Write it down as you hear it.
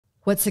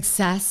what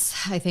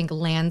success I think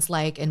lands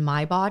like in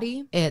my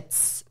body,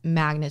 it's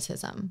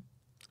magnetism.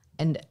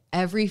 And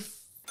every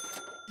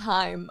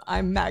time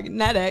I'm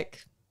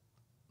magnetic,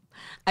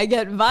 I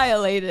get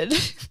violated.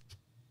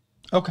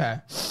 Okay.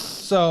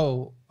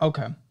 So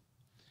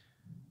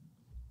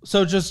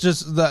just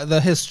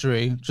the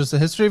history, just the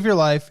history of your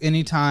life,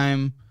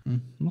 anytime.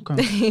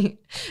 Okay.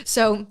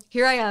 So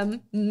here I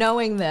am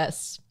knowing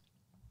this,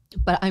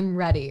 but I'm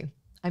ready.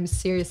 I'm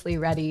seriously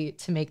ready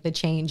to make the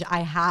change.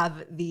 I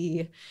have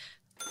the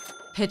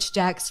pitch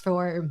decks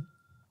for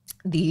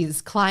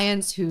these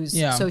clients whose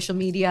social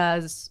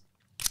medias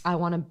I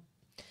want to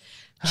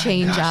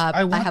change up.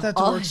 I want that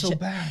to work so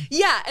bad.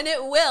 Yeah, and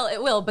it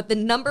will. But the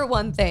number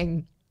one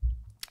thing,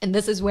 and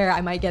this is where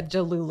I might get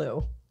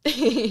Delulu.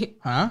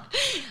 Huh?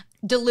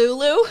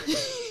 Delulu?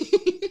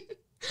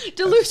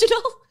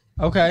 Delusional?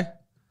 Okay.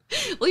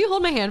 Will you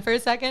hold my hand for a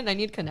second? I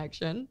need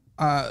connection.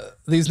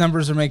 These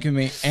numbers are making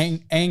me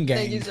ang-gang.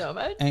 Thank you so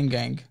much.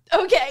 Ang-gang.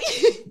 Okay.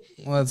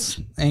 Well, it's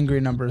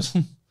angry numbers.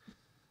 Thank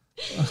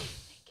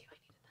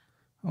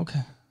you. I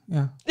Okay.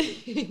 Yeah.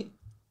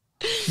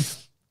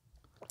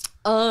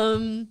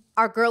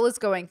 Our girl is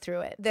going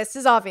through it. This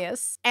is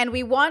obvious. And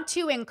we want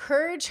to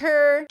encourage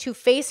her to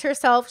face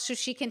herself so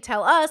she can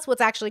tell us what's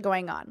actually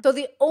going on. So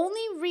the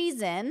only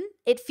reason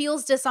it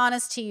feels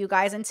dishonest to you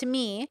guys and to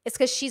me is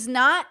because she's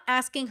not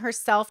asking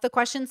herself the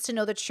questions to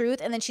know the truth,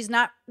 and then she's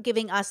not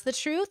giving us the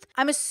truth.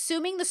 I'm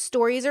assuming the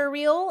stories are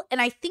real,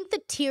 and I think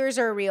the tears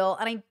are real,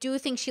 and I do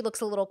think she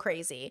looks a little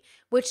crazy,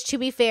 which, to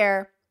be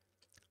fair,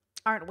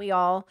 aren't we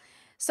all?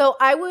 So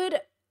I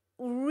would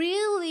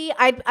really,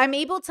 I'm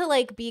able to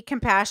like be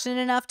compassionate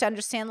enough to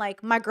understand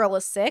like my girl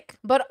is sick,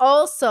 but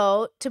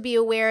also to be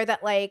aware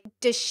that like,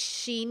 does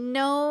she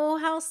know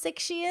how sick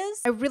she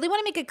is? I really want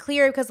to make it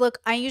clear because look,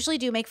 I usually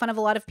do make fun of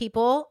a lot of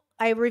people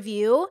I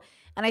review,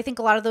 and I think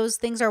a lot of those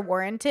things are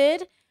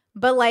warranted,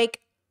 but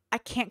like I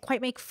can't quite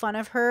make fun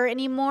of her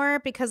anymore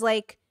because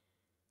like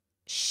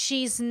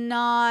she's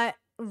not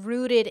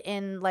rooted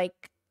in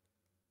like,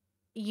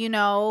 you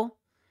know,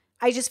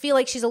 I just feel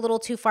like she's a little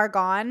too far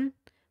gone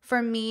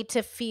for me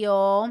to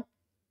feel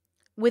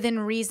within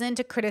reason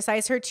to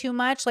criticize her too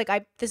much. Like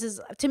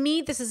to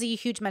me, this is a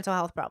huge mental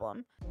health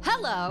problem.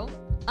 Hello,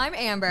 I'm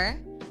Amber.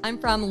 I'm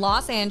from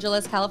Los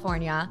Angeles,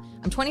 California.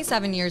 I'm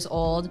 27 years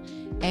old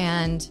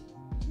and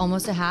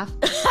almost a half.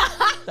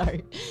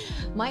 Sorry.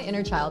 My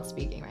inner child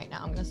speaking right now.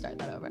 I'm going to start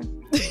that over.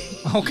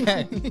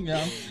 Okay.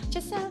 Yeah.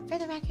 Just for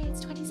the record,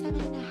 it's 27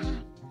 and a half.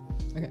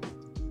 Okay.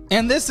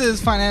 And this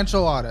is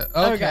Financial Audit.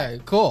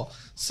 Okay, cool.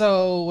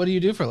 So what do you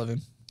do for a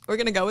living? We're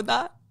going to go with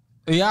that?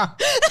 Yeah.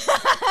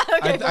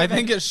 Okay, I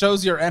think it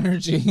shows your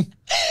energy.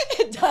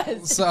 It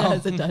does.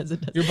 It does.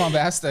 You're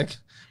bombastic.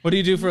 What do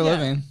you do for a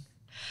living?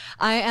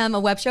 I am a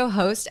web show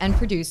host and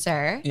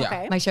producer. Yeah.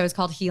 Okay. My show is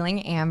called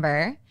Healing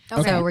Amber.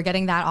 Okay. So we're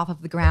getting that off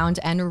of the ground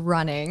and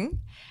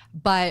running.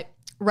 But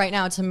right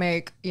now to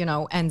make,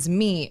 ends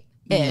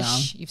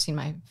meet-ish, you've seen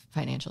my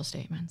financial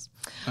statements.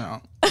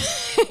 Oh.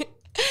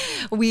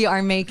 We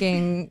are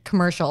making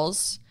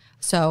commercials.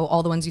 So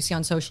all the ones you see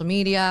on social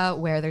media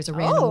where there's a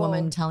random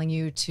woman telling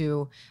you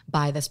to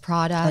buy this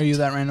product. Are you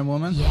that random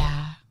woman?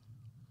 Yeah.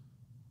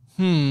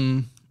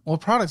 What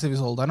products have you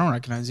sold? I don't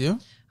recognize you.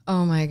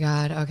 Oh my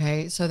God.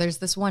 Okay. So there's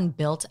this one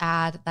Built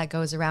ad that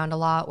goes around a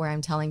lot where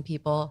I'm telling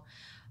people,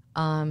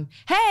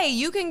 hey,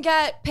 you can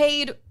get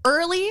paid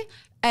early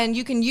and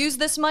you can use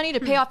this money to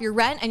pay off your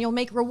rent and you'll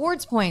make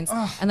rewards points.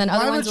 And then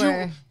other ones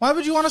were... Why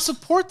would you want to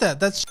support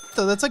that? That's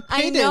like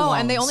payday I know,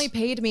 loans. and they only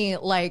paid me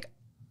like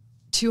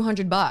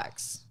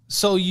 $200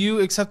 So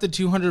you accepted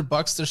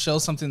 $200 to show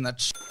something that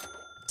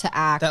to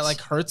act. that like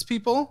hurts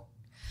people?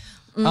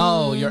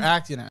 Oh, you're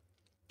acting it.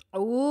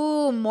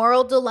 Ooh,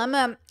 moral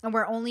dilemma. And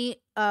we're only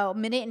a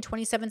minute and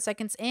 27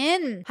 seconds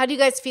in. How do you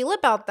guys feel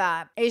about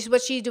that? Is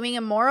what she's doing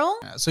immoral?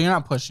 Yeah, so you're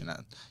not pushing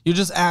it. You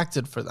just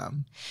acted for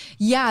them.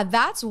 Yeah,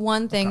 that's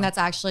one thing that's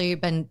actually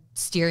been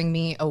steering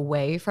me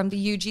away from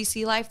the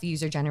UGC life, the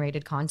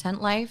user-generated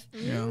content life.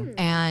 Yeah.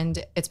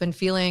 And it's been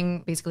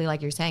feeling basically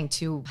like you're saying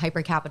too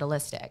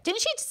hyper-capitalistic. Didn't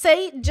she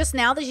say just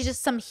now that she does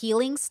some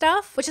healing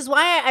stuff? Which is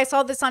why I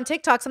saw this on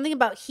TikTok, something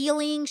about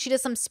healing. She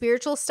does some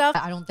spiritual stuff.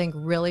 I don't think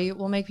really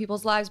will make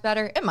people's lives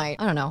better. It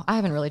might. I don't know. I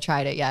haven't really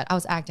tried it yet. I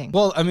was acting.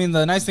 Well, I mean,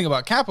 the nice thing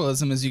about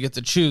capitalism is you get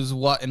to choose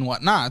what and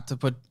what not to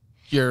put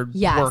your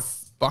work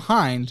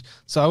behind.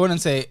 So I wouldn't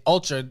say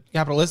ultra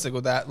capitalistic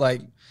with that.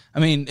 Like, I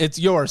mean, it's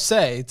your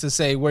say to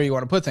say where you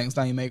want to put things.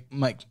 Now you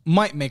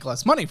might make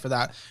less money for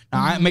that.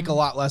 Now I make a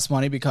lot less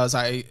money because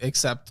I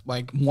accept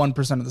like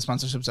 1% of the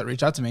sponsorships that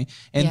reach out to me,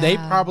 and they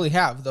probably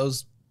have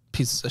those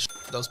pieces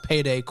of those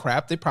payday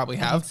crap. They probably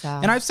have,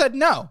 and I've said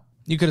no.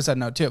 You could have said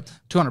no too.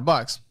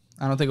 $200.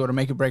 I don't think it would have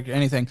make or break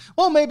anything.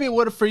 Well, maybe it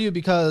would have for you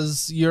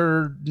because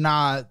you're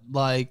not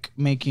like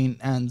making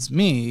ends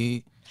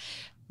meet.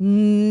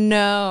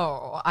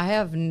 No, I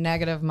have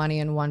negative money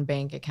in one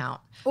bank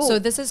account. Ooh. So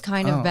this has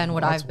kind of been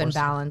what I've been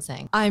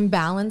balancing. I'm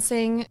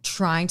balancing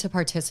trying to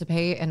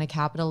participate in a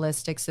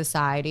capitalistic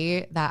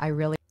society that I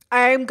really...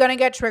 I'm gonna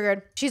get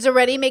triggered. She's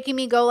already making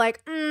me go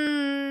like,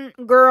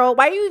 Girl,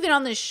 why are you even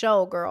on this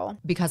show, girl?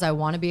 Because I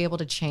want to be able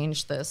to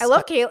change this. I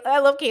love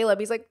Caleb.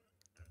 He's like,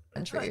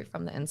 country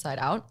from the inside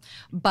out.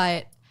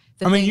 But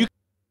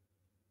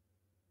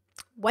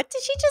what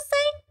did she just say?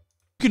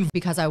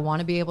 Because I want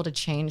to be able to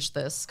change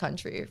this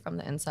country from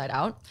the inside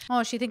out.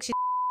 Oh, she thinks she's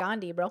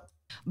Gandhi, bro.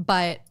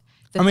 But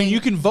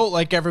you can vote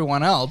like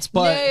everyone else,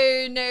 but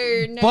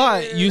no.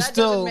 But you that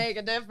still doesn't make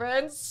a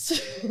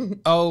difference.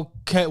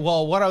 Okay,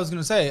 well, what I was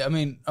gonna say, I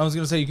was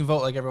gonna say you can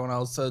vote like everyone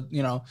else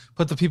to,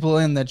 put the people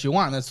in that you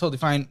want. That's totally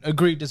fine.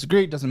 Agree,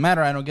 disagree, doesn't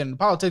matter. I don't get into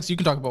politics. You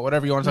can talk about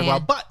whatever you want to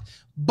talk about.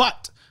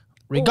 But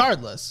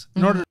regardless,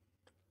 in order.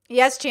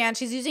 Yes, Chan,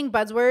 she's using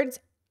buzzwords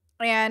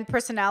and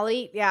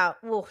personality. Yeah.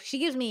 Well, she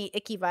gives me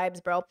icky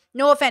vibes, bro.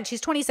 No offense.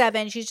 She's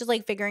 27. She's just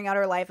like figuring out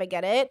her life. I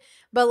get it.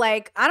 But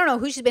like, I don't know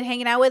who she's been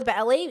hanging out with, but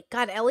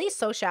LA's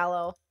so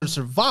shallow. To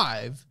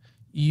survive,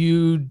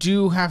 you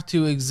do have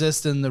to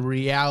exist in the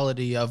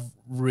reality of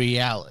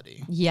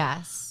reality.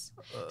 Yes.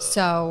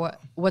 So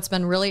what's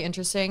been really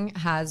interesting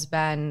has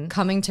been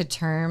coming to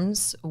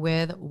terms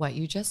with what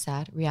you just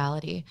said,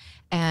 reality.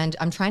 And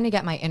I'm trying to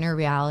get my inner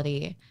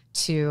reality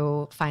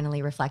to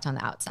finally reflect on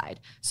the outside.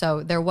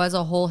 So there was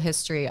a whole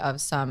history of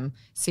some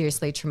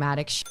seriously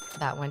traumatic shit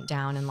that went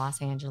down in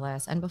Los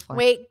Angeles and before.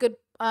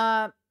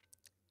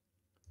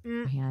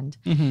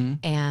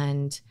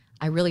 And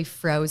I really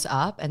froze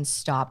up and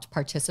stopped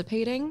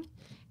participating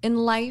in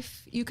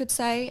life, you could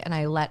say, and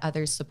I let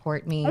others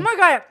support me. Oh my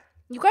God.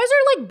 You guys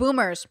are like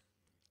boomers.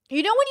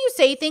 You know when you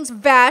say things,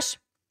 Vash,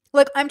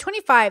 look, I'm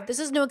 25. This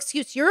is no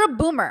excuse. You're a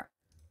boomer.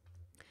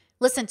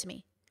 Listen to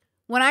me.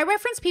 When I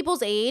reference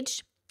people's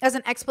age as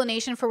an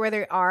explanation for where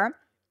they are,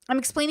 I'm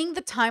explaining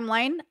the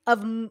timeline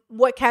of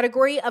what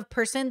category of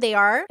person they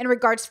are in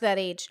regards to that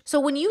age. So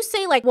when you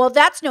say like, well,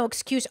 that's no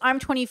excuse, I'm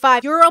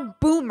 25, you're a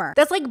boomer.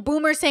 That's like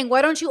boomer saying,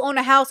 why don't you own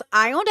a house?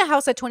 I owned a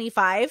house at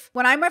 25.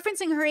 When I'm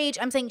referencing her age,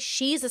 I'm saying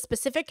she's a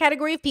specific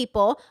category of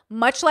people,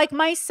 much like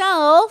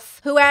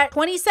myself, who at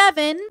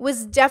 27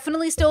 was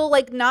definitely still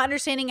like not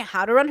understanding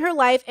how to run her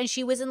life. And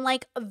she was in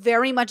like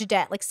very much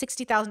debt, like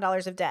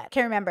 $60,000 of debt.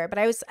 Can't remember, but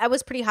I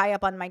was pretty high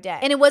up on my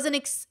debt. And it was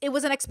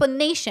an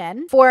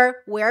explanation for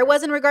where I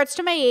was in regards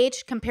to my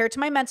age, compared to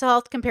my mental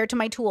health, compared to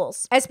my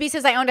tools. SB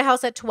says I owned a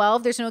house at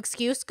 12. There's no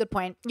excuse. Good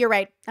point. You're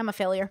right. I'm a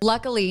failure.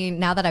 Luckily,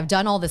 now that I've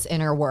done all this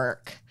inner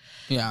work,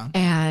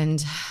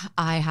 and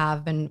I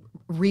have been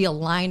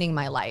realigning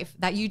my life,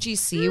 that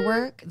UGC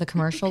work, the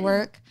commercial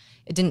work,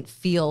 it didn't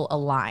feel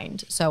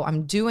aligned. So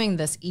I'm doing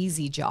this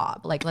easy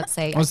job. Like, let's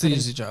say what's the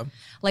easy job?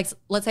 Like,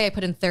 let's say I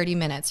put in 30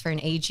 minutes for an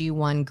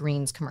AG1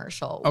 Greens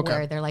commercial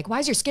where they're like, why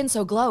is your skin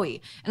so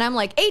glowy? And I'm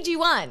like,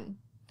 AG1,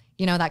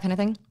 that kind of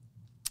thing.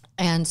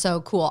 And so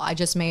cool, I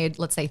just made,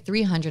 let's say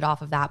 300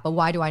 off of that, but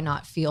why do I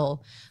not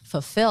feel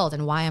fulfilled?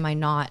 And why am I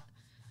not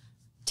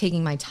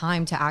taking my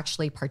time to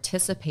actually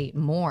participate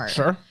more?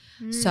 Sure.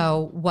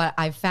 So what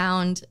I've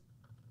found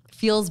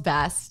feels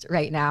best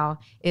right now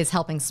is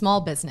helping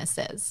small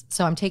businesses.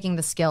 So I'm taking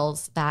the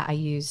skills that I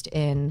used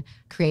in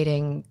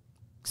creating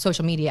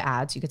social media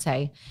ads, you could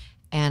say,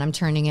 and I'm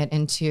turning it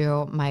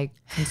into my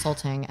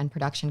consulting and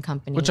production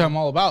company. Which I'm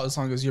all about as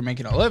long as you're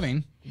making a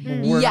living.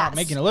 We're not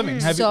making a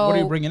living. What are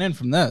you bringing in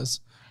from this?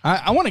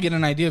 I want to get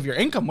an idea of your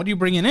income. What are you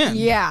bringing in?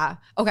 Yeah.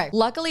 Okay.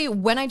 Luckily,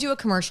 when I do a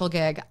commercial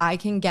gig, I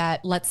can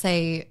get, let's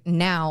say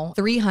now,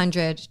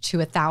 $300 to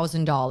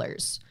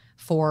 $1,000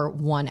 for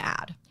one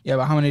ad. Yeah,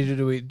 but how many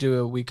do we do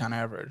a week on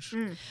average?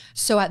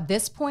 So at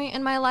this point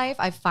in my life,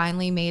 I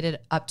finally made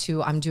it up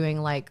to, I'm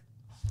doing like,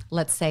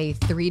 let's say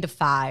 3 to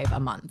 5 a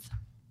month.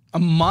 A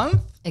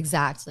month?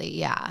 Exactly,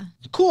 yeah.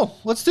 Cool,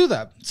 let's do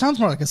that. Sounds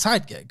more like a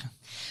side gig.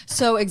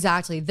 So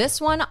exactly, this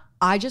one,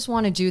 I just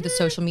want to do the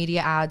social media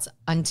ads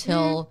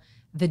until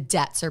the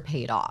debts are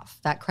paid off.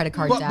 That credit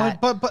card debt,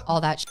 but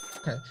all that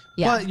Okay.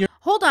 Yeah.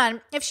 Hold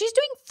on. If she's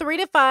doing 3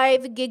 to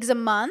 5 gigs a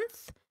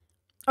month,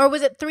 or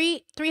was it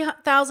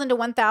 3,000 to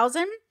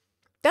 1,000?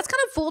 That's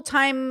kind of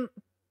full-time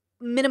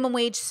minimum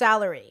wage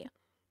salary.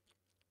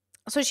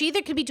 So she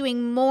either could be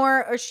doing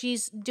more or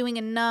she's doing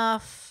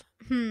enough.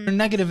 You're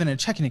negative in a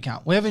checking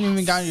account. We haven't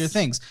even gotten your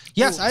things.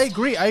 Yes, I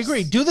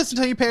agree. Do this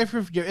until you pay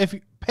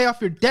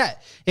off your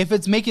debt. If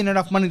it's making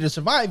enough money to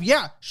survive,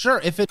 yeah, sure.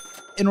 If it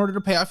in order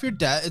to pay off your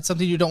debt, it's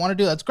something you don't want to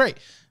do, that's great.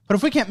 But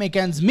if we can't make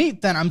ends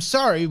meet, then I'm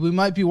sorry, we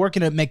might be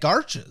working at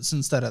McArches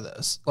instead of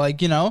this.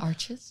 Like,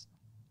 Arches?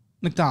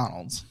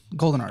 McDonald's.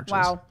 Golden Arches.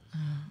 Wow.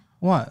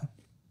 What?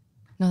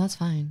 No, that's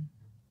fine.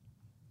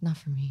 Not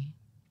for me.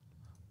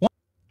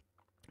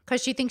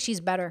 Because she thinks she's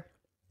better.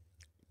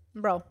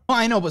 Bro. Well,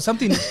 I know, but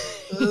something...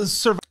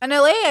 In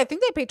LA, I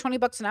think they pay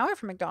 $20 an hour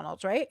for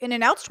McDonald's, right?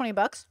 In-N-Out's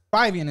 $20.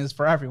 Surviving is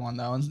for everyone,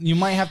 though. And you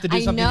might have to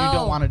do something you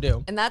don't want to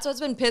do. And that's what's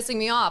been pissing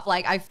me off.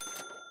 Like, I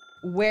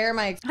wear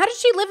my... How does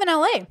she live in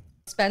LA?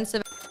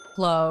 Expensive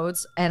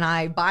clothes, and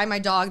I buy my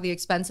dog the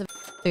expensive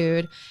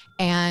food,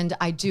 and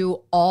I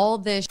do all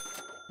this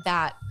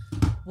that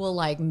will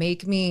like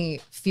make me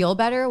feel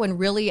better, when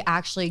really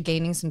actually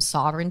gaining some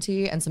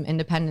sovereignty and some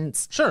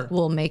independence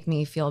will make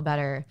me feel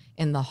better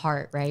in the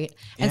heart, right?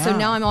 And so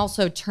now I'm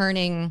also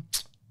turning,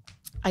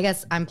 I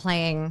guess I'm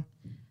playing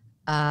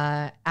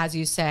as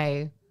you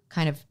say,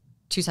 kind of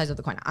two sides of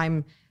the coin.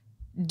 I'm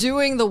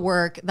doing the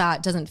work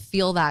that doesn't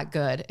feel that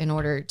good in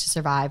order to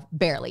survive,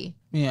 barely,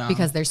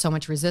 because there's so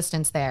much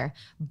resistance there.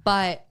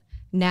 But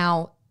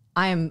now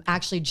I'm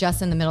actually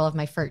just in the middle of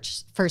my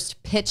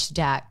first pitch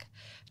deck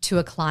to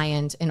a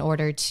client in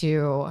order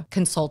to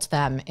consult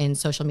them in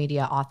social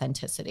media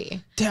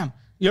authenticity. Damn.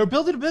 You're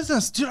building a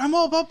business. Dude, I'm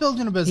all about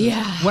building a business.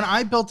 Yeah. When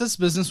I built this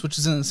business, which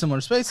is in a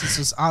similar space, it's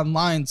just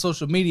online,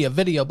 social media,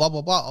 video, blah,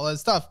 blah, blah, all that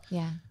stuff.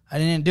 Yeah. I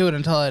didn't do it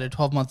until I had a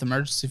 12-month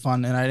emergency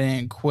fund, and I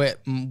didn't quit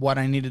what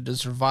I needed to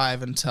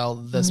survive until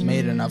this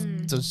made enough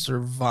to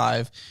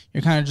survive.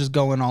 You're kind of just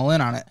going all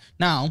in on it.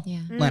 Now,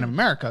 land of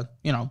America,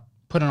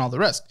 put in all the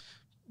risk.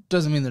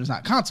 Doesn't mean there's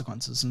not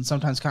consequences. And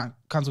sometimes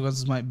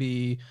consequences might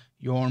be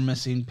your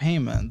missing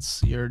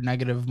payments, your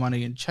negative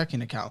money in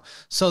checking account.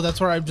 So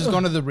that's where I've just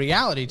gone to the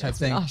reality type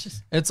thing.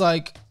 Nauseous. It's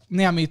like,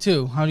 yeah, me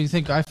too. How do you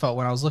think I felt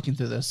when I was looking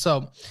through this?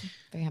 So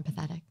very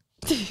empathetic.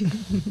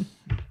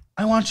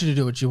 I want you to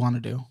do what you want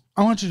to do.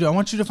 I want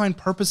you to find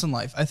purpose in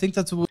life. I think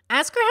that's what.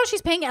 Ask her how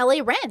she's paying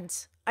LA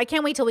rent. I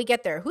can't wait till we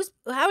get there.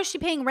 How is she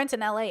paying rent in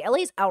LA?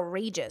 LA is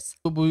outrageous.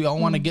 We all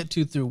want to get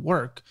to through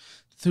work.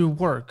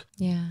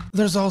 Yeah.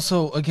 There's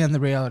also, again, the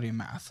reality of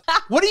math.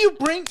 What do you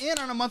bring in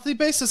on a monthly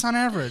basis on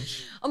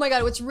average? Oh my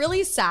God. What's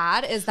really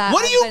sad is that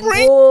what do you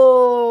bring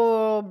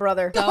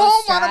brother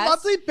home on a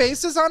monthly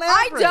basis on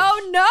average? I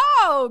don't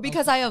know,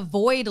 because I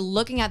avoid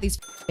looking at these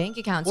bank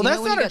accounts. Well, that's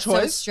when not you a get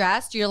choice. So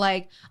stressed, you're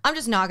like, I'm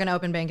just not going to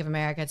open Bank of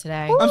America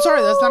today. I'm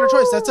sorry, that's not a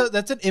choice.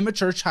 That's an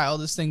immature,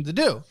 childish thing to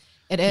do.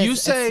 It is. You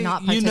say it's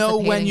not you know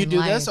when you do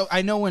life. this. So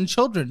I know when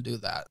children do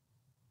that.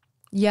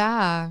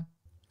 Yeah.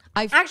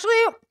 Actually,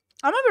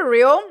 I'm gonna be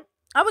real.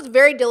 I was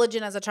very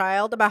diligent as a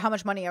child about how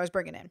much money I was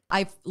bringing in.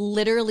 I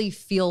literally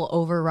feel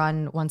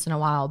overrun once in a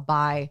while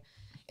by,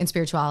 in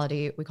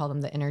spirituality, we call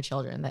them the inner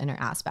children, the inner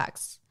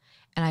aspects.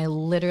 And I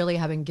literally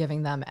have been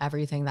giving them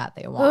everything that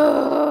they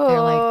want. They're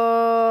like,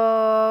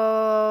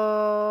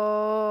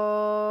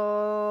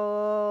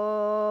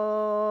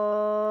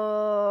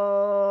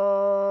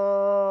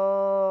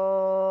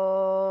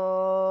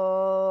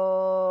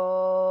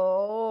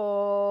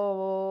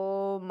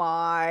 oh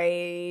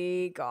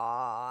my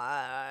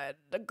God,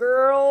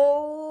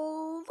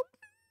 girl.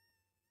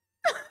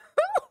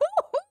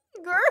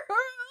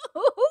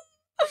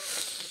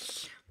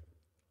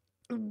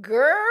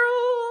 Girl.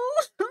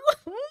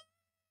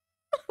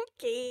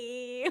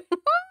 Okay.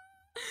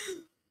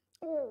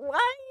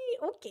 Why?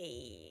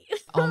 Okay.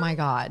 oh my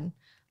God,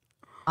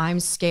 I'm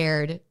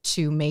scared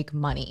to make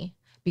money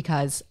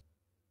because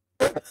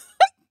Kayla's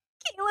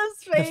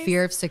the face.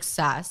 fear of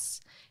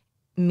success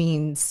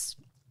means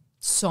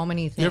so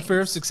many things. Your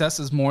fear of success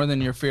is more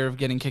than your fear of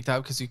getting kicked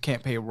out because you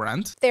can't pay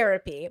rent.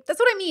 Therapy. That's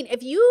what I mean.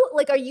 If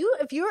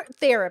you're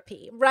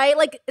therapy, right?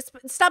 Like,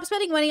 stop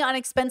spending money on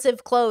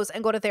expensive clothes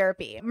and go to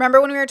therapy.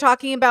 Remember when we were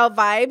talking about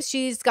vibes?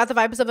 She's got the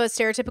vibes of a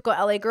stereotypical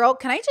LA girl.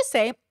 Can I just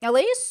say, LA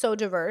is so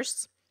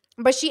diverse,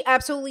 but she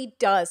absolutely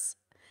does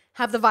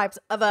have the vibes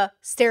of a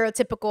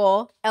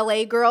stereotypical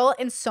LA girl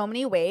in so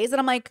many ways.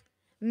 And I'm like,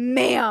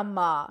 ma'am.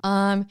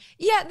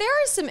 Yeah, there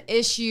are some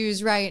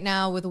issues right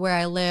now with where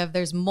I live.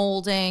 There's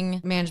molding.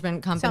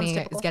 Management company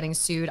is getting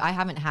sued. I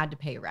haven't had to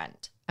pay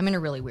rent. I'm in a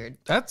really weird.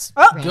 That's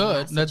random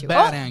good. ass That's situation.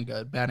 bad and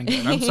good. Bad and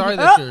good. I'm sorry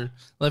that you're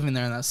living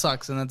there and that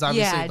sucks. And that's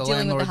obviously the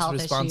dealing with the landlord's health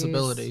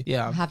responsibility. issues.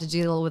 Yeah. I have to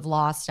deal with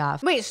law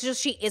stuff. Wait, so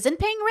she isn't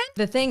paying rent?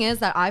 The thing is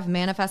that I've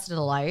manifested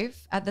a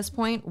life at this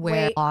point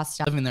where law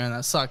stuff Living there and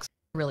that sucks.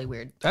 really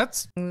weird.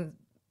 That's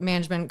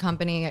Management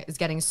company is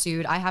getting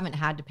sued. I haven't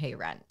had to pay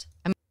rent.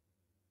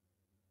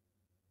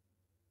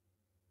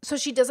 So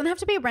she doesn't have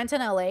to pay rent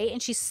in LA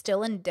and she's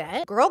still in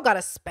debt? Girl got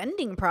a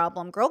spending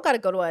problem. Girl got to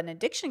go to an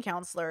addiction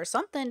counselor or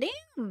something.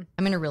 Damn.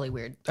 I'm in a really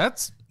weird.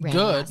 That's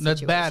random good. ass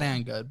That's bad situation.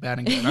 and good. Bad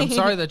and good. I'm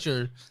sorry that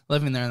you're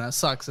living there and that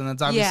sucks. And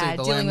that's obviously the dealing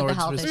with the landlord's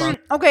health issues.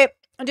 responsibility. Okay.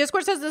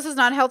 Discord says this is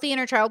not healthy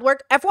inner child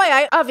work.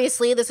 FYI,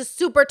 obviously, this is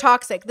super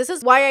toxic. This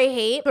is why I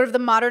hate sort of the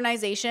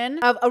modernization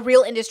of a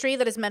real industry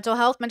that is mental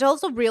health. Mental health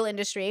is a real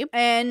industry.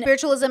 And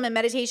spiritualism and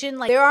meditation,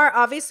 like, there are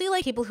obviously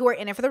like people who are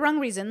in it for the wrong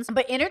reasons.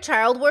 But inner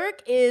child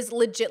work is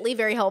legitly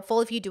very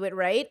helpful if you do it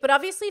right. But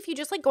obviously, if you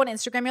just like go on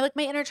Instagram, you're like,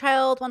 my inner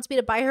child wants me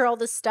to buy her all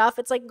this stuff.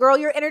 It's like, girl,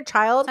 your inner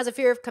child has a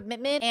fear of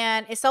commitment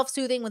and is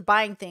self-soothing with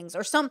buying things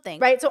or something,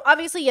 right? So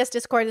obviously, yes,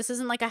 Discord, this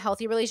isn't like a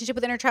healthy relationship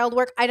with inner child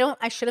work.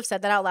 I should have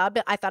said that out loud,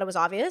 but I thought it was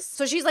obvious.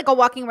 So she's like a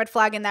walking red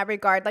flag in that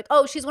regard. Like,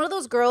 oh, she's one of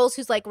those girls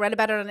who's like read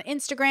about it on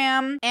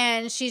Instagram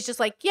and she's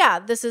just like, yeah,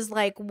 this is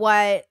like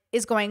what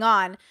is going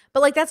on. But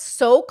like, that's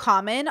so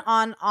common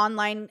on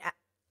online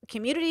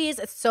communities.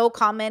 It's so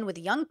common with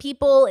young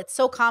people. It's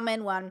so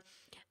common when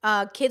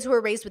kids who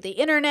are raised with the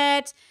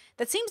internet.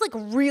 That seems like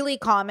really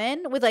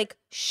common with like,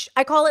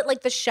 I call it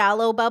like the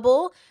shallow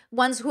bubble.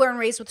 Ones who are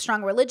raised with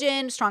strong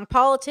religion, strong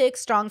politics,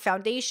 strong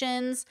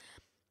foundations.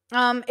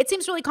 It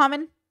seems really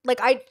common. Like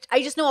I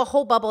just know a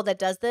whole bubble that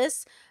does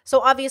this.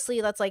 So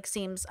obviously that's like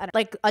seems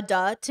like a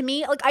duh to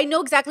me. Like I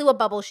know exactly what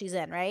bubble she's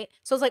in, right?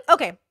 So it's like,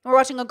 okay, we're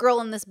watching a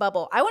girl in this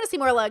bubble. I want to see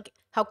more like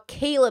how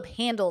Caleb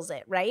handles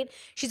it, right?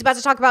 She's about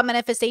to talk about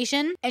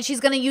manifestation and she's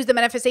going to use the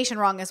manifestation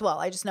wrong as well.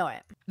 I just know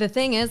it. The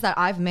thing is that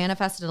I've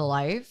manifested a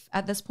life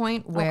at this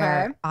point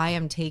where I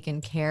am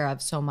taken care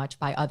of so much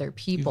by other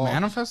people. You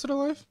manifested a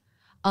life?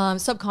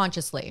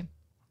 Subconsciously.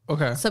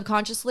 Okay.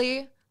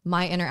 Subconsciously,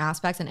 my inner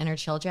aspects and inner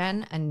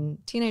children and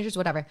teenagers,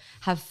 whatever,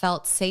 have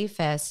felt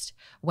safest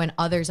when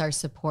others are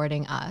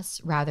supporting us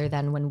rather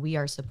than when we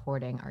are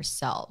supporting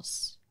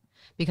ourselves.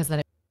 Because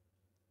then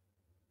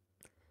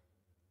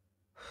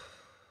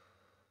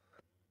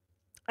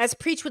as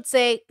Preach would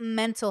say,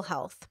 mental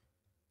health.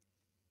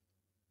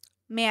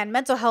 Man,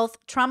 mental health,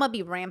 trauma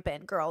be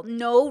rampant, girl.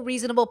 No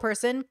reasonable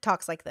person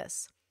talks like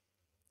this.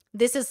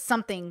 This is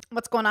something.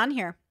 What's going on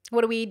here?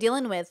 What are we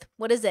dealing with?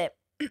 What is it?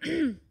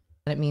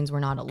 it means we're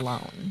not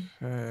alone.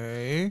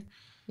 Okay.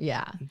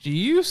 Yeah. Do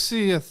you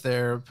see a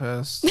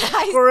therapist?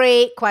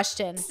 Great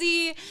question.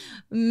 See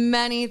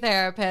many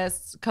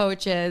therapists,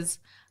 coaches.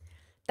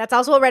 That's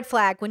also a red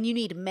flag. When you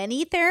need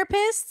many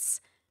therapists,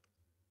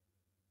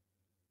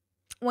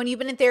 when you've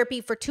been in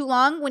therapy for too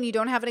long, when you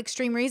don't have an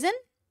extreme reason.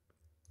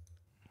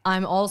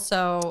 I'm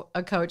also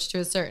a coach to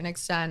a certain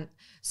extent.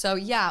 So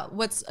yeah,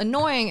 what's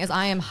annoying is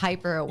I am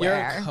hyper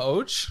aware. You're a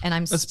coach? And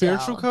I'm a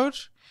spiritual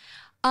coach?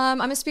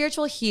 I'm a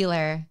spiritual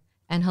healer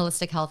and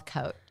holistic health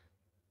coach.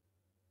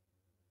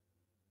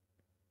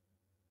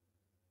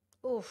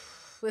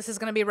 Oof, this is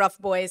going to be rough,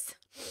 boys.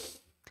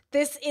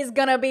 This is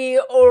going to be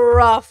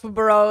rough,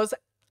 bros.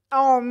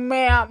 Oh,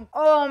 man.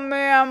 Oh,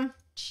 man.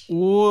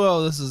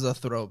 Whoa, this is a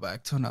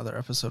throwback to another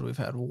episode we've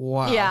had.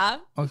 Wow. Yeah.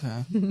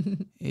 Okay.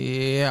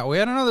 Yeah, we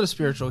had another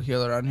spiritual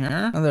healer on here,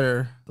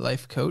 another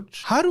life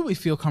coach. How do we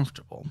feel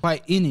comfortable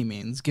by any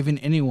means giving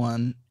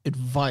anyone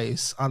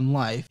advice on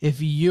life if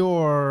you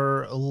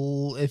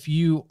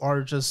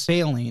are just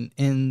failing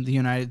in the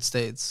United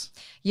States?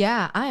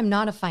 Yeah, I am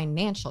not a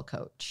financial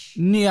coach.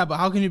 Yeah, but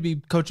how can you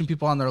be coaching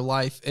people on their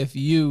life if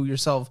you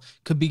yourself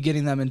could be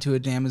getting them into a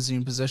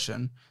damaging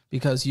position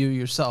because you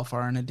yourself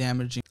are in a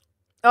damaging...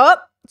 Oh,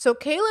 so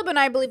Caleb and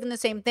I believe in the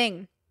same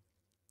thing.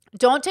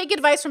 Don't take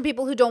advice from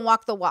people who don't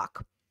walk the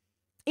walk.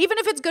 Even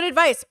if it's good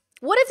advice.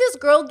 What if this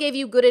girl gave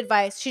you good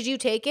advice? Should you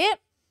take it?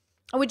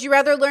 Or would you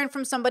rather learn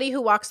from somebody who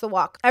walks the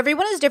walk?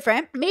 Everyone is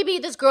different. Maybe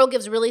this girl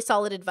gives really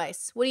solid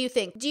advice. What do you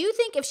think? Do you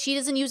think if she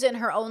doesn't use it in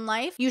her own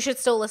life, you should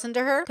still listen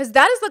to her? Because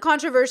that is the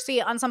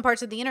controversy on some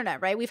parts of the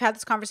internet, right? We've had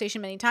this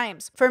conversation many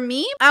times. For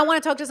me, I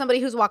want to talk to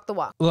somebody who's walked the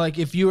walk. Like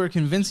if you are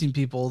convincing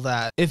people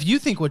that if you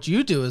think what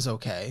you do is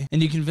okay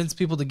and you convince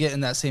people to get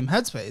in that same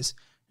headspace,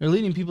 you're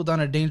leading people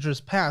down a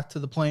dangerous path to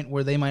the point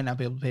where they might not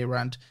be able to pay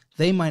rent.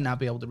 They might not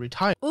be able to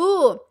retire.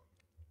 Ooh,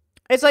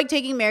 it's like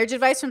taking marriage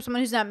advice from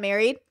someone who's not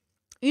married.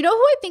 You know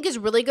who I think is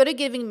really good at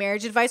giving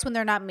marriage advice when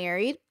they're not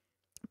married?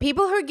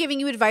 People who are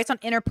giving you advice on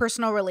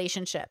interpersonal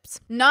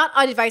relationships, not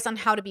advice on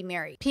how to be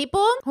married.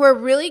 People who are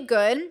really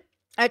good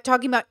at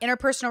talking about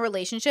interpersonal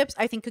relationships,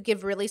 I think could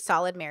give really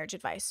solid marriage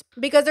advice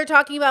because they're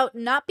talking about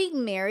not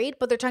being married,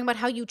 but they're talking about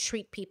how you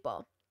treat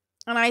people.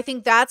 And I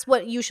think that's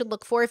what you should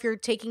look for if you're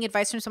taking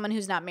advice from someone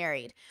who's not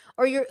married.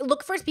 Or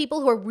look for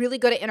people who are really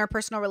good at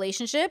interpersonal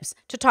relationships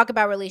to talk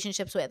about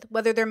relationships with,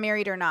 whether they're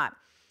married or not.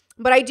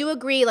 But I do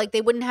agree, like,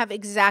 they wouldn't have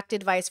exact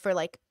advice for,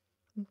 like,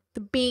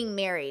 being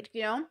married,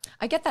 you know?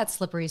 I get that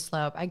slippery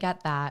slope. I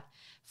get that.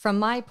 From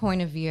my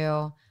point of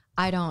view,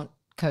 I don't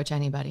coach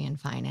anybody in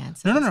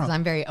finances. No. Because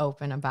I'm very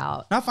open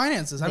about not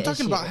finances. I'm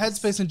talking about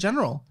headspace in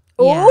general.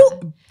 Yeah.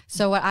 Ooh.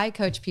 So what I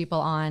coach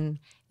people on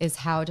is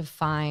how to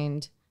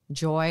find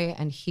joy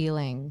and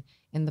healing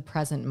in the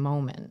present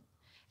moment.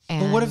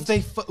 And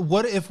But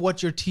what if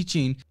what you're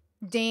teaching...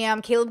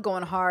 Damn, Caleb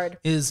going hard.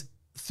 ...is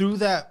through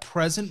that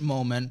present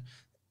moment...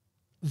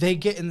 they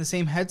get in the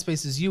same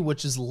headspace as you,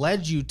 which has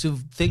led you to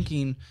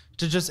thinking,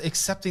 to just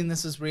accepting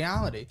this as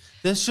reality.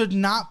 This should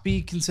not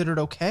be considered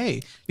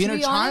okay. Being a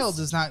child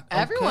is not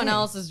okay. Everyone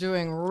else is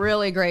doing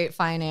really great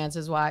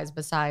finances-wise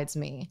besides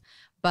me.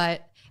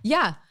 But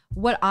yeah,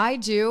 what I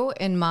do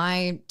in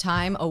my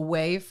time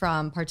away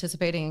from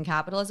participating in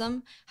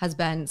capitalism has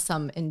been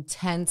some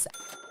intense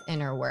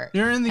inner work.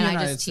 You're in the and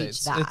United I just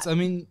States. Teach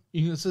that.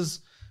 This is...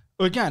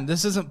 Again,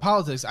 this isn't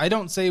politics. I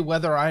don't say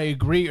whether I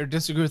agree or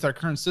disagree with our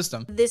current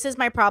system. This is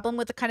my problem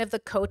with the kind of the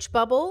coach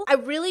bubble. I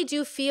really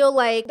do feel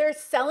like they're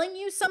selling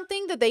you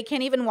something that they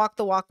can't even walk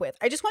the walk with.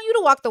 I just want you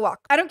to walk the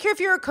walk. I don't care if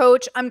you're a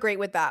coach. I'm great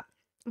with that.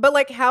 But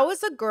like, how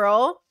is a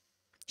girl?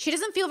 She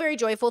doesn't feel very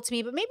joyful to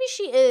me, but maybe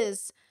she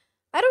is.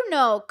 I don't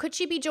know. Could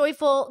she be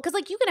joyful? Because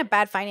like you can have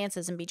bad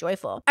finances and be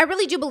joyful. I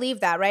really do believe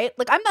that, right?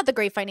 Like I'm not the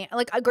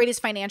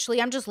greatest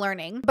financially. I'm just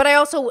learning. But I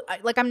also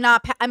like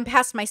I'm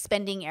past my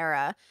spending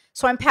era.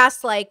 So I'm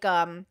past like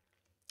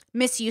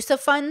misuse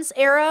of funds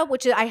era,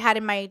 which I had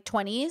in my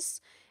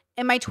 20s.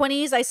 In my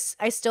 20s,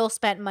 I still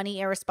spent money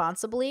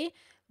irresponsibly.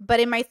 But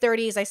in my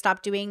 30s, I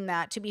stopped doing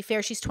that. To be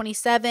fair, she's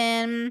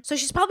 27. So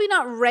she's probably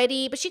not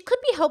ready, but she could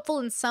be helpful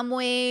in some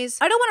ways.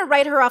 I don't want to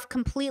write her off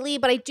completely,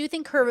 but I do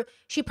think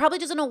she probably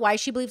doesn't know why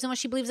she believes in what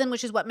she believes in,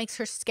 which is what makes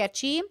her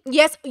sketchy.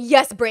 Yes,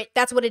 Britt,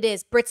 that's what it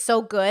is. Britt's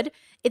so good.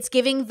 It's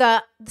giving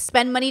the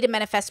spend money to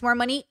manifest more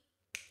money.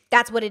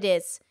 That's what it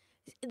is.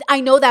 I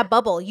know that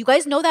bubble. You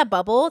guys know that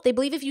bubble? They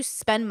believe if you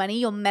spend money,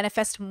 you'll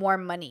manifest more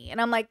money.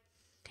 And I'm like,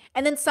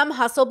 and then some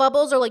hustle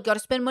bubbles are like, gotta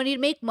spend money to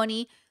make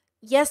money.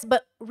 Yes,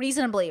 but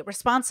reasonably,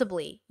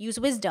 responsibly, use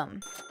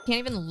wisdom. Can't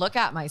even look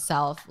at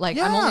myself. Like,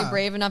 I'm only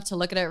brave enough to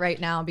look at it right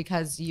now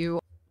because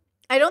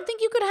I don't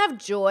think you could have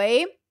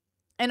joy.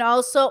 And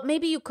also,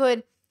 maybe you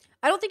could.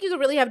 I don't think you could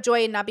really have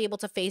joy and not be able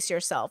to face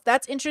yourself.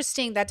 That's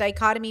interesting, that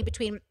dichotomy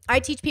between, I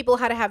teach people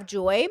how to have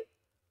joy.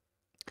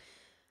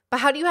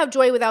 But how do you have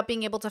joy without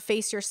being able to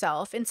face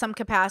yourself in some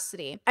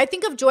capacity? I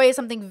think of joy as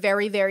something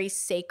very, very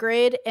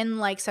sacred and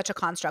like such a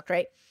construct,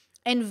 right?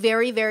 And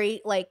very, very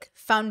like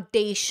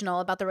foundational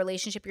about the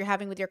relationship you're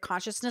having with your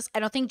consciousness. I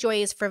don't think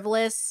joy is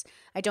frivolous.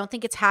 I don't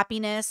think it's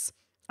happiness.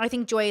 I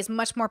think joy is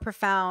much more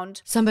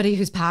profound. Somebody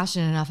who's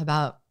passionate enough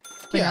about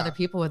putting other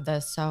people with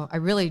this. So I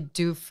really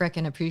do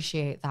frickin'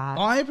 appreciate that.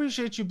 Well, I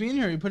appreciate you being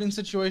here. You're putting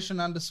situation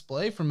on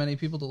display for many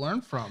people to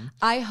learn from.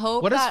 I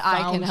hope that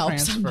I can help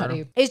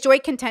somebody. Is joy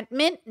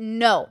contentment?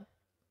 No.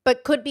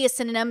 But could be a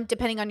synonym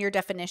depending on your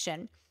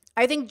definition.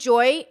 I think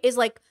joy is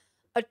like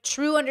a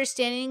true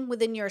understanding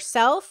within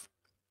yourself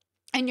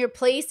and your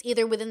place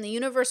either within the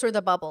universe or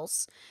the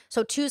bubbles.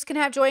 So 2s can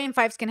have joy and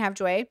 5s can have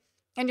joy.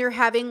 And you're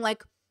having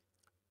like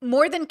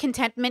more than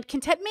contentment.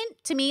 Contentment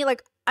to me,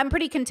 like I'm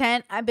pretty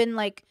content. I've been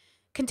like,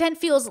 content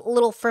feels a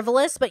little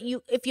frivolous, but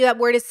if that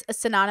word is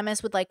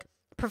synonymous with like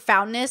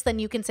profoundness, then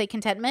you can say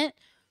contentment.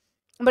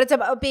 But it's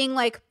about being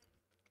like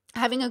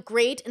having a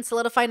great and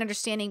solidified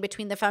understanding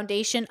between the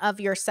foundation of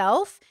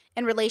yourself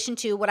in relation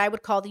to what I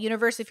would call the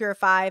universe if you're a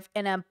 5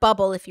 and a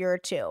bubble if you're a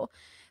 2.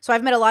 So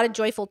I've met a lot of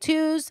joyful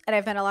 2s and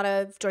I've met a lot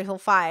of joyful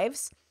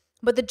 5s,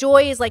 but the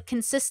joy is like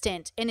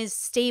consistent and is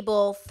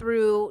stable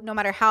through no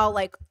matter how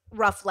like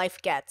rough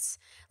life gets.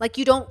 Like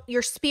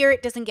your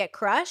spirit doesn't get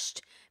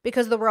crushed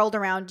because the world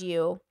around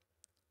you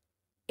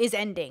is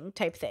ending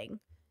type thing.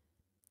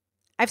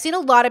 I've seen a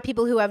lot of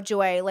people who have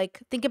joy.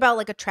 Like think about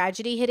like a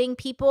tragedy hitting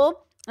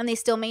people and they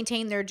still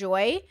maintain their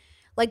joy.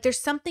 Like there's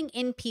something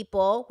in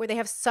people where they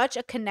have such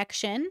a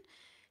connection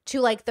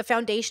to like the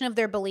foundation of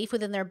their belief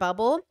within their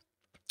bubble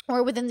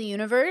or within the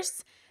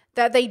universe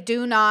that they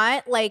do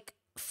not like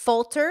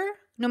falter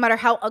no matter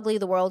how ugly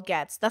the world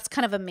gets. That's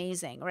kind of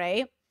amazing,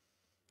 right?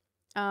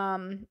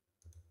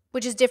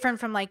 Which is different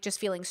from like just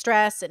feeling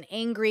stressed and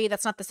angry.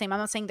 That's not the same. I'm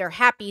not saying they're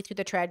happy through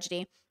the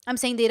tragedy. I'm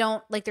saying they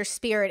don't like their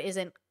spirit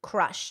isn't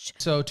crushed.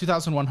 So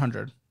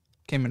 2,100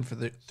 came in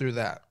through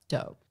that.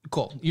 Dope.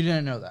 Cool. You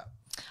didn't know that.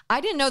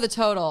 I didn't know the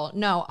total.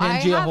 No, Pangea I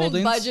haven't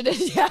Holdings?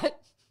 budgeted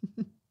yet.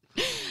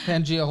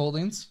 Pangea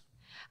Holdings.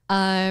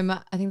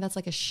 I think that's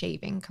like a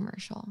shaving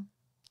commercial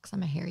because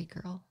I'm a hairy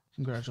girl.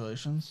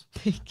 Congratulations.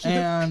 Thank you.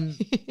 And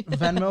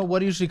Venmo,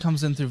 what usually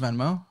comes in through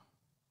Venmo?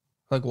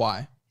 Like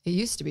why? It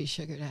used to be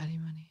sugar daddy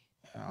money.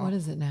 Yeah. What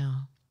is it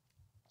now?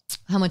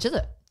 How much is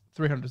it?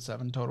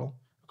 307 total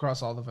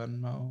across all the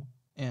Venmo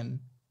in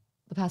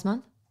The past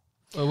month?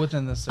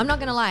 within this. I'm not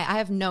going to lie. I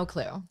have no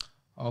clue.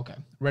 Okay.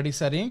 Ready,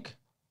 Set, Inc.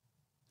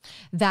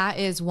 That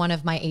is one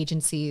of my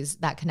agencies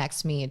that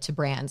connects me to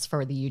brands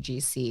for the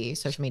UGC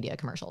social media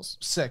commercials.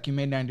 Sick. You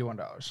made $91.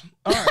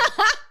 All right.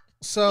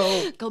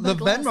 So Go the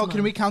back last Venmo, can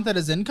month. we count that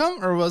as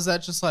income, or was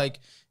that just like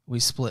we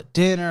split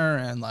dinner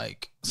and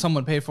like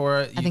someone paid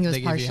for it? I think it was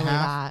they give you partially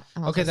half? that.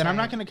 I'm Okay, also then I'm sorry.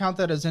 not going to count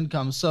that as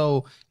income.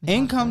 So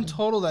income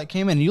total that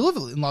came in. You live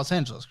in Los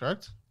Angeles,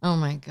 correct? Oh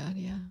my God,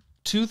 yeah.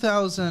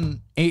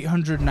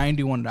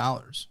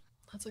 $2,891.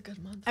 That's a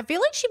good month. I feel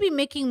like she'd be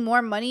making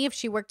more money if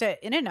she worked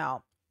at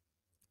In-N-Out,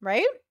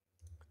 right?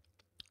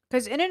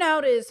 Because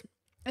In-N-Out isn't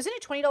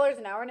it $20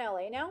 an hour in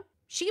LA now?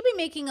 She could be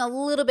making a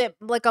little bit,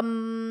 like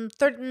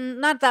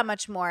not that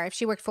much more if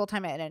she worked full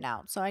time at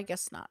In-N-Out. So I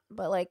guess not.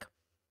 But like,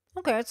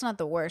 okay, it's not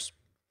the worst.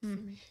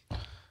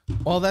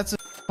 Well, that's a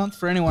month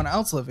for anyone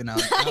else living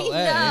out in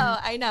LA.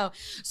 I know.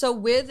 So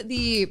with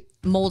the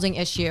molding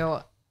issue,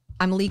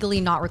 I'm legally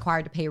not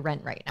required to pay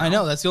rent right now. I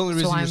know. That's the only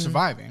reason So you're I'm-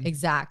 surviving.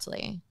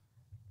 Exactly.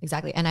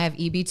 And I have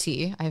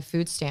EBT. I have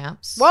food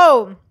stamps.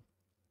 Whoa.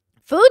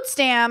 Food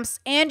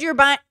stamps and you're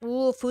buying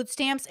food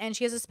stamps and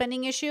she has a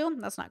spending issue.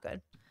 That's not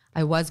good.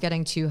 I was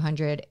getting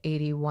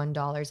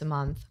 $281 a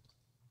month.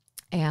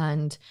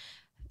 And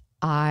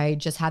I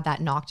just had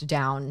that knocked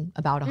down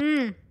about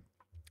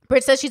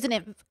Britt says she's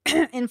an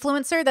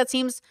influencer. That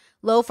seems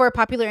low for a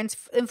popular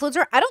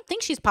influencer. I don't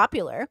think she's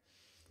popular.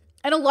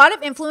 And a lot of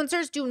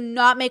influencers do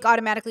not make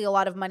automatically a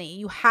lot of money.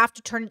 You have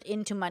to turn it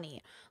into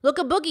money. Look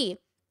at Boogie.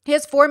 He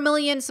has 4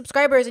 million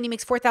subscribers and he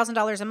makes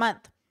 $4,000 a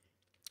month.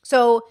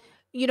 So,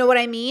 you know what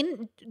I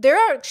mean? There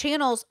are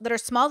channels that are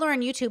smaller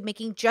on YouTube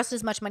making just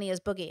as much money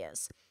as Boogie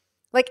is.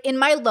 Like in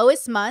my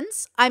lowest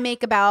months, I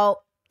make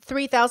about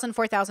 $3,000,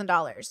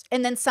 $4,000.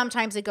 And then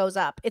sometimes it goes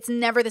up. It's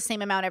never the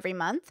same amount every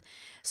month.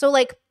 So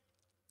like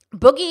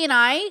Boogie and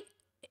I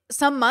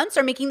some months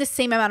are making the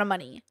same amount of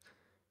money.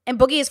 And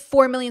Boogie has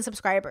 4 million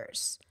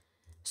subscribers.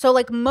 So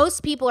like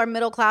most people are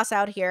middle class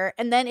out here.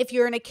 And then if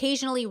you're an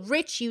occasionally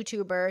rich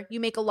YouTuber, you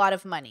make a lot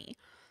of money,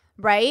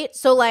 right?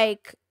 So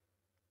like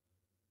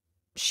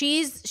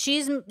she's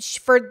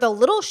for the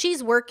little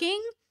she's working,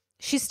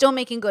 she's still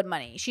making good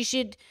money. She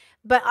should,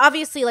 but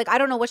obviously like I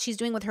don't know what she's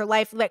doing with her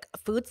life. Like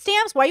food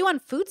stamps? Why are you on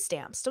food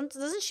stamps?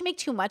 Doesn't she make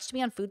too much to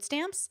be on food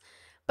stamps?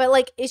 But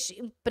like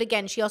but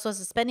again, she also has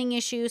a spending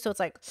issue, so it's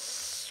like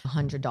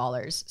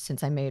 $100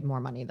 since I made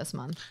more money this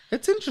month.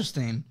 It's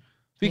interesting.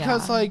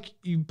 Because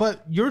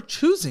but you're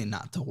choosing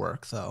not to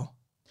work though.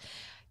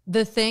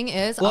 The thing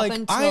is, like up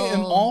until I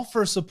am all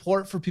for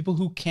support for people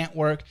who can't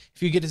work.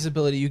 If you get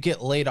disability, you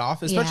get laid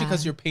off, especially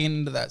because you're paying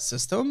into that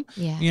system,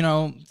 you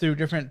know, through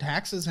different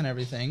taxes and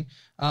everything.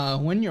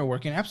 When you're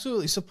working,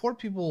 absolutely support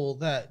people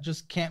that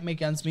just can't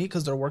make ends meet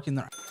because they're working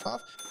their ass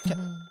off.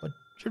 But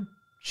you're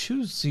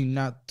choosing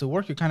not to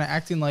work. You're kind of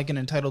acting like an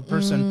entitled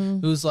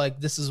person who's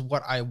like, this is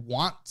what I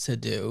want to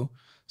do.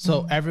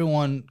 So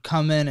everyone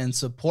come in and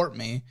support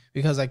me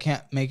because I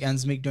can't make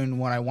ends meet doing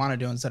what I want to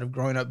do instead of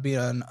growing up being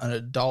an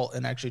adult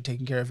and actually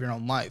taking care of your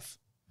own life.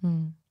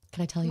 Can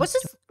I tell you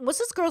what's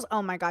this girl's,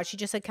 oh my God, she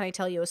just said, can I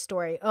tell you a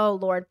story? Oh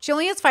Lord. She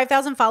only has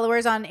 5,000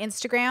 followers on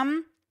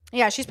Instagram.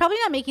 Yeah, she's probably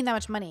not making that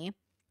much money.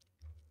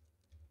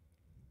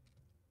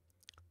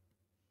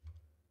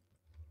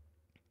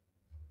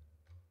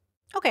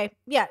 Okay,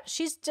 yeah,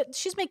 she's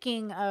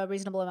making a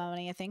reasonable amount of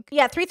money, I think.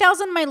 Yeah,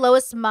 3,000 my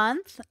lowest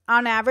month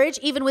on average,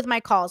 even with my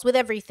calls, with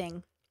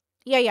everything.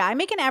 Yeah, I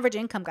make an average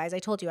income, guys. I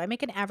told you, I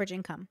make an average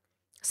income.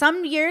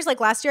 Some years,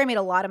 like last year, I made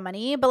a lot of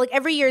money, but like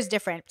every year is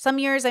different. Some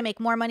years I make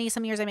more money,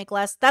 some years I make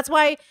less. That's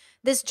why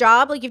this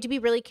job, like you have to be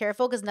really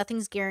careful because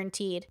nothing's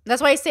guaranteed.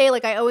 That's why I say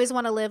like I always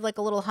want to live like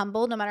a little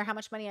humble no matter how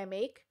much money I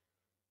make,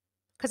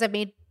 because I've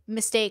made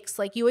mistakes.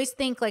 Like you always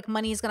think like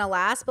money is gonna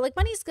last, but like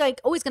money's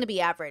like always gonna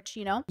be average,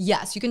 you know?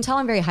 Yes, you can tell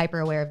I'm very hyper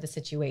aware of the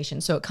situation,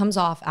 so it comes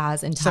off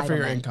as entitlement. Except for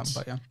your income,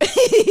 but yeah.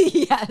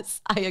 Yes,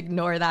 I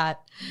ignore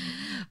that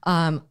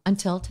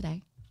until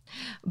today.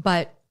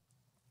 But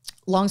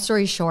long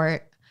story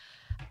short,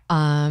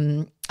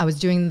 I was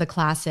doing the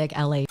classic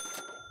LA.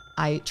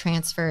 I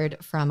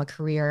transferred from a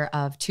career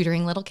of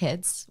tutoring little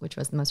kids, which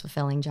was the most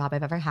fulfilling job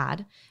I've ever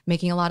had,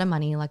 making a lot of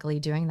money, luckily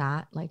doing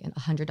that, like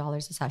 $100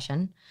 a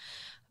session.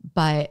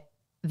 But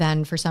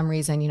then for some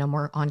reason, you know,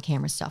 more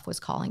on-camera stuff was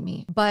calling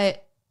me.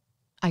 But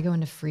I go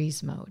into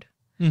freeze mode.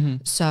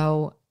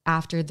 So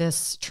after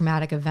this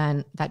traumatic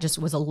event that just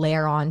was a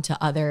layer on to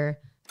other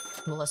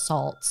sexual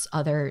assaults,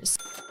 other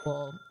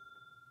sexual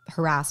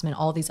harassment,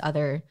 all these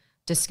other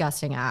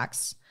disgusting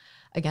acts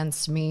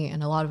against me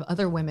and a lot of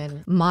other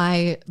women,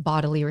 my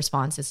bodily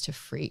response is to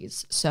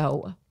freeze.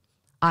 So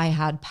I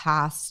had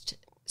past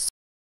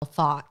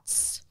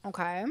thoughts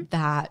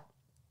that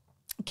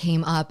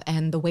came up,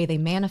 and the way they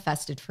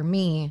manifested for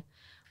me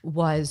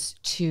was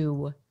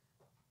to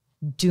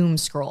doom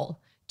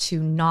scroll,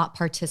 to not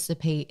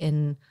participate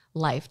in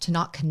life, to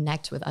not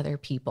connect with other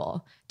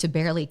people, to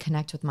barely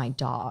connect with my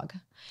dog.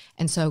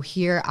 And so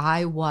here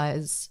I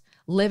was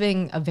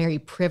living a very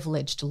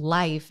privileged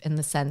life in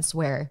the sense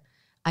where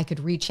I could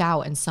reach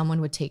out and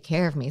someone would take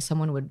care of me.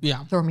 Someone would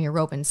throw me a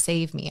rope and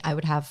save me. I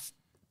would have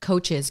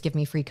coaches give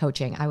me free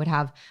coaching. I would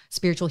have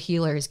spiritual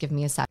healers give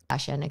me a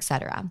session,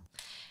 etc.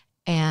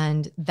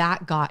 And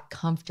that got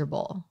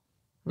comfortable,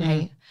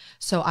 right?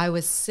 So I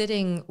was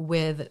sitting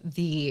with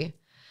the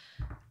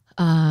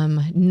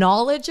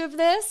knowledge of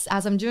this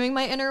as I'm doing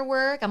my inner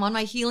work. I'm on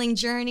my healing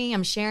journey.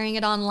 I'm sharing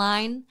it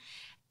online.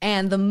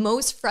 And the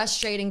most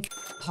frustrating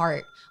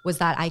part was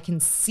that I can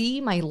see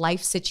my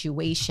life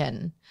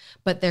situation,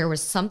 but there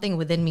was something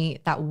within me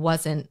that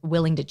wasn't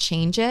willing to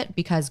change it,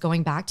 because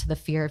going back to the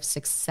fear of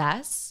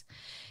success,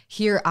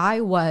 here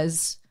I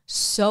was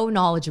so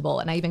knowledgeable,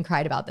 and I even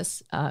cried about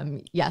this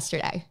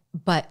yesterday,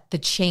 but the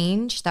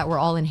change that we're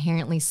all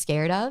inherently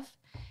scared of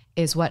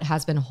is what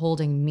has been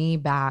holding me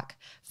back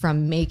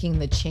from making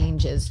the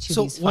changes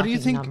to these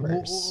fucking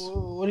numbers.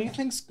 What do you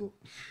think?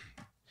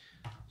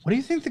 What do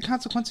you think the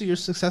consequence of your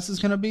success is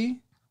going to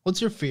be? What's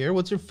your fear?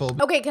 What's your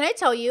phobia? Okay, can I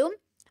tell you?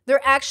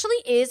 There actually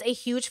is a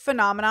huge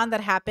phenomenon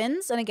that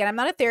happens. And again, I'm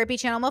not a therapy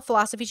channel, I'm a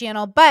philosophy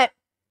channel, but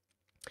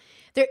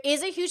there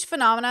is a huge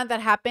phenomenon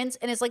that happens,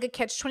 and it's like a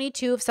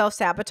catch-22 of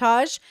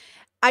self-sabotage.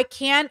 I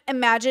can't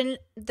imagine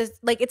this.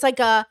 Like, it's like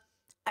I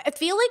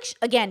feel like,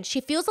 again, she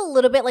feels a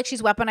little bit like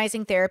she's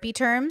weaponizing therapy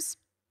terms.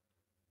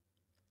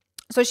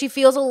 So she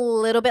feels a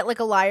little bit like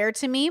a liar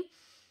to me.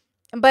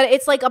 But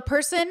it's like a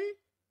person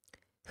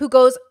who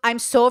goes, I'm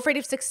so afraid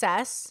of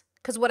success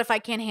because what if I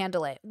can't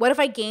handle it? What if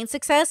I gain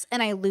success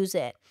and I lose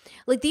it?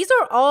 Like, these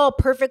are all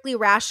perfectly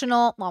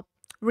rational, well,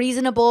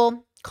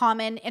 reasonable,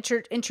 common,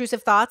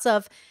 intrusive thoughts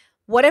of,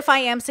 what if I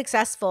am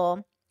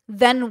successful?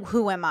 Then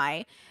who am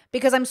I?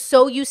 Because I'm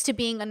so used to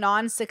being a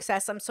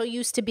non-success. I'm so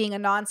used to being a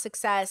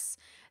non-success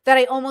that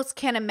I almost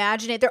can't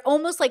imagine it. They're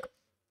almost like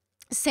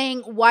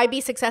saying, why be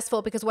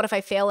successful? Because what if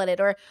I fail at it?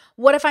 Or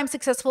what if I'm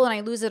successful and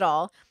I lose it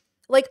all?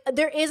 Like,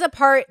 there is a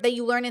part that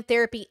you learn in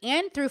therapy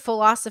and through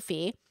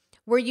philosophy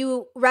where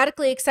you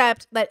radically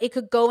accept that it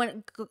could go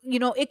and,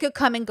 it could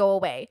come and go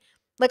away.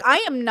 Like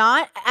I am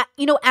not,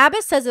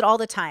 ABBA says it all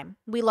the time.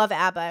 We love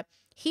ABBA.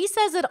 He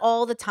says it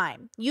all the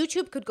time.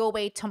 YouTube could go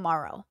away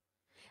tomorrow.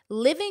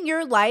 Living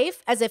your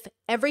life as if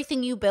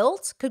everything you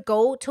built could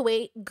go to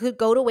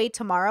waste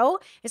tomorrow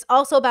is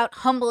also about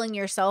humbling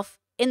yourself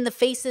in the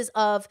faces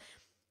of,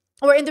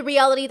 or in the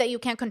reality that you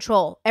can't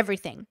control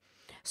everything.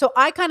 So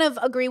I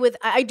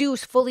do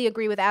fully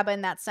agree with ABBA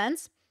in that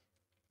sense,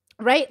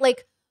 right?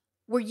 Like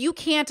where you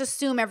can't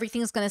assume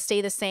everything's going to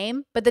stay the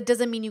same, but that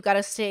doesn't mean you got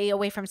to stay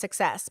away from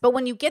success. But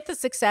when you get the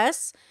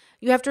success,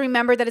 you have to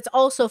remember that it's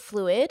also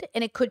fluid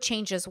and it could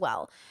change as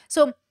well.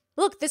 So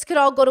look, this could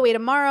all go away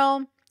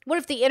tomorrow. What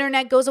if the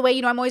internet goes away?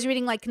 I'm always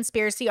reading like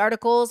conspiracy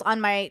articles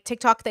on my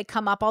TikTok. They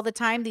come up all the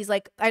time. These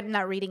I'm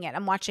not reading it.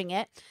 I'm watching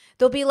it.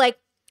 They'll be like,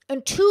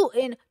 in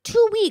 2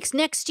 weeks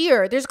next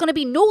year, there's going to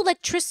be no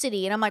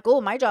electricity. And I'm like, oh,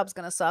 my job's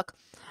going to suck.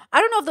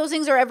 I don't know if those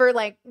things are ever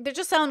they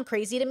just sound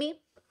crazy to me.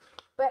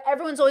 But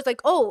everyone's always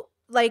like, oh,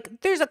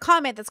 there's a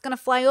comet that's going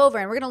to fly over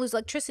and we're going to lose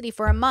electricity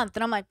for a month.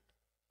 And I'm like,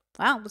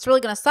 wow, that's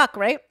really going to suck,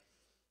 right?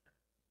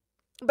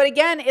 But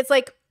again, it's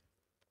like,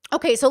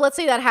 okay, so let's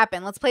say that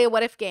happened. Let's play a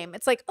what if game.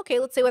 It's like, okay,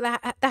 let's say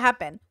that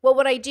happened. What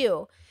would I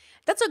do?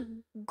 That's a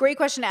great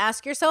question to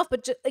ask yourself.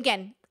 But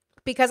again,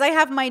 because I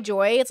have my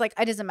joy, it's like,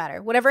 it doesn't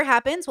matter. Whatever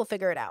happens, we'll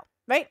figure it out,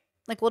 right?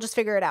 We'll just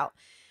figure it out.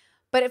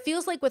 But it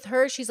feels like with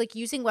her, she's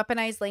using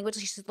weaponized language.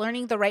 She's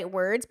learning the right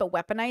words, but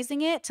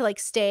weaponizing it to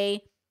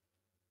stay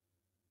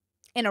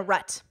in a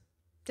rut.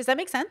 Does that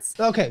make sense?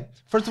 Okay.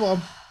 First of all,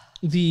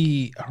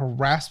 the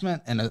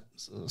harassment and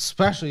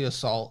especially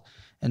assault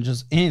and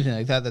just anything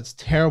like that, that's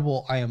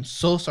terrible. I am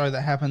so sorry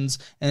that happens,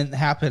 and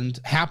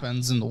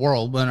happens in the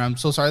world, but I'm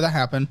so sorry that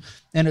happened.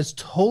 And it's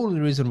totally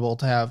reasonable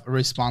to have a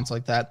response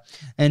like that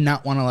and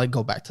not want to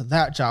go back to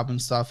that job and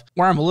stuff.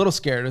 Where I'm a little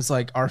scared is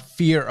our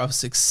fear of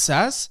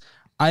success.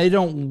 I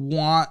don't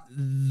want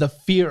the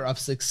fear of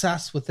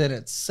success within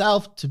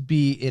itself to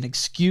be an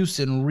excuse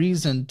and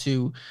reason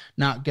to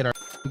not get our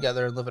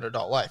together and live an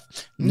adult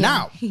life. Yeah.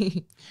 Now,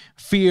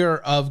 fear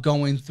of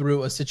going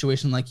through a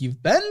situation like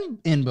you've been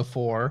in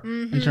before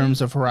in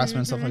terms of harassment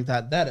and stuff like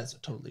that, that is a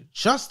totally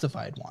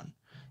justified one.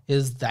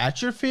 Is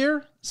that your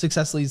fear?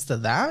 Success leads to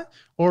that?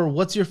 Or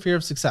what's your fear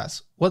of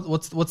success?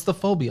 What's the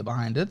phobia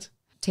behind it?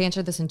 To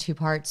answer this in two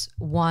parts.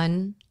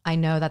 One, I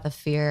know that the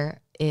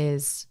fear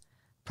is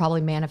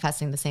probably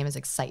manifesting the same as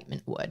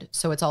excitement would.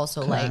 So it's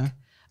also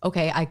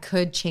okay, I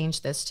could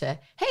change this to,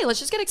 hey, let's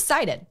just get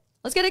excited.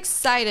 Let's get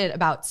excited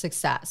about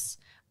success.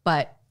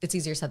 But it's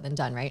easier said than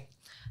done, right?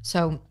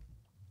 So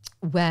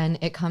when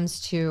it comes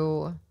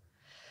to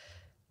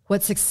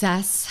what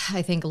success,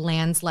 I think,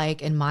 lands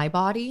in my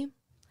body,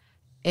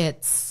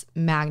 it's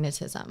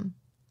magnetism.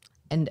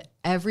 And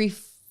every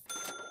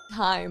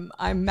time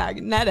I'm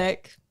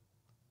magnetic,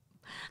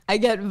 I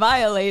get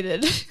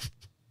violated.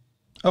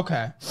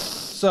 Okay.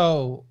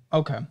 So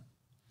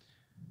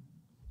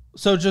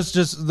just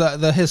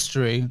the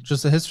history,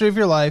 just the history of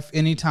your life,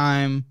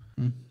 anytime.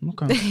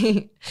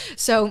 Okay.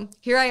 So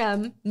here I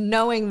am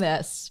knowing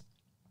this,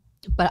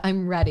 but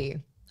I'm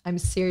ready. I'm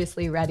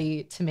seriously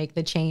ready to make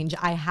the change.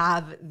 I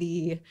have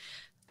the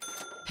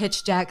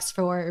pitch decks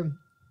for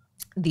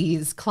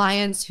these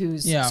clients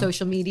whose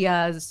social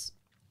medias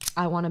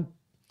I want to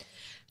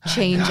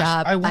change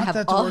up. I want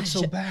that to work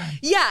so bad.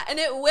 Yeah, and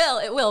it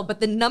will. But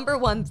the number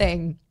one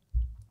thing,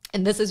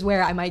 and this is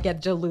where I might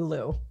get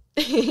Delulu.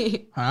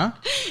 Huh?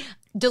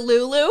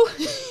 Delulu?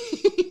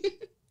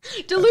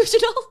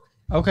 Delusional?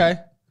 Okay.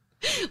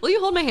 Will you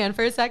hold my hand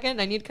for a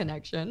second? I need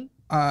connection.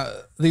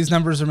 These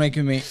numbers are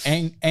making me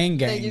ang gang.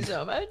 Thank you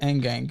so much. Ang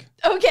gang.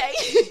 Okay.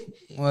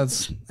 Well,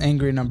 it's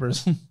angry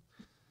numbers. Thank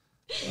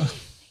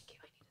you.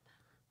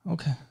 I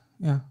Okay.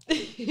 Yeah.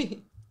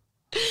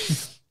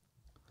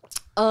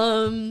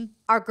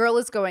 Our girl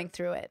is going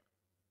through it.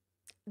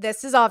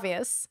 This is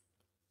obvious.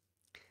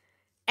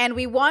 And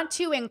we want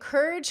to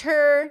encourage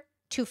her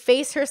to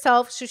face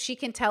herself so she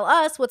can tell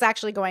us what's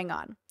actually going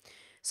on.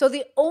 So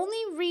the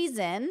only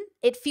reason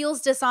it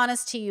feels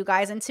dishonest to you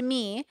guys and to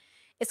me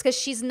is because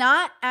she's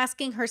not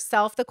asking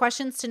herself the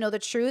questions to know the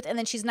truth, and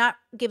then she's not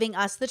giving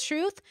us the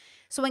truth.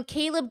 So when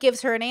Caleb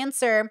gives her an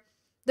answer,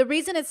 the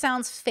reason it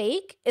sounds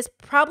fake is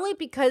probably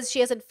because she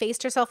hasn't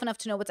faced herself enough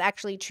to know what's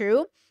actually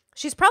true.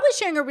 She's probably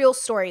sharing a real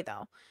story,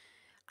 though.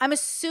 I'm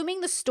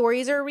assuming the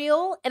stories are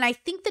real, and I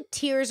think the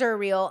tears are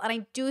real, and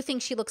I do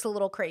think she looks a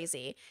little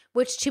crazy,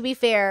 which, to be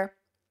fair,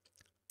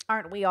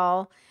 aren't we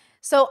all?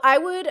 So I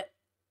would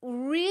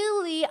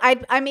really,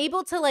 I'm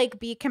able to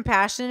be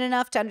compassionate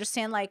enough to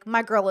understand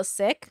my girl is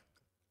sick,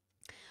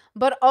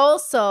 but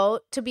also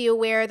to be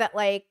aware that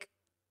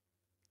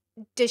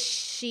does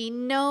she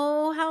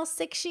know how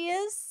sick she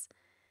is?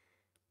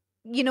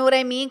 You know what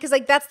I mean? Because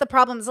that's the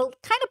problem. It's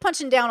kind of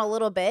punching down a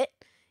little bit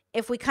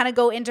if we kind of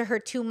go into her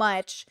too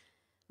much.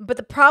 But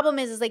the problem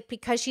is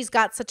because she's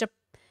got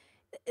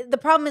the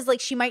problem is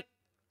she might,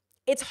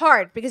 it's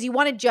hard because you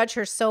want to judge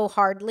her so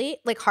harshly,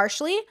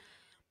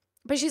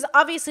 but she's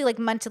obviously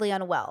mentally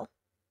unwell,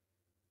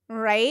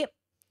 right?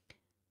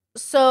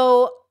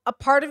 So a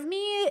part of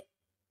me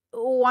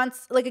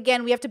wants, like,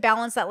 again, we have to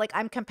balance that. Like,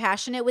 I'm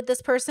compassionate with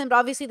this person, but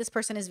obviously this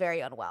person is very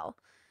unwell.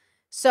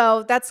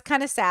 So that's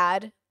kind of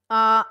sad.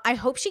 I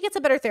hope she gets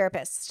a better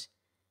therapist.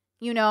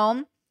 You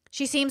know,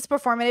 she seems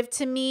performative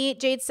to me,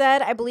 Jade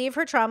said. I believe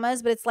her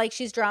traumas, but it's like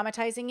she's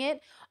dramatizing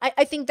it.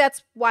 I think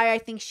that's why I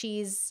think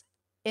she's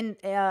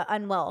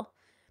unwell.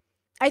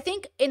 I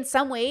think in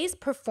some ways,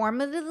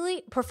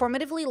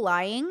 performatively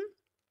lying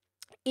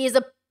is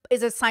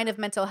a sign of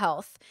mental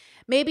health.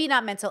 Maybe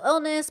not mental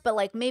illness, but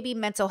like maybe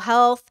mental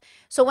health.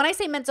 So when I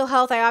say mental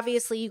health, I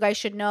obviously, you guys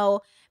should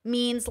know,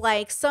 means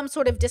like some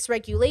sort of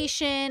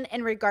dysregulation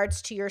in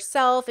regards to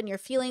yourself and your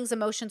feelings,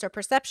 emotions, or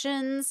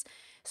perceptions.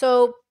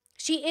 So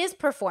she is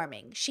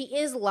performing. She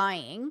is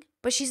lying,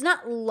 but she's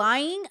not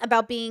lying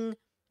about being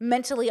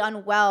mentally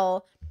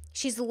unwell.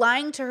 She's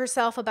lying to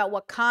herself about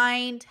what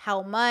kind,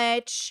 how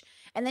much,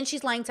 and then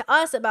she's lying to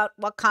us about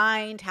what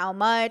kind, how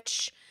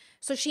much.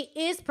 So she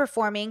is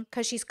performing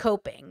because she's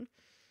coping.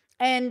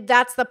 And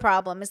that's the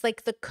problem. Is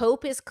like the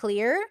cope is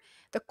clear.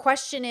 The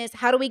question is,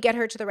 how do we get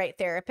her to the right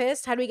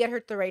therapist? How do we get her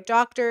to the right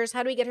doctors?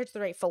 How do we get her to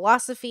the right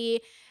philosophy?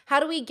 How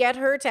do we get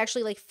her to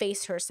actually like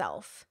face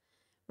herself,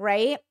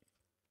 right?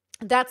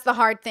 That's the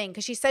hard thing,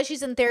 because she says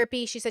she's in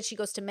therapy. She said she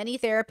goes to many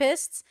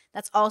therapists.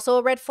 That's also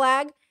a red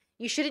flag.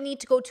 You shouldn't need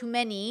to go to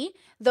many,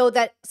 though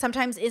that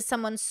sometimes is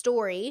someone's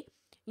story.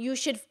 You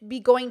should be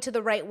going to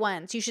the right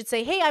ones. You should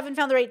say, hey, I haven't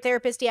found the right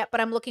therapist yet, but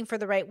I'm looking for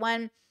the right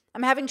one.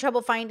 I'm having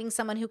trouble finding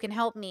someone who can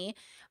help me,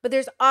 but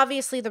there's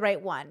obviously the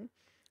right one.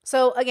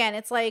 So again,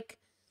 it's like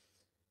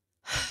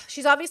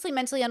she's obviously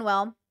mentally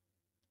unwell.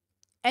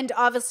 And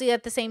obviously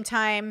at the same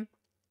time,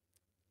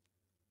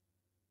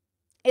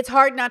 it's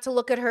hard not to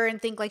look at her and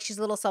think like she's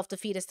a little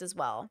self-defeatist as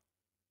well.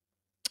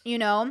 You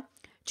know?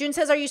 June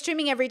says, are you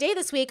streaming every day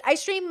this week? I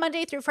stream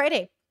Monday through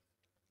Friday.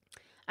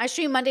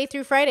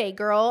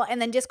 Girl.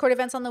 And then Discord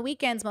events on the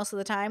weekends most of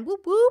the time.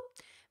 Whoop, whoop.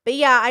 But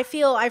yeah, I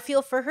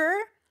feel for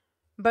her.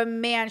 But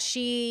man,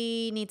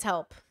 she needs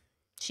help.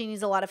 She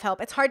needs a lot of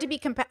help. It's hard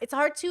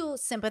to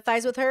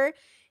sympathize with her.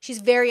 She's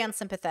very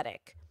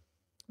unsympathetic.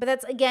 But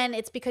that's, again,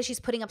 it's because she's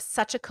putting up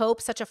such a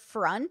cope, such a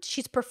front.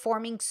 She's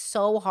performing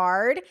so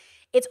hard.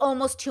 It's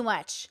almost too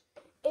much.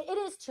 It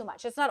is too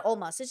much. It's not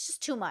almost. It's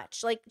just too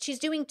much. Like, she's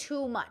doing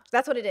too much.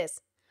 That's what it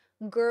is.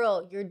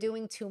 Girl, you're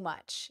doing too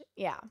much.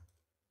 Yeah.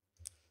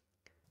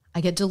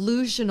 I get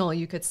delusional,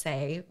 you could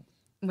say,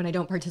 when I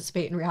don't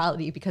participate in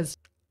reality, because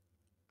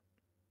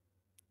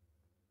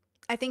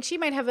I think she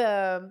might have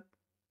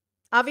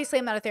obviously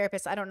I'm not a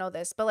therapist. I don't know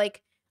this, but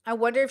like, I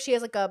wonder if she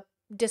has like a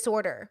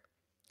disorder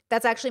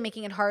that's actually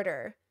making it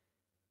harder.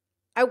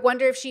 I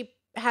wonder if she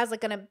has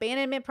like an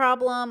abandonment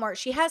problem, or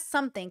she has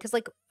something. Cause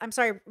like, I'm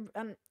sorry.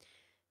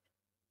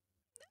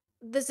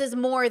 This is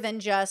more than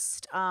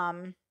just,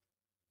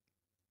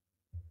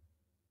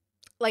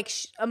 like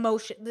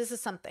emotion. This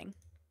is something.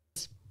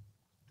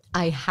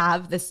 I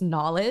have this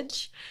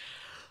knowledge,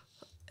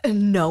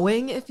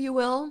 knowing, if you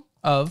will,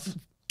 of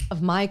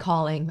my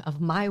calling, of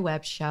my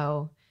web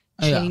show,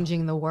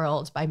 changing the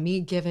world by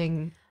me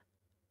giving.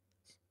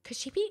 Could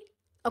she be,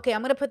 okay,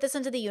 I'm going to put this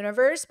into the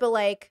universe, but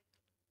like,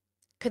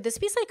 could this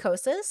be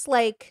psychosis?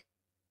 Like,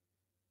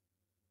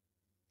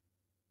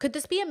 could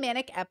this be a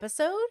manic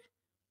episode?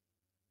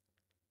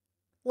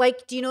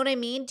 Like, do you know what I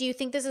mean? Do you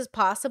think this is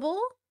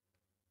possible?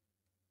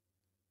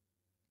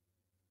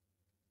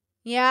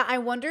 Yeah, I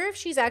wonder if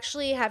she's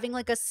actually having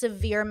like a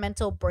severe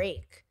mental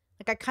break.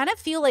 Like, I kind of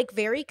feel like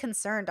very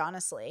concerned,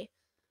 honestly.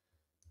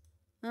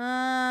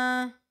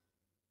 Yeah,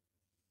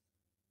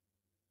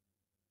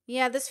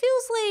 this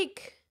feels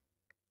like,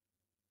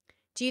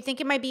 do you think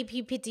it might be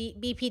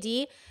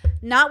BPD?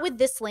 Not with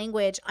this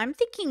language. I'm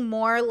thinking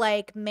more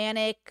like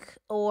manic,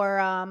 or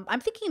I'm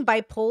thinking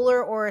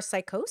bipolar or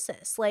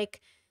psychosis.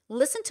 Like,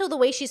 listen to the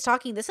way she's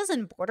talking. This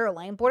isn't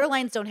borderline.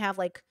 Borderlines don't have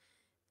like,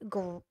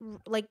 you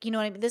know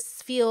what I mean?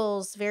 This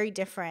feels very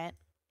different.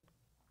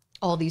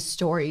 All these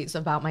stories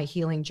about my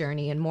healing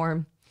journey in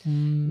more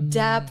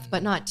depth,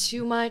 but not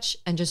too much,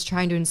 and just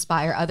trying to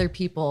inspire other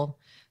people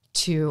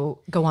to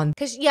go on.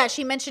 Because, yeah,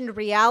 she mentioned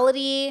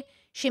reality.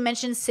 She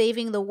mentioned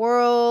saving the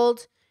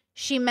world.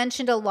 She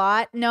mentioned a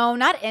lot. No,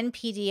 not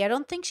NPD. I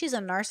don't think she's a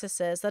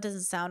narcissist. That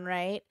doesn't sound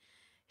right.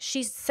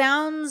 She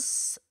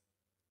sounds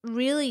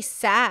really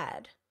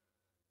sad.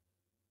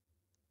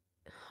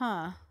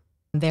 Huh.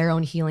 Their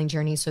own healing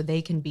journey so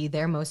they can be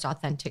their most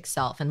authentic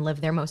self and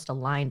live their most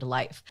aligned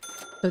life.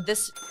 So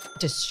this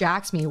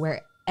distracts me,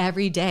 where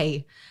every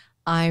day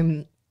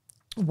I'm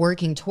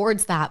working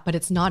towards that, but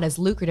it's not as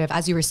lucrative.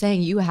 As you were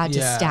saying, you had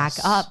to stack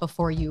up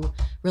before you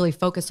really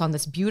focus on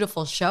this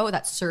beautiful show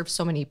that serves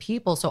so many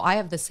people. So I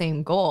have the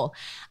same goal.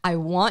 I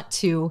want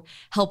to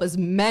help as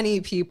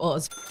many people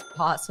as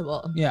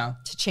possible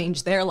to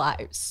change their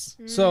lives.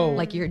 So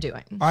like you're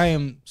doing. I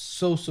am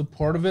so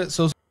supportive of it.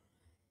 So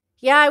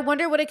yeah, I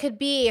wonder what it could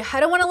be.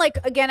 I don't want to,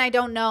 like, again, I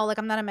don't know. Like,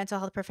 I'm not a mental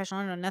health professional.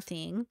 I don't know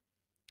nothing.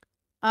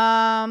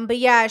 But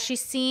yeah, she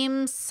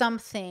seems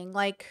something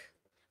like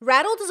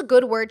rattled is a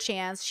good word,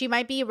 Chance. She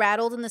might be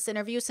rattled in this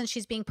interview since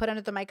she's being put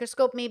under the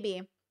microscope.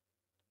 Maybe.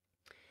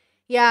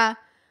 Yeah.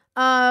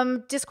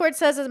 Discord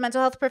says, as a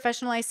mental health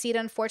professional, I see it.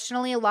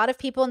 Unfortunately, a lot of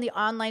people in the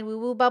online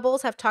woo-woo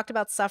bubbles have talked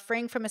about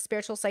suffering from a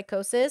spiritual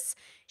psychosis.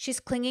 She's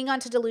clinging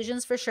onto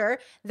delusions for sure.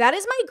 That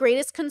is my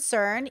greatest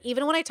concern,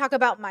 even when I talk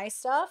about my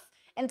stuff.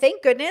 And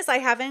thank goodness I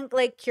haven't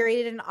like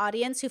curated an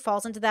audience who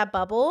falls into that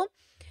bubble.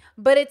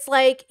 But it's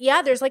like,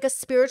 yeah, there's like a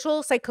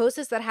spiritual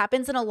psychosis that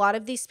happens in a lot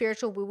of these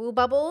spiritual woo-woo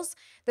bubbles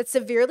that's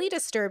severely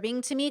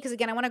disturbing to me because,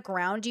 again, I want to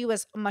ground you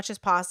as much as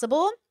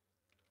possible.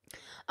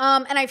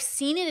 And I've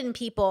seen it in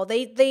people.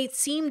 They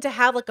seem to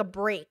have like a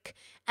break.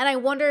 And I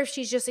wonder if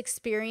she's just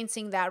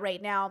experiencing that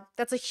right now.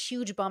 That's a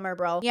huge bummer,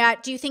 bro. Yeah,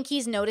 do you think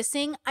he's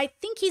noticing? I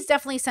think he's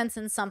definitely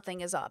sensing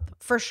something is up,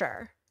 for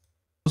sure.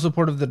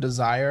 Support of the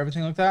desire,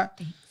 everything like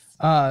that.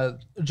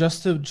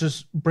 Just to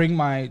bring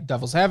my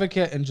devil's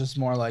advocate and just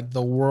more like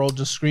the world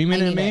just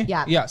screaming at me.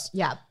 Yeah. Yes.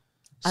 Yeah.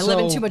 I live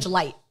in too much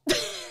light.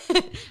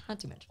 Not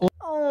too much.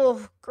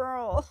 Oh,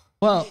 girl.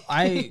 Well,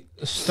 I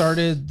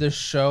started this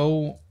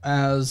show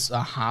as a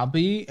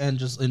hobby and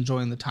just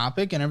enjoying the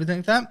topic and everything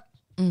like that.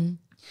 Mm.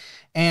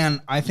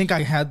 And I think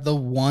I had the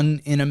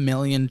 1 in a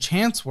million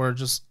chance where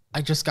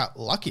I just got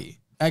lucky.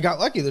 I got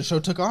lucky. The show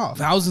took off.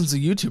 Thousands of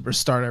YouTubers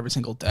start every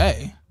single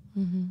day.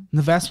 Mm-hmm.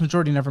 The vast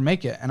majority never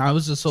make it. And I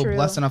was just so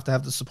blessed enough to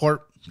have the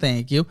support.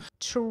 Thank you.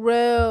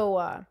 True.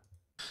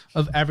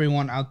 Of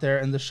everyone out there,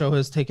 and the show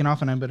has taken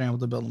off, and I've been able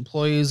to build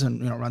employees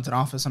and rent an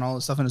office and all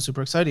this stuff, and it's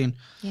super exciting.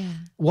 Yeah.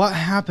 What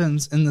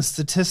happens in the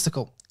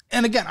statistical?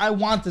 And again, I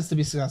want this to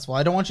be successful.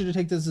 I don't want you to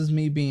take this as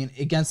me being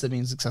against it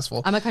being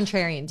successful. I'm a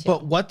contrarian too.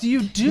 But what do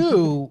you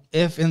do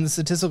if in the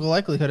statistical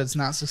likelihood it's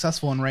not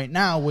successful, and right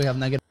now we have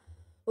negative?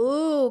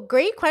 Ooh,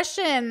 great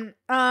question.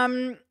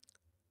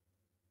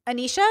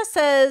 Anisha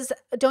says,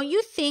 don't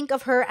you think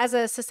of her as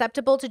a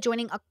susceptible to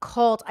joining a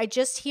cult? I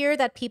just hear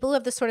that people who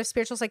have this sort of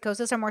spiritual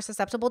psychosis are more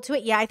susceptible to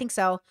it. Yeah, I think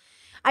so.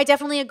 I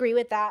definitely agree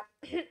with that.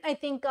 I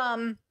think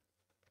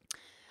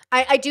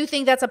I do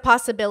think that's a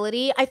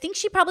possibility. I think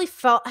she probably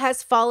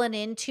has fallen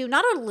into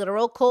not a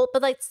literal cult,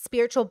 but like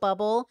spiritual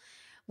bubble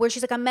where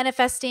she's like, I'm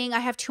manifesting. I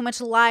have too much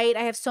light.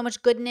 I have so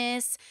much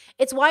goodness.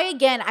 It's why,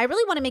 again, I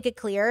really want to make it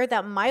clear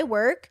that my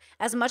work,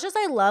 as much as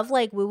I love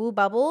like woo-woo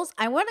bubbles,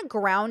 I want to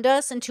ground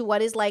us into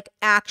what is like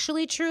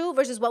actually true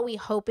versus what we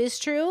hope is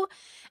true.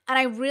 And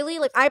I really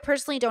I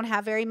personally don't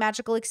have very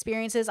magical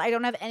experiences. I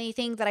don't have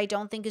anything that I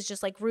don't think is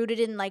just like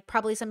rooted in like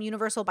probably some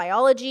universal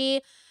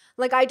biology.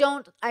 Like I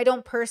don't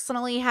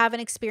personally have an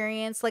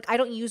experience. Like I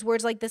don't use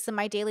words like this in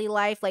my daily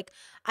life. Like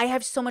I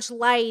have so much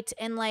light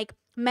and like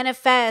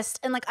manifest,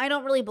 and like I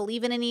don't really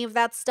believe in any of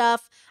that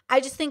stuff. I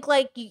just think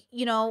like you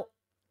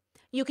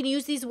can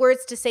use these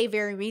words to say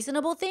very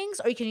reasonable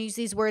things, or you can use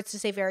these words to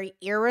say very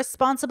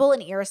irresponsible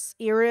and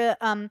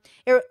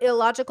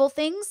illogical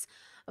things.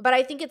 But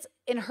I think it's,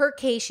 in her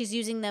case, she's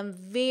using them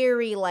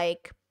very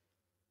like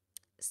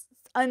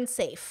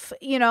unsafe,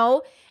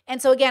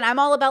 And so again, I'm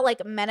all about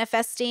like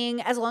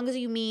manifesting, as long as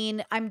you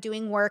mean I'm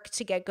doing work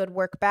to get good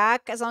work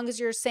back, as long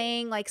as you're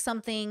saying like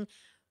something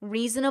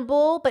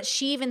reasonable. But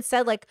she even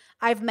said like,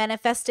 I've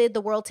manifested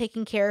the world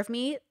taking care of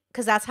me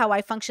because that's how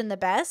I function the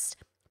best.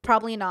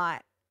 Probably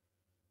not,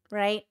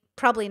 right?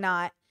 Probably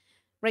not,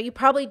 right? You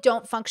probably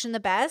don't function the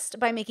best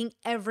by making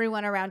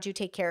everyone around you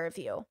take care of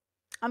you.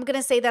 I'm going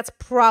to say that's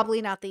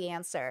probably not the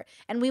answer.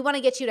 And we want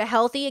to get you to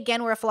healthy.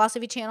 Again, we're a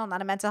philosophy channel,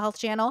 not a mental health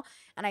channel.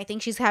 And I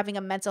think she's having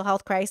a mental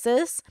health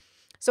crisis.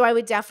 So I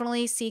would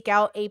definitely seek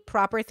out a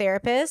proper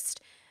therapist.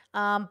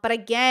 But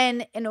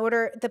again,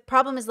 the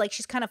problem is like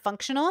she's kind of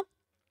functional.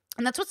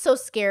 And that's what's so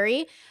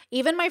scary.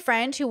 Even my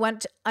friend who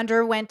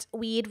underwent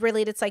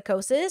weed-related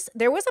psychosis,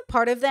 there was a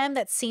part of them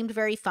that seemed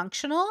very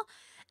functional.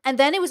 And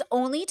then it was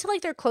only to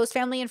like their close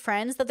family and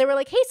friends that they were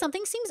like, hey,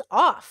 something seems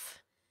off.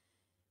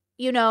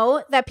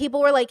 That people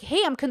were like,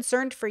 hey, I'm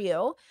concerned for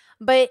you.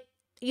 But,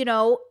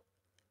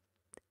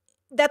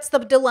 that's the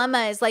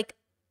dilemma, is like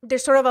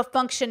there's sort of a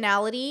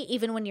functionality.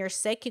 Even when you're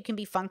sick, you can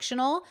be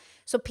functional.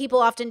 So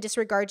people often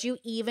disregard you,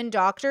 even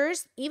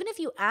doctors. Even if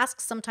you ask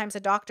sometimes a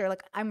doctor,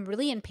 like, I'm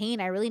really in pain,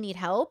 I really need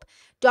help.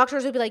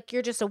 Doctors would be like,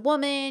 you're just a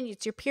woman,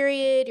 it's your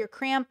period, you're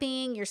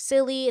cramping, you're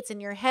silly, it's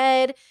in your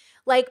head.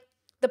 Like,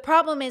 the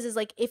problem is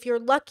like, if you're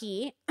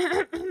lucky,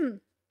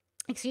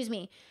 excuse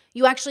me,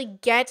 you actually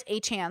get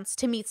a chance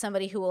to meet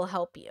somebody who will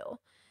help you.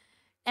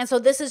 And so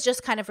this is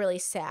just kind of really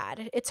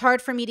sad. It's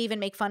hard for me to even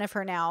make fun of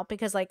her now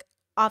because like,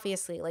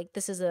 obviously, like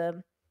this is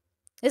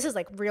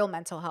like real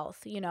mental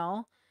health,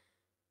 what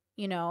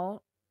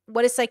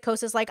is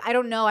psychosis like? I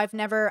don't know. I've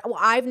never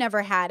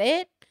had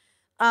it.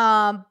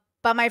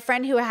 But my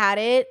friend who had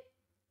it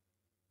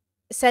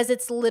says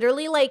it's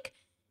literally like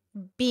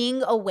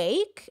being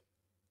awake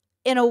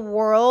in a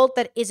world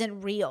that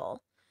isn't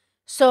real.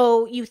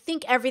 So you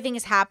think everything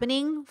is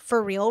happening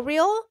for real,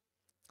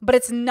 but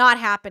it's not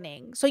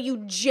happening. So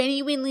you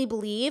genuinely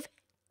believe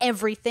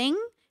everything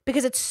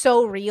because it's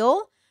so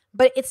real,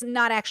 but it's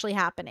not actually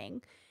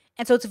happening.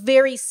 And so it's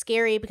very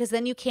scary because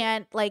then you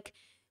can't like,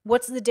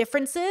 what's the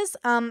differences?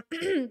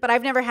 But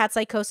I've never had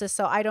psychosis,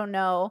 so I don't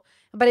know.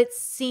 But it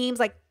seems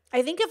like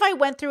I think if I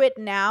went through it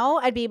now,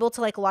 I'd be able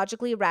to like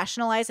logically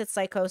rationalize its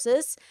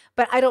psychosis,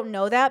 but I don't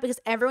know that because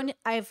everyone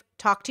I've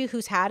talked to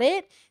who's had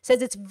it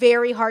says it's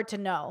very hard to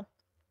know.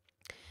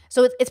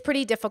 So it's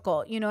pretty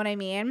difficult. You know what I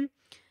mean?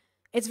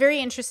 It's very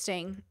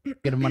interesting.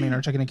 Get money in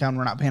our checking account.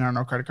 We're not paying on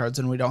our credit cards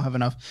and we don't have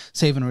enough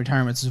saving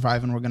retirement to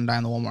survive and we're going to die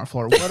on the Walmart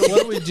floor. What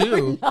do we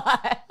do?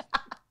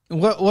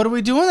 What do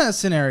we do in that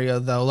scenario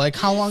though? Like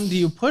how long do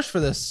you push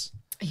for this?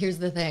 Here's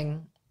the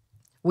thing.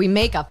 We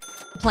make a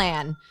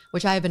plan,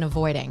 which I have been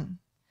avoiding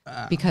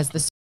because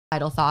the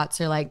suicidal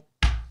thoughts are like,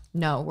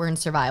 no, we're in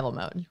survival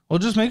mode. Well,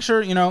 just make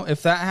sure, you know,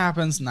 if that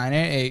happens,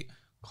 988,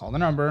 call the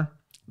number.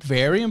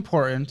 Very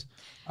important.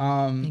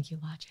 Thank you,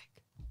 Logic.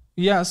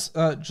 Yes,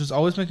 just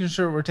always making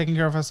sure we're taking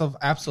care of ourselves.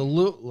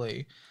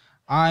 Absolutely.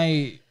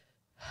 I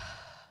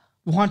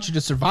want you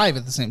to survive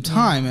at the same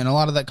time, and a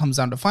lot of that comes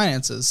down to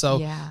finances. So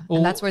yeah,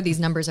 and that's where these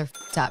numbers are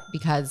f***ed up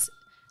because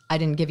I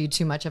didn't give you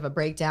too much of a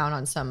breakdown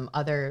on some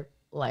other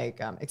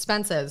like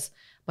expenses,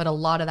 but a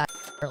lot of that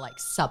are like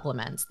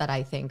supplements that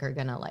I think are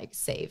gonna like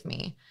save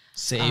me.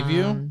 Save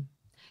you?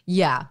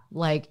 Yeah,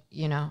 like,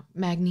 you know,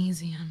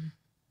 magnesium,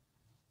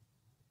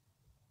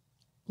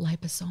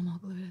 liposomal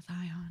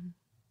glutathione.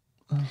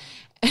 And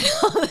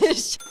all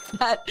this shit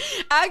that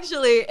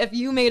actually, if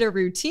you made a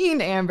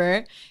routine,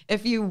 Amber,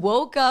 if you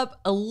woke up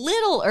a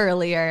little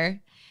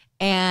earlier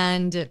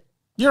and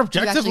you're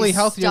objectively you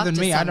healthier than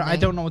stuck me. to I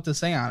don't know what to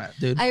say on it,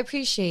 dude. I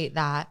appreciate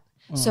that.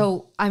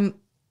 So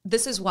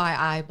this is why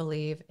I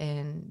believe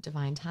in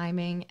divine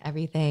timing.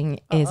 Everything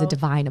is a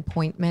divine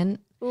appointment.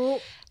 Ooh.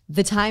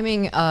 The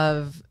timing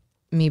of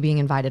me being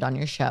invited on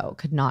your show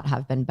could not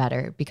have been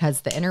better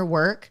because the inner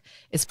work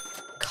is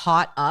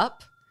caught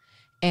up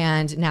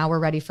and now we're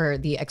ready for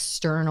the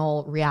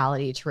external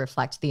reality to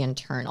reflect the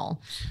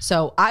internal.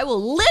 So I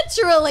will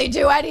literally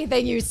do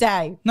anything you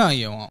say. No,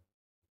 you won't.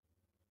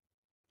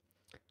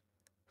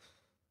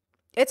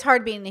 It's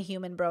hard being a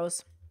human,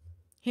 bros.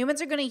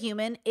 Humans are going to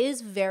human. It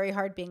is very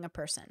hard being a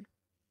person.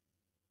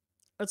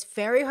 It's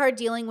very hard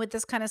dealing with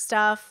this kind of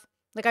stuff.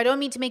 Like, I don't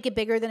mean to make it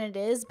bigger than it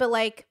is, but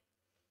like,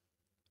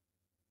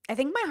 I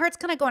think my heart's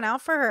kind of going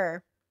out for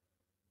her.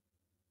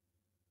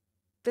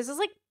 This is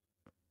like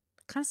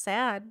kind of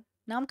sad.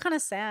 Now I'm kind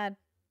of sad.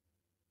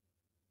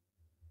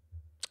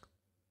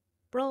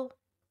 Bro.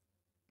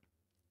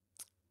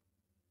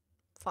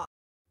 Fuck.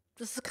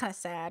 This is kind of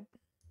sad.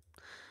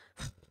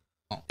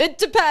 It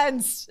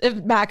depends if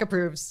Mac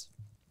approves.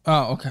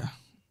 Oh, okay.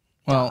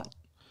 Well,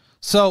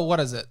 so what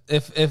is it?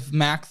 If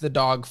Mac the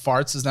dog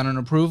farts, is that an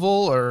approval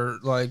or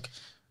like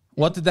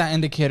what did that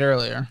indicate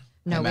earlier?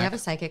 No, Hey, we Mac. have a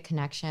psychic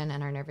connection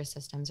and our nervous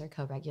systems are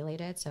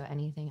co-regulated. So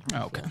anything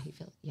I Okay. feel, he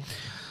feels. Yeah.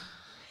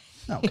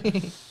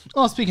 Okay.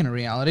 Well, speaking of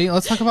reality,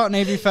 let's talk about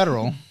Navy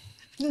Federal.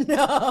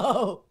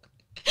 No.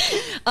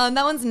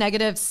 That one's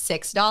negative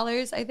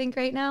 $6, I think,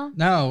 right now.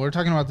 No, we're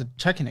talking about the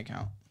checking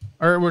account.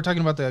 Or we're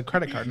talking about the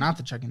credit card, not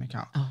the checking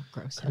account. Oh,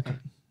 gross. Okay.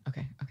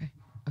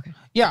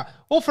 Yeah.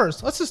 Well,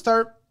 first, let's just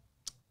start.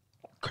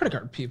 Credit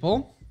card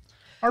people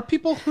are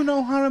people who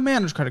know how to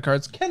manage credit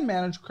cards, can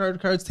manage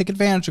credit cards, take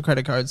advantage of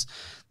credit cards.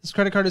 This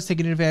credit card is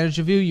taking advantage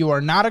of you. You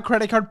are not a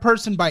credit card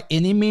person by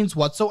any means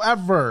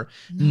whatsoever.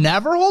 No.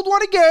 Never hold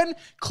one again.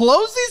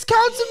 Close these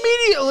accounts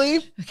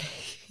immediately.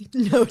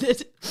 Okay.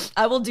 Noted.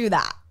 I will do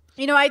that.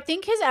 You know, I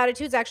think his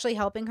attitude's actually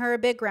helping her a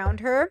bit, ground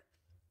her,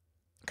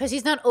 because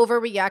he's not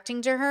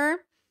overreacting to her,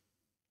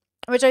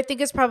 which I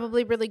think is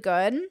probably really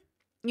good,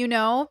 you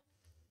know?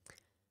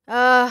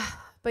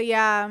 But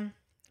yeah,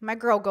 my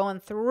girl going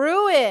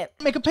through it.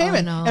 Make a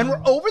payment. Oh, no. And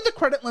we're over the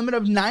credit limit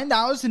of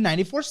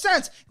 $9.94.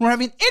 And we're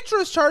having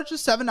interest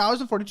charges of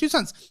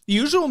 $7.42. The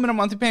usual minimum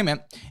monthly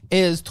payment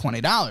is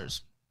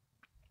 $20.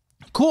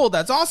 Cool,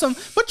 that's awesome.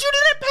 But you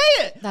didn't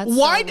pay it. That's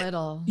so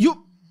little.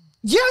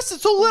 Yes,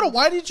 it's so little.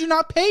 Why did you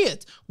not pay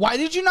it? Why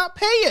did you not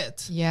pay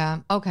it? Yeah.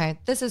 Okay.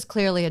 This is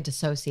clearly a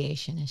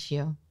dissociation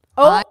issue.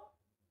 Oh.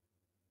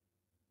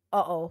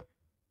 Uh-oh.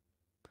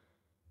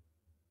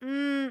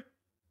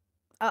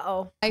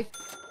 Uh-oh. I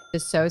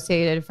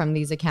dissociated from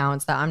these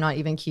accounts that I'm not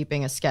even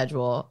keeping a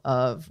schedule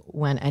of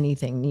when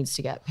anything needs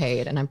to get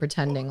paid, and I'm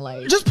pretending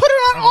like just put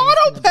it on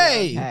auto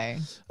pay. Okay.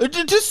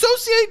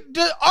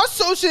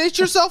 Associate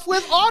yourself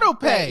with auto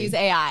pay.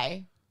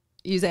 Right,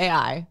 use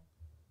AI.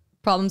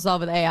 Problem solve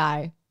with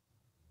AI.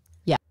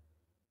 Yeah.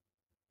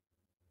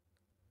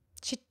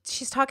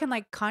 She's talking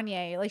like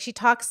Kanye. Like she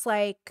talks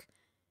like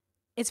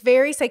it's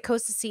very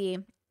psychosis-y.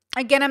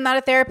 Again, I'm not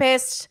a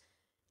therapist.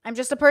 I'm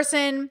just a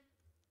person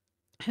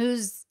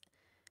who's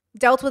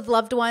dealt with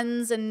loved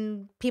ones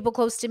and people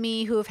close to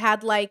me who have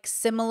had like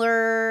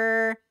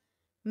similar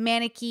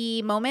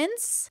manic-y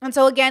moments. And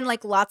so again,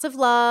 like lots of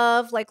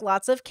love, like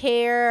lots of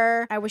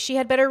care. I wish she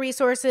had better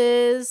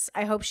resources.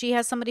 I hope she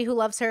has somebody who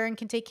loves her and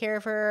can take care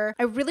of her.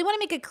 I really want to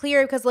make it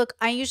clear because look,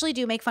 I usually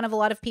do make fun of a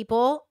lot of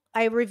people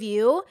I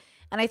review,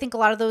 and I think a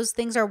lot of those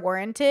things are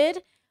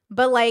warranted,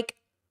 but like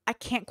I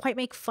can't quite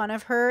make fun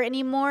of her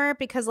anymore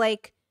because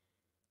like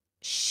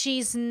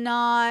she's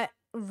not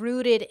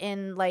rooted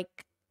in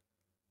like,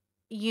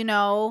 you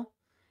know,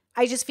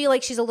 I just feel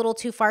like she's a little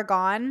too far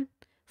gone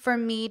for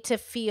me to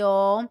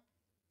feel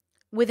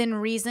within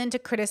reason to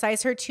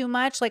criticize her too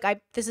much. Like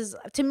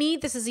to me,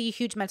 this is a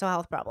huge mental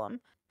health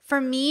problem. For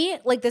me,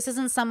 like this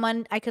isn't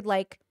someone I could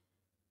like,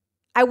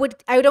 I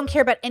don't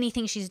care about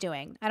anything she's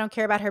doing. I don't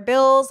care about her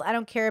bills. I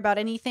don't care about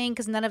anything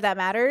because none of that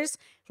matters.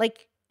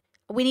 Like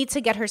we need to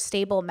get her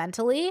stable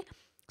mentally.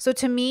 So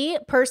to me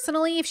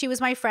personally, if she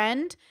was my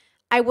friend,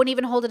 I wouldn't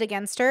even hold it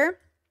against her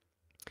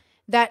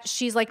that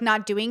she's like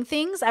not doing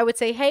things. I would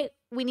say, hey,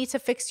 we need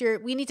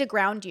to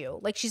ground you.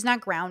 Like she's not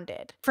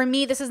grounded. For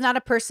me, this is not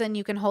a person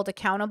you can hold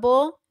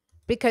accountable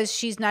because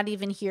she's not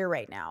even here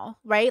right now,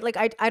 right? Like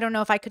I don't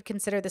know if I could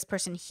consider this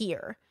person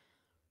here.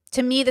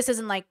 To me, this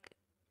isn't like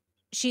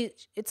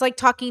it's like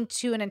talking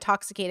to an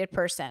intoxicated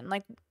person.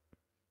 Like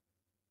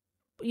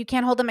you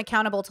can't hold them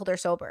accountable till they're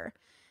sober.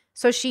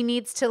 So she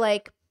needs to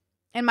like,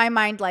 in my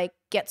mind, like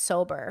get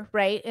sober,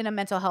 right? In a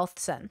mental health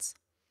sense.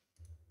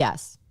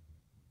 Yes.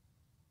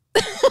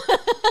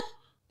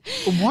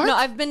 What? No,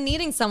 I've been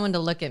needing someone to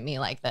look at me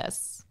like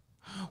this.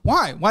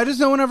 Why? Why does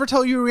no one ever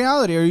tell you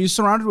reality? Are you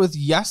surrounded with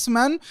yes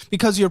men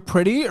because you're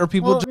pretty, or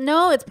people? Well,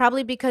 no, it's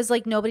probably because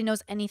like nobody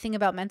knows anything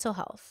about mental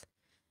health.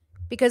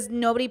 Because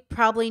nobody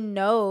probably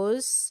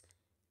knows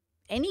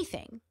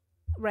anything,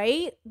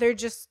 right?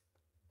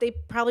 They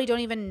probably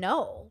don't even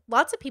know.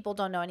 Lots of people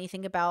don't know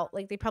anything about,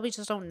 like, they probably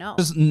just don't know.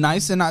 Just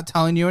nice and not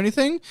telling you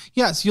anything?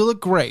 Yes, you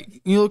look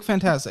great. You look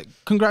fantastic.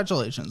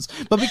 Congratulations.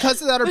 But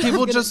because of that, are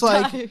people just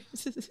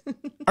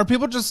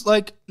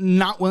like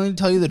not willing to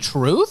tell you the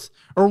truth?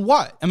 Or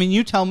what? I mean,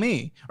 you tell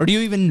me. Or do you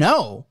even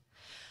know?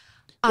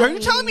 Are you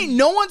telling me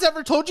no one's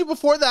ever told you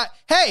before that,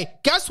 hey,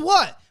 guess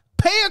what?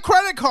 Pay a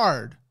credit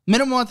card.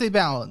 Minimum monthly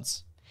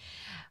balance.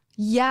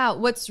 Yeah,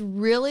 what's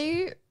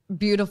really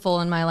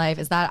beautiful in my life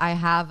is that I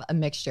have a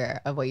mixture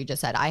of what you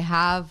just said. I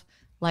have,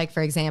 like,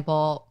 for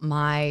example,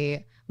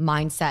 my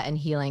mindset and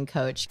healing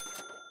coach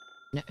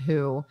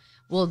who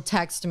will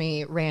text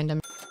me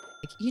random,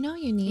 like, you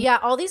need. Yeah,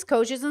 all these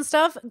coaches and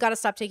stuff, gotta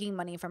stop taking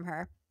money from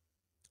her.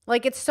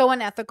 Like, it's so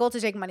unethical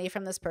to take money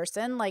from this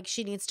person. Like,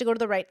 she needs to go to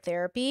the right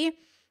therapy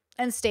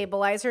and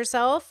stabilize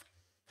herself.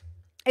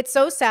 It's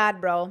so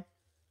sad, bro.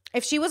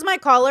 If she was my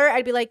caller,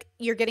 I'd be like,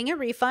 you're getting a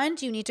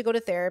refund. You need to go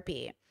to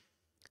therapy.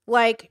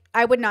 Like,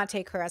 I would not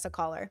take her as a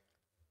caller.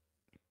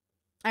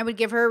 I would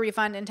give her a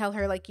refund and tell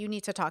her, like, you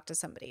need to talk to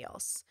somebody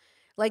else.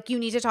 Like, you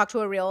need to talk to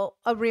a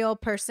real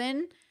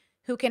person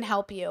who can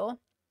help you.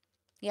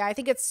 Yeah, I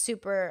think it's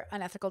super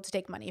unethical to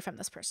take money from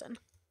this person.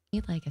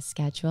 You need like a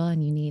schedule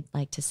and you need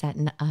like to set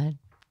a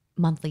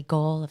monthly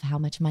goal of how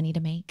much money to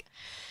make.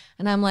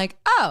 And I'm like,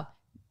 oh,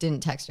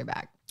 didn't text her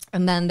back.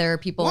 And then there are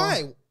people.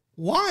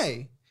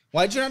 Why?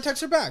 Why'd you not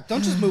text her back?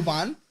 Don't just move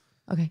on.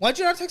 Okay. Why'd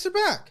you not text her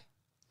back?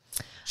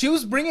 She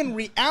was bringing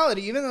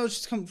reality, even though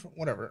she's coming from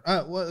whatever,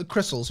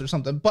 crystals or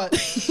something. But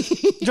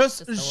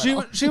just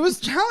she was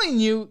telling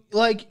you,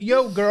 like,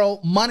 yo,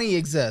 girl, money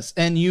exists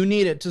and you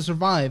need it to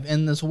survive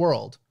in this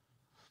world.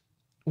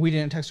 We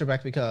didn't text her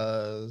back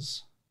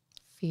because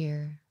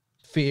fear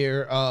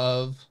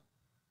of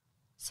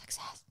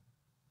success.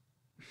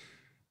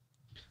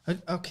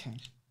 Okay.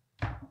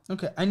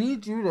 I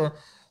need you to.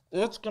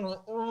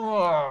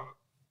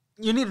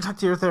 You need to talk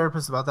to your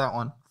therapist about that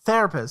one.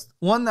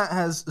 One that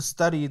has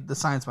studied the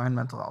science behind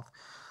mental health.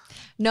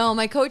 No,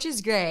 my coach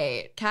is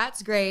great.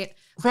 Kat's great.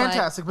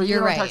 Fantastic, but you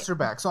don't text her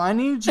back. So I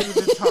need you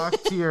to talk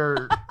to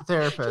your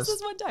therapist. This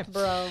is one time,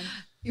 bro.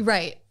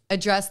 Right.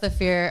 Address the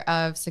fear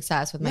of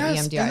success with my EMDR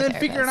and then therapist.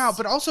 Figure it out.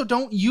 But also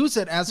don't use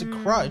it as a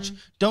crutch.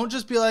 Don't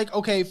just be like,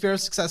 okay, fear of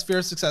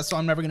success, so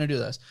I'm never going to do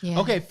this. Yeah.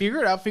 Okay, figure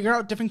it out. Figure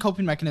out different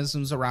coping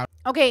mechanisms around.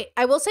 Okay,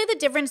 I will say the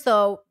difference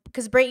though,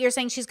 because Britt, you're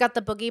saying she's got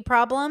the boogie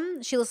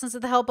problem. She listens to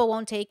the help but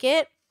won't take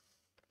it.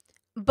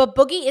 But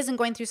Boogie isn't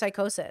going through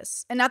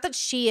psychosis. And not that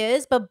she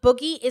is, but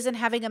Boogie isn't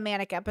having a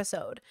manic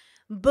episode.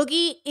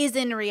 Boogie is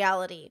in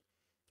reality.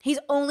 He's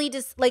only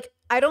just like,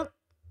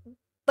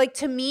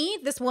 to me,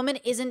 this woman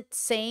isn't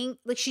saying,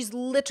 like, she's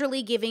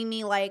literally giving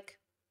me like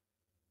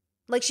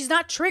she's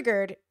not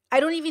triggered. I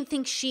don't even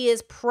think she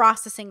is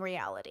processing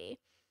reality.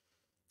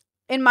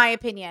 In my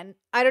opinion.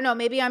 I don't know.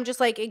 Maybe I'm just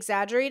like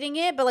exaggerating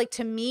it, but like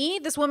to me,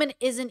 this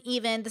isn't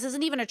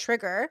even a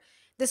trigger.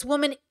 This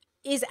woman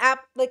is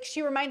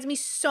she reminds me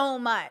so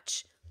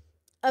much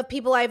of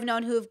people I've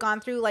known who have gone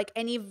through like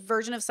any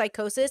version of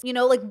psychosis.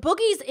 Like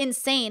Boogie's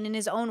insane in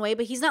his own way,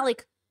 but he's not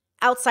like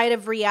outside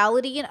of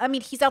reality. I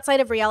mean, he's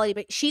outside of reality,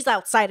 but she's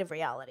outside of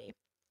reality.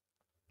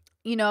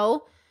 I don't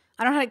know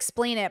how to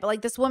explain it, but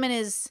like this woman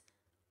is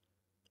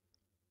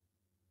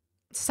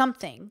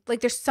something. Like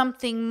there's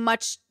something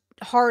much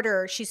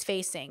harder she's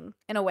facing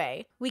in a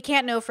way. We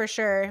can't know for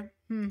sure.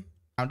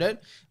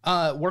 It.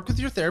 Work with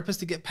your therapist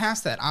to get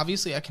past that.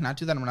 Obviously, I cannot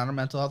do that. I'm not a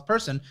mental health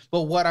person.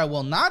 But what I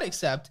will not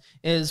accept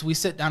is we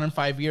sit down in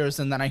 5 years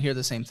and then I hear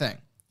the same thing.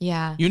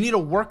 Yeah. You need to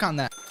work on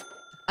that.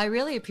 I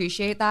really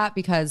appreciate that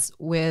because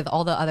with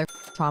all the other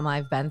trauma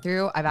I've been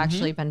through, I've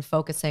actually been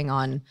focusing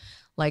on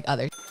like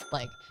other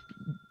like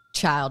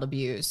child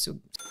abuse,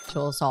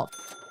 sexual assault,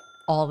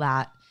 all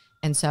that.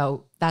 And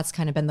so that's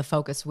kind of been the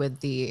focus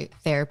with the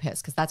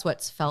therapist because that's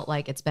what's felt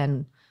like it's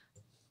been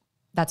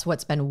that's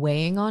what's been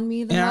weighing on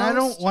me the most. I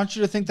don't want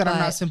you to think that I'm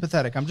not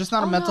sympathetic. I'm just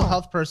not a mental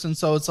health person.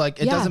 So it's like,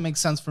 it doesn't make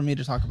sense for me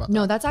to talk about that.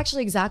 No, that's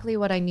actually exactly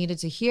what I needed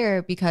to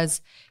hear,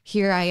 because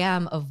here I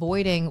am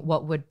avoiding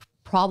what would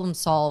problem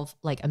solve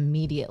like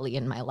immediately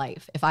in my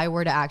life. If I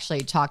were to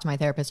actually talk to my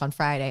therapist on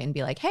Friday and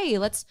be like, hey,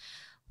 let's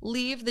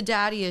leave the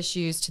daddy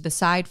issues to the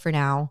side for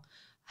now.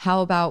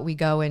 How about we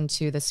go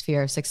into the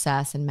sphere of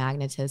success and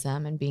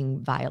magnetism and being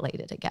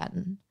violated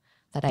again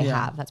that I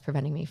have that's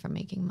preventing me from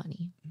making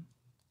money.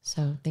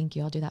 So thank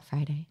you. I'll do that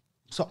Friday.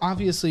 So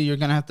obviously you're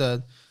going to have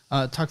to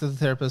talk to the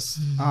therapist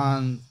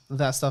on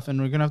that stuff, and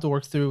we're going to have to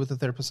work through with the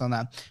therapist on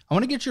that. I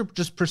want to get your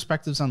just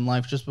perspectives on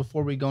life just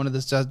before we go into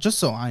this, just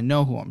so I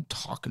know who I'm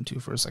talking to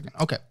for a second.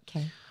 Okay.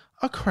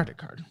 A credit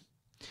card.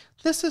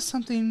 This is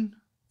something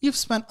you've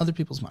spent other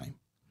people's money.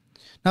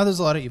 Now there's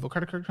a lot of evil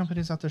credit card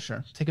companies out there,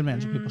 sure. Take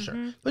advantage of people,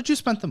 sure. But you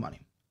spent the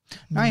money.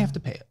 Now you have to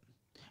pay it.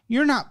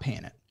 You're not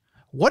paying it.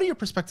 What are your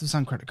perspectives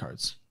on credit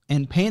cards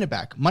and paying it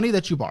back? Money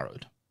that you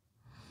borrowed.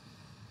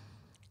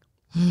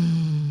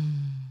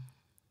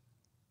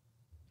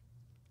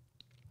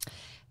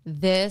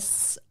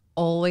 This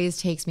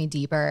always takes me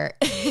deeper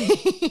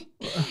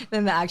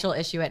than the actual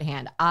issue at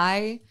hand.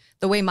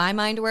 The way my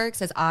mind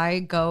works is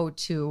I go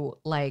to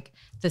like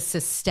the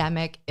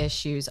systemic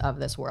issues of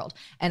this world,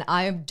 and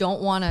I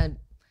don't want to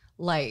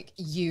like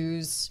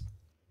use.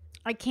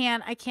 I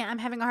can't. I'm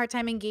having a hard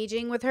time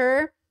engaging with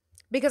her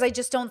because I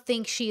just don't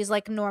think she's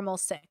like normal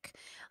sick.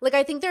 Like,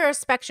 I think there are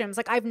spectrums.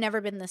 Like, I've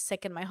never been this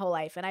sick in my whole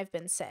life, and I've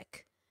been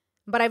sick,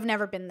 but I've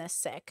never been this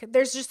sick.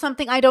 There's just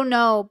something I don't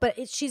know,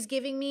 but she's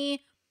giving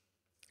me,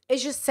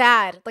 it's just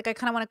sad. Like, I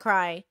kind of want to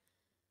cry.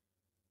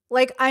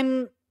 Like,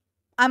 I'm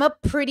a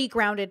pretty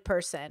grounded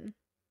person.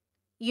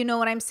 You know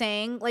what I'm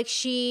saying? Like,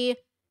 she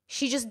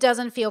just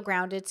doesn't feel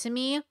grounded to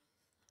me.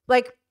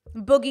 Like,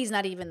 Boogie's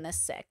not even this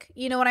sick.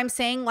 You know what I'm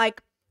saying?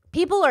 Like,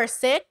 people are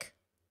sick,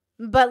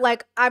 but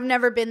like, I've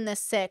never been this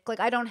sick. Like,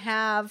 I don't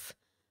have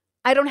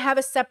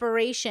a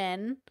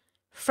separation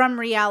from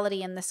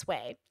reality in this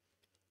way.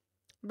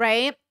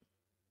 Right?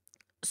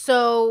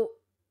 So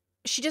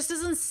she just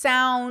doesn't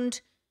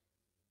sound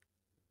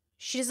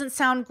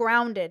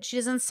grounded. She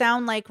doesn't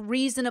sound like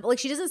reasonable. Like,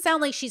 she doesn't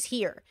sound like she's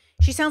here.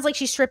 She sounds like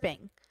she's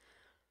tripping.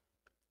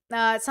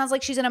 It sounds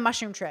like she's in a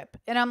mushroom trip.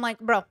 And I'm like,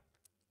 bro,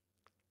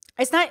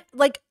 it's not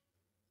like,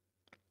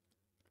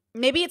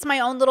 maybe it's my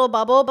own little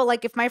bubble, but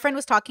like, if my friend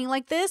was talking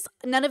like this,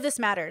 none of this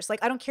matters.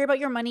 Like, I don't care about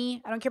your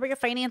money. I don't care about your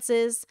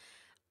finances.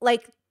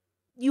 Like,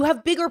 you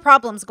have bigger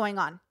problems going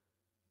on.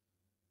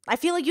 I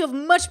feel like you have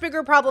much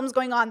bigger problems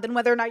going on than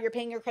whether or not you're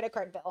paying your credit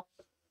card bill.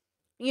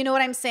 You know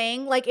what I'm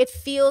saying? Like, it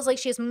feels like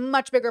she has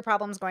much bigger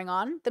problems going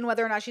on than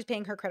whether or not she's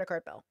paying her credit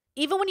card bill.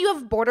 Even when you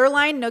have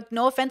borderline,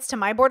 no offense to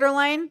my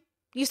borderline,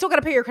 you still got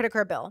to pay your credit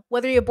card bill,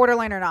 whether you have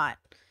borderline or not.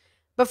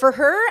 But for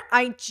her,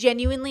 I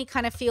genuinely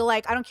kind of feel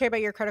like, I don't care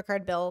about your credit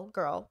card bill,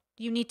 girl.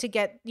 You need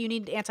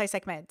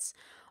anti-psych meds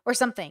or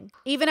something.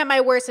 Even at my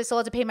worst, I still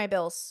had to pay my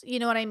bills. You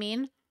know what I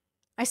mean?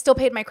 I still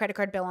paid my credit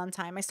card bill on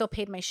time. I still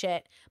paid my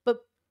shit. But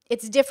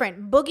it's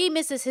different. Boogie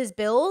misses his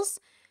bills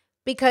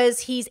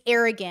because he's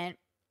arrogant.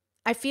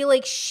 I feel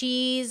like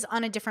she's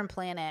on a different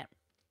planet.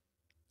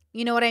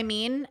 You know what I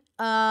mean?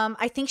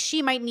 I think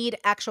she might need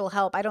actual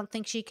help. I don't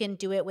think she can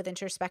do it with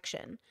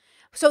introspection.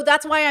 So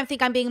that's why I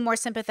think I'm being more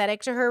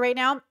sympathetic to her right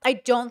now. I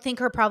don't think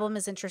her problem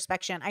is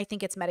introspection. I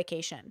think it's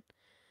medication.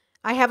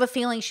 I have a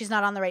feeling she's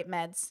not on the right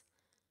meds.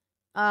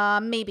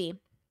 Maybe.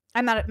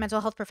 I'm not a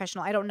mental health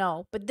professional. I don't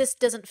know. But this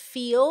doesn't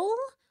feel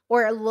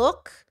or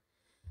look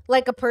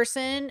like a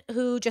person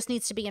who just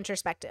needs to be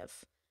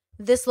introspective.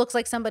 This looks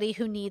like somebody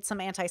who needs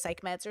some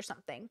anti-psych meds or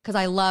something. Because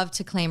I love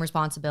to claim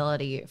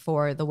responsibility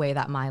for the way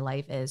that my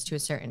life is to a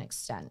certain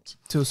extent.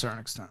 To a certain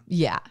extent.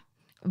 Yeah.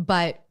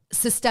 But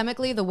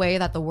systemically, the way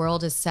that the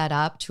world is set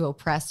up to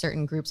oppress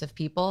certain groups of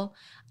people,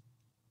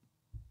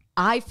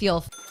 I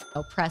feel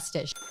oppressed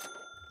as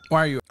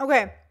Why are you?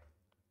 Okay.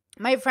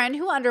 My friend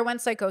who underwent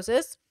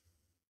psychosis,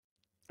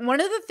 one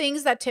of the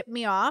things that tipped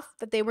me off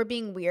that they were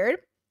being weird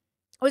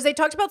was they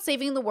talked about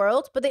saving the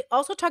world, but they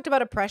also talked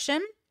about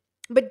oppression,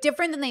 but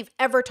different than they've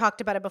ever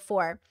talked about it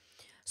before.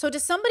 So to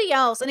somebody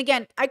else, and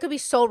again, I could be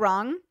so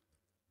wrong,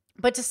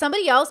 but to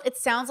somebody else, it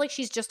sounds like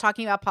she's just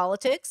talking about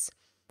politics.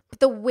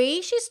 But the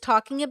way she's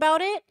talking about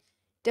it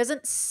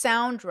doesn't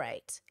sound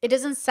right. It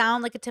doesn't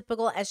sound like a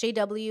typical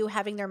SJW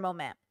having their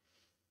moment.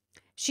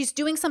 She's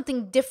doing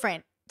something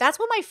different. That's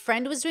what my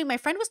friend was doing. My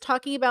friend was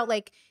talking about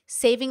like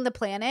saving the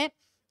planet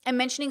and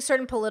mentioning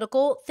certain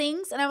political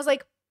things. And I was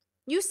like,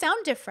 you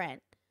sound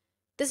different.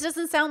 This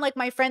doesn't sound like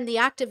my friend, the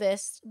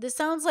activist. This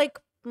sounds like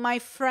my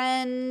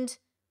friend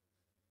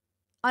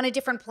on a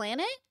different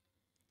planet.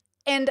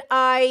 And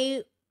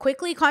I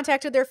quickly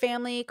contacted their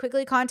family,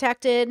 quickly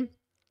contacted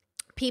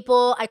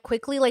people. I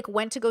quickly like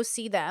went to go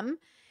see them.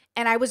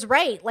 And I was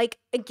right. Like,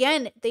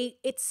 again,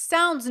 it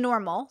sounds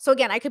normal. So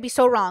again, I could be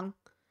so wrong.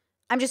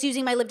 I'm just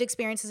using my lived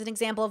experience as an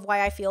example of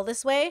why I feel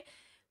this way.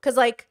 Because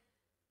like,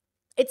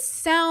 it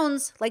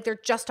sounds like they're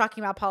just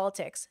talking about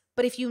politics.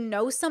 But if you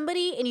know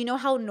somebody and you know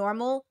how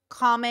normal,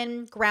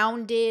 common,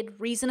 grounded,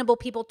 reasonable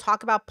people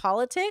talk about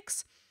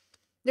politics,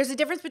 there's a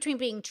difference between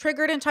being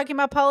triggered and talking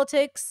about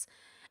politics,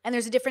 and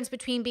there's a difference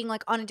between being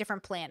like on a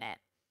different planet.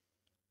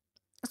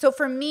 So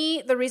for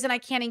me, the reason I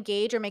can't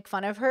engage or make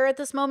fun of her at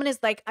this moment is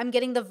like I'm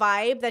getting the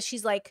vibe that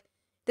she's like,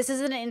 this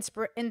isn't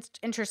an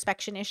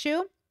introspection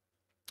issue,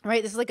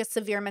 right? This is like a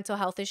severe mental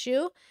health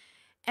issue.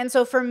 And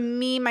so for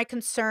me, my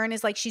concern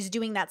is like she's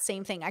doing that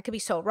same thing. I could be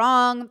so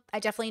wrong. I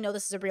definitely know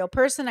this is a real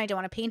person. I don't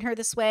want to paint her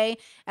this way.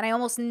 And I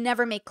almost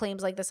never make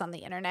claims like this on the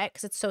internet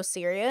because it's so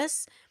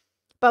serious.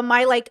 But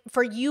my like,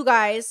 for you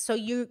guys, so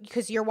you,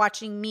 because you're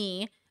watching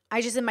me,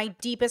 I just in my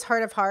deepest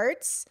heart of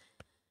hearts,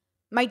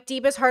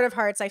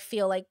 I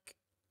feel like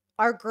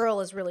our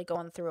girl is really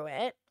going through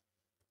it.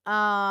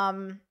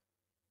 And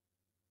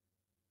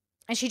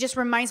she just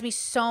reminds me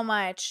so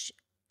much.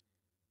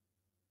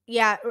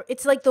 Yeah,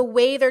 it's like the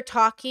way they're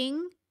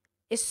talking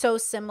is so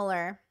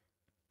similar.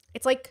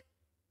 It's like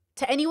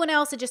to anyone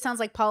else, it just sounds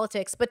like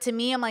politics. But to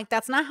me, I'm like,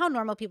 that's not how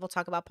normal people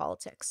talk about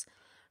politics.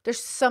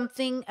 There's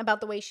something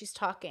about the way she's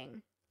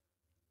talking.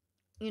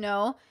 You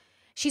know,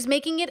 she's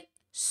making it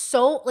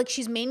so like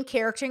she's main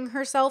charactering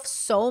herself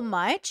so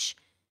much.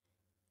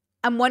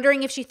 I'm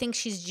wondering if she thinks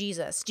she's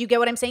Jesus. Do you get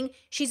what I'm saying?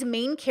 She's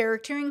main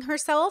charactering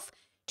herself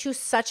to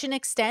such an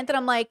extent that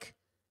I'm like,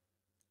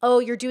 oh,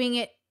 you're doing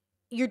it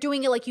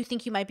like you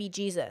think you might be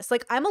Jesus.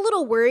 Like, I'm a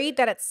little worried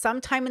that at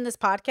some time in this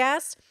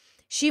podcast,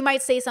 she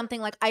might say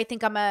something like, I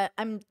think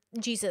I'm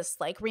Jesus,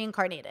 like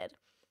reincarnated.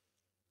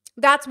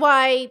 That's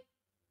why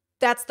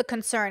that's the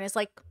concern is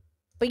like,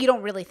 but you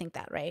don't really think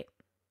that, right?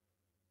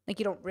 Like,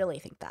 you don't really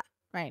think that,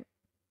 right?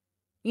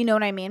 You know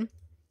what I mean?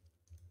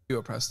 You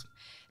oppressed.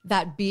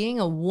 That being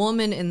a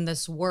woman in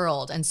this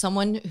world and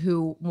someone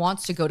who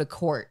wants to go to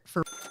court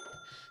for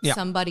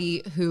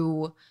somebody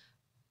who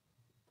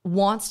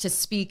wants to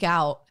speak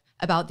out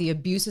about the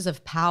abuses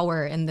of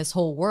power in this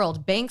whole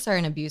world. Banks are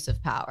an abuse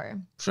of power.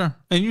 Sure.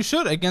 And you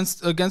should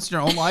against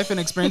your own life and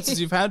experiences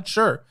you've had.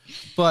 Sure.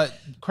 But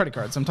credit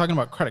cards, I'm talking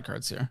about credit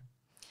cards here.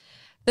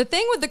 The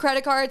thing with the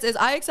credit cards is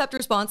I accept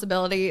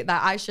responsibility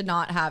that I should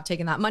not have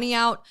taken that money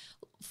out.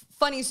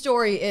 Funny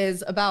story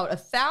is about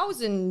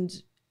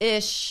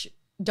 $1,000-ish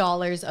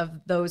of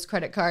those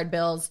credit card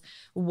bills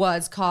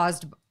was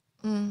caused.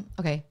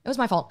 Okay, it was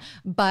my fault.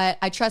 But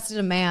I trusted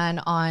a man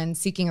on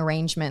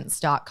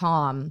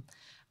seekingarrangements.com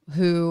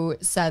who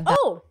said that.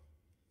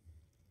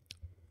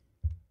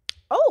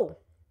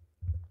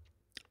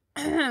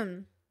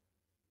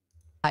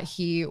 That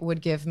he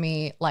would give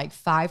me like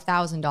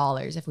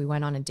 $5,000 if we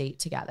went on a date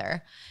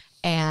together.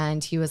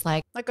 And he was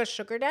like a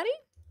sugar daddy?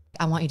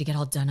 I want you to get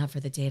all done up for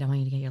the date. I want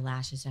you to get your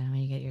lashes done. I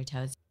want you to get your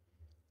toes.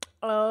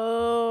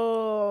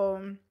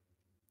 Oh.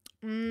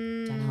 I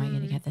want you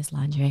to get this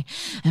laundry.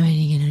 I want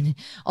you to get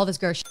all this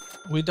girl.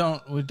 We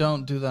don't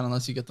do that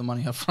unless you get the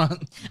money up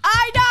front.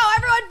 I know.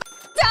 Everyone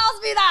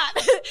tells me that.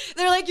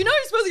 They're like, you know,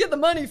 you're supposed to get the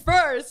money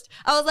first.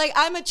 I was like,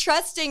 I'm a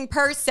trusting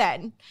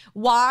person.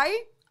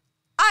 Why?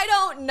 I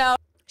don't know.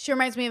 She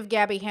reminds me of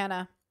Gabby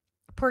Hanna.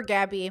 Poor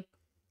Gabby.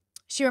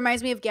 She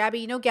reminds me of Gabby.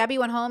 You know, Gabby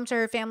went home to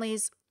her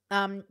family's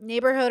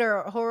neighborhood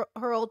or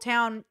her old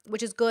town,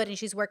 which is good, and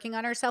she's working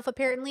on herself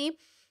apparently.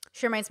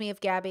 She reminds me of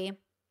Gabby.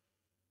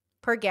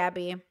 Poor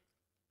Gabby.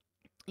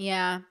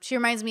 Yeah, she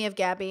reminds me of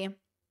Gabby.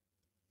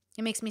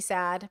 It makes me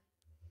sad.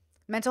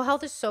 Mental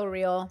health is so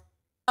real.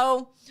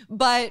 Oh,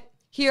 but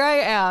here I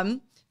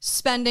am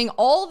spending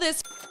all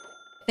this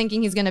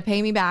thinking he's going to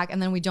pay me back,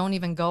 and then we don't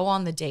even go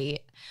on the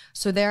date.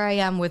 So there I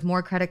am with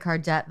more credit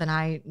card debt than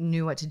I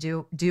knew what to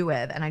do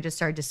with, and I just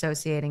started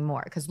dissociating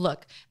more. Because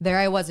look, there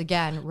I was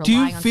again relying on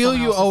someone else to support me. Do you feel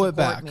you owe it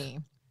back?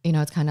 You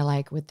know, it's kind of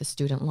like with the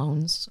student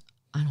loans.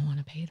 I don't want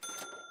to pay it back.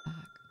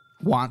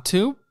 Want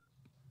to?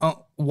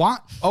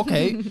 Want?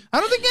 Okay. I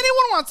don't think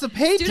anyone wants to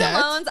pay student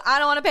loans. I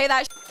don't want to pay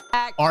that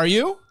back. Are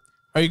you?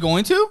 Are you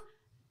going to?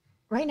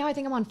 Right now, I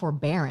think I'm on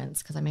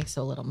forbearance because I make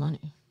so little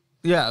money.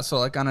 Yeah, so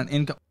like on an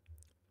income.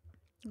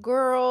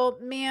 Girl,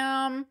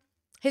 ma'am.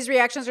 His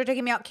reactions are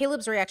taking me out.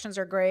 Caleb's reactions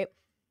are great.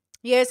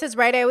 Yeah, it says,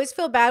 right. I always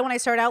feel bad when I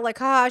start out like,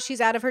 haha, she's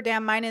out of her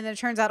damn mind. And then it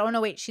turns out, oh,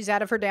 no, wait, she's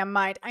out of her damn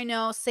mind. I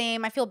know.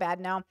 Same. I feel bad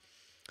now.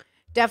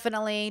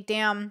 Definitely.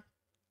 Damn.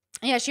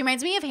 Yeah, she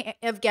reminds me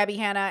of Gabby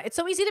Hanna. It's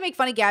so easy to make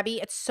fun of Gabby.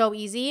 It's so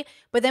easy.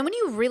 But then when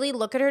you really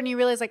look at her and you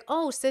realize like,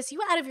 oh, sis, you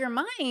out of your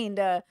mind.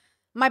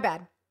 My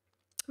bad.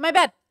 My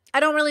bad. I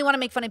don't really want to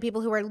make fun of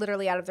people who are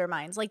literally out of their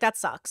minds. Like, that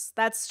sucks.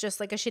 That's just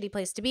like a shitty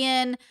place to be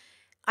in.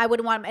 I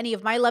wouldn't want any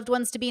of my loved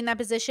ones to be in that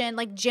position.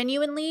 Like,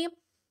 genuinely,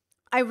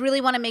 I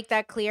really want to make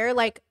that clear.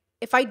 Like,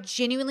 if I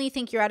genuinely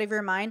think you're out of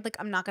your mind, like,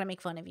 I'm not going to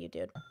make fun of you,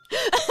 dude.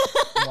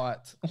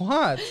 What?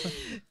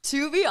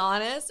 To be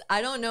honest,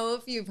 I don't know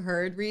if you've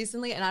heard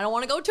recently, and I don't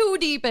want to go too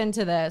deep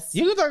into this.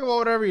 You can talk about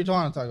whatever you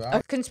want to talk about.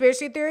 A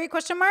conspiracy theory,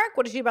 question mark?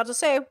 What is she about to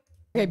say?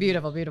 Okay,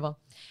 beautiful, beautiful.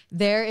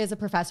 There is a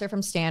professor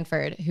from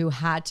Stanford who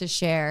had to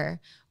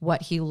share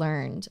what he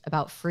learned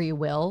about free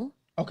will.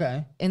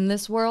 Okay. In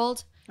this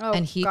world. Oh,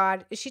 and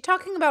God. Is she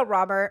talking about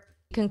Robert?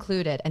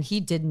 concluded, and he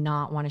did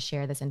not want to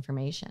share this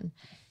information.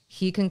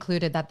 He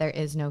concluded that there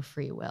is no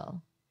free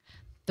will.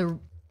 Is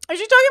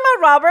she talking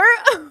about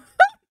Robert?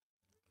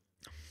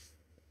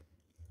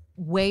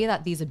 Way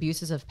that these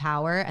abuses of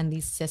power and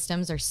these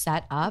systems are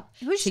set up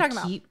to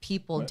keep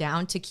people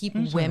down, to keep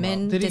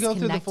women disconnected. Did he go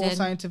through the full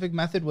scientific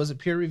method? Was it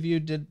peer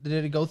reviewed? Did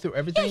it go through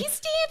everything? Yeah,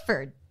 he's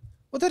Stanford.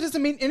 Well, that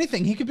doesn't mean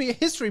anything. He could be a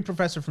history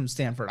professor from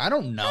Stanford. I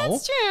don't know.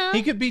 That's true.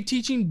 He could be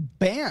teaching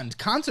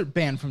concert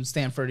band from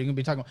Stanford. He could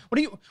be talking. What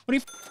do you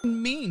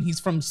mean? He's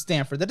from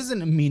Stanford. That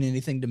doesn't mean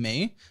anything to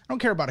me. I don't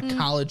care about a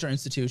college or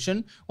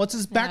institution. What's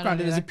his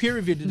background? Is it peer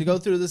reviewed? Did he go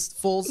through this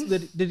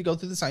did he go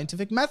through the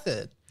scientific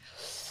method?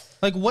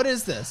 Like, what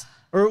is this?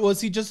 Or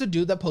was he just a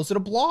dude that posted a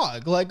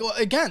blog? Like,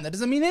 again, that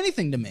doesn't mean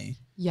anything to me.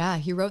 Yeah,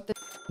 he wrote this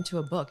into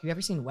a book. Have you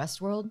ever seen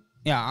Westworld?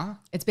 Yeah.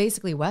 It's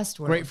basically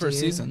Westworld. Great first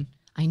season.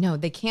 I know.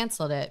 They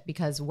canceled it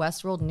because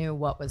Westworld knew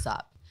what was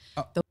up.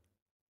 Oh.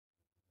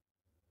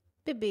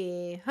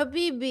 Habibi.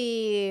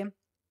 Habibi.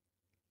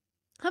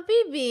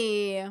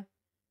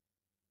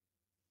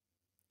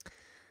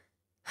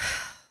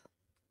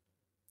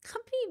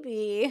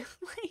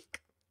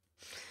 Like,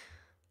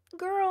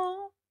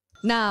 girl.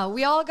 Nah,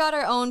 we all got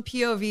our own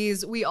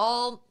POVs. We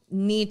all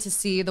need to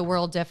see the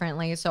world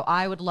differently. So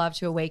I would love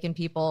to awaken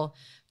people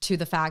to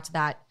the fact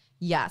that,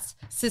 yes,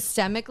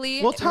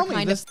 systemically. Well, tell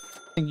me this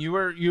thing.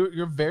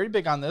 You're very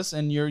big on this,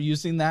 and you're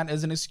using that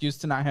as an excuse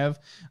to not have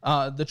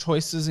the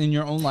choices in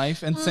your own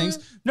life and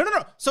things. No.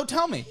 So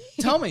tell me,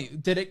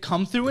 did it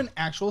come through an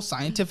actual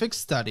scientific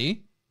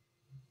study?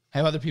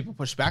 Have other people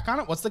pushed back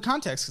on it? What's the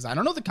context? Because I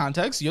don't know the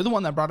context. You're the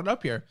one that brought it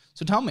up here.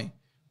 So tell me,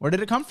 where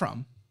did it come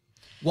from?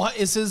 What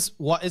is his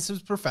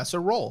professor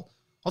role?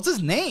 What's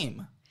his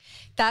name?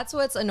 That's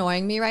what's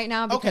annoying me right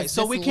now. Okay,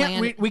 so we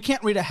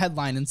can't read a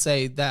headline and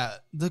say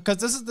that, because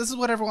this is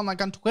what everyone like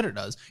on Twitter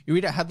does. You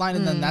read a headline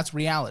and then that's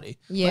reality.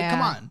 Yeah, like,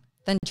 come on.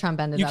 Then Trump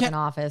ended up in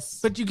office.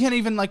 But you can't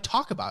even like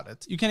talk about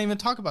it. You can't even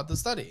talk about the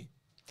study.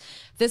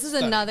 This is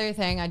another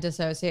thing I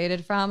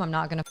dissociated from. I'm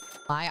not gonna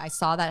lie. I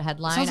saw that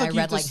headline. Sounds like I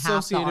read like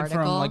half the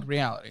article from like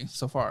reality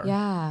so far.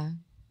 Yeah.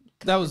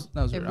 That was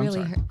weird. Really I'm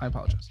sorry. hurt. I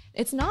apologize.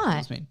 It's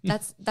not.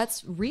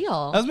 That's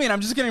real. That was mean. I'm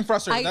just getting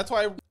frustrated. That's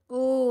why.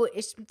 Ooh,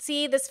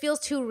 see, this feels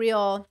too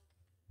real.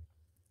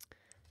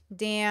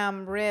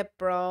 Damn, rip,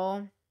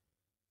 bro.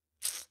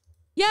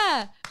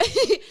 Yeah.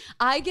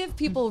 I give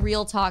people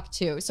real talk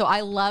too. So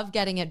I love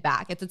getting it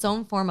back. It's its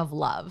own form of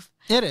love.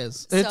 It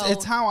is.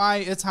 It's how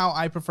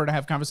I prefer to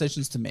have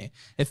conversations to me.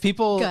 If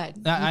people,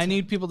 I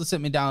need people to sit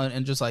me down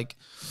and just like,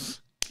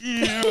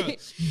 get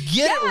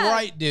it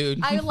right, dude.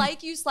 I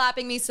like you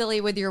slapping me silly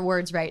with your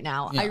words right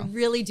now. Yeah. I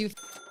really do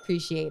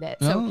appreciate it.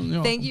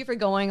 So thank you for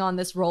going on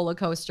this roller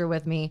coaster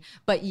with me.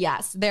 But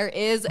yes, there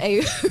is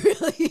a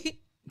really...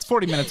 It's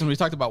 40 minutes and we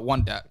talked about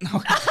one debt.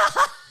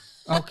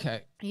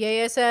 Okay.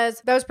 Yaya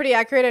says, that was pretty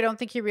accurate. I don't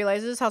think he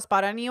realizes how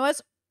spot on he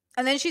was.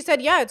 And then she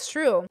said, yeah, it's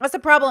true. That's the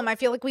problem. I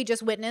feel like we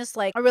just witnessed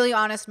like a really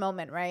honest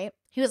moment, right?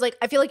 He was like,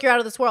 I feel like you're out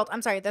of this world.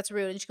 I'm sorry, that's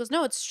rude. And she goes,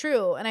 no, it's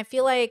true. And I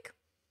feel like,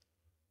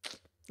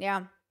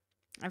 yeah,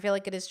 I feel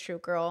like it is true,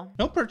 girl.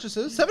 No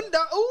purchases. $7.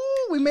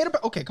 Oh, we made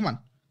a... Okay, come on.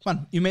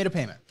 You made a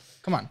payment.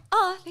 Come on.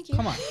 Oh, thank you.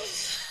 Come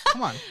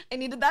on. I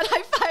needed that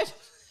high five.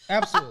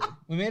 Absolutely.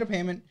 We made a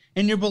payment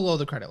and you're below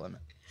the credit limit.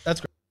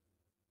 That's great.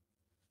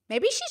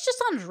 Maybe she's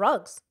just on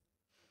drugs.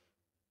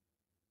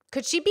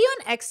 Could she be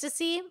on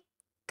ecstasy?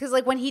 Because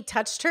like when he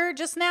touched her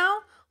just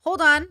now,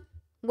 hold on,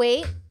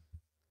 wait,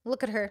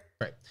 look at her.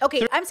 Right.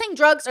 Okay, I'm saying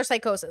drugs or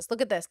psychosis.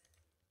 Look at this.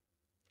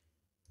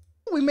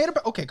 We made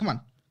a... Okay, come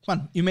on.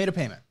 You made a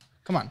payment.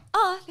 Come on.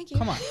 Oh, thank you.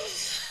 Come on.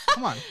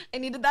 I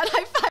needed that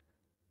high five.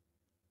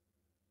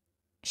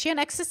 Is she on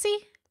ecstasy?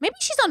 Maybe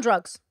she's on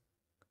drugs.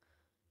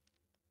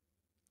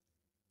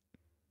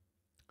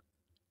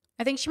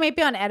 I think she might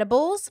be on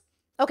edibles.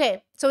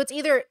 Okay, so it's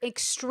either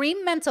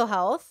extreme mental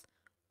health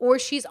or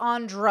she's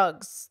on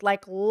drugs,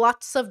 like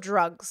lots of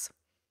drugs.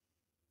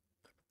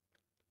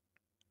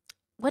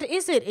 What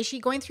is it? Is she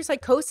going through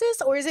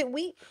psychosis or is it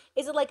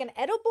like an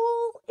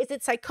edible? Is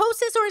it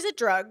psychosis or is it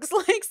drugs?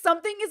 Like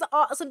something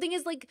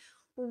is like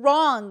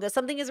wrong.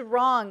 Something is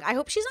wrong. I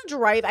hope she's not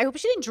drive. I hope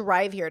she didn't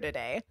drive here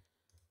today.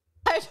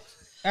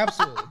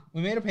 Absolutely.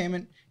 We made a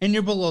payment and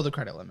you're below the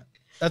credit limit.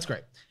 That's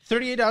great.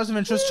 $38 of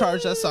interest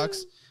charge. That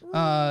sucks.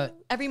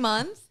 Every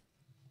month?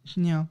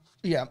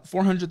 Yeah.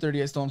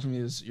 438 stolen from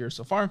you this year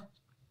so far.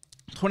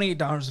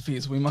 $28 of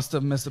fees. We must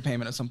have missed a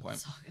payment at some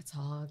point. It's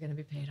all gonna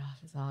be paid off.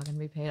 It's all gonna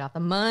be paid off. The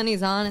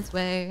money's on its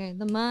way.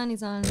 The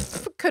money's on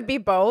its way. Could be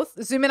both.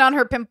 Zoom in on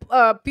her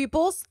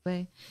pupils.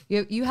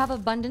 You have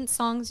abundant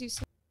songs you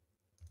sing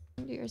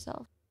to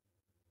yourself.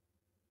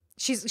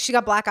 She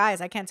got black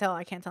eyes. I can't tell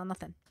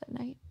nothing. At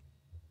night.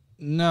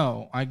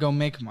 No, I go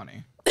make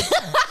money.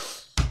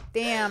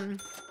 Damn.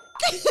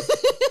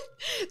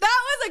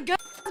 That was a good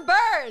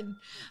burn.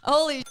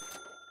 Holy.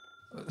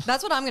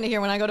 That's what I'm gonna hear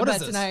when I go to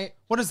bed tonight.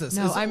 What is this?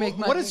 No, I make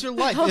money. What is your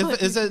life?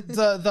 Is it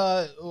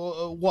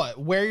the what?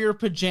 Wear your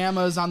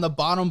pajamas on the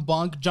bottom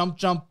bunk,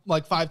 jump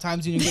like 5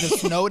 times, and you get a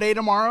snow day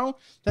tomorrow?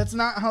 That's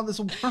not how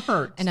this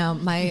works. I know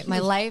my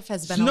life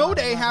has been snow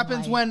day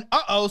happens when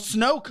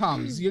snow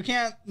comes. You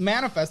can't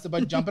manifest it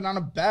by jumping on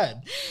a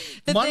bed.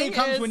 Money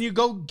comes when you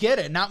go get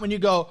it, not when you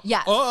go.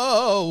 Yes.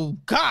 Oh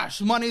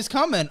gosh, money's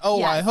coming. Oh,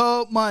 yes. I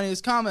hope money's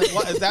coming.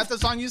 What is that? The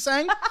song you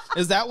sang?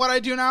 Is that what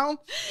I do now?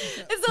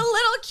 It's a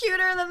little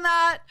cuter than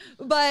that,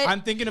 but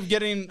I'm thinking of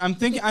getting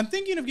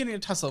a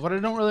Tesla, but I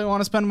don't really want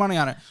to spend money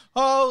on it.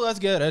 Oh, let's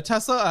get a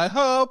Tesla. I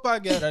hope I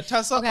get a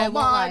Tesla. Okay, oh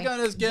my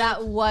goodness,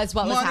 that was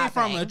what was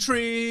happening. Money from a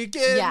tree.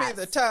 Give me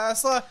the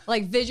Tesla.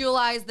 Like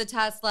visualize the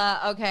Tesla.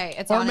 Okay,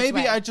 it's on its way. Or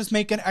maybe I just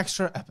make an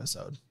extra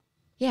episode.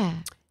 Yeah.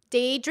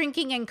 Day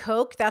drinking and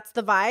Coke, that's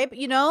the vibe,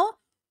 you know?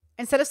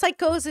 Instead of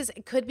psychosis,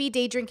 it could be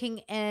day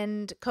drinking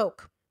and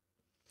Coke.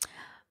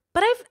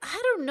 But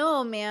I don't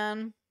know,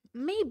 man.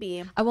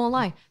 Maybe. I won't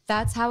lie.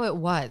 That's how it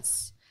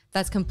was.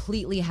 That's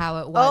completely how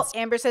it was. Oh,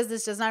 Amber says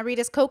this does not read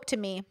as Coke to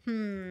me.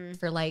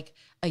 For like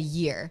a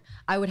year,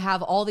 I would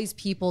have all these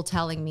people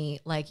telling me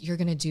like, you're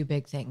going to do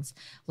big things.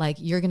 Like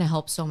you're going to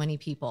help so many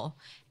people.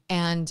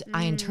 And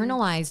I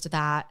internalized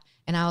that.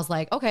 And I was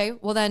like, okay,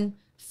 well then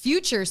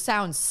future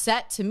sounds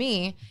set to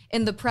me.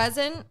 In the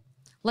present,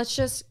 let's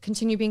just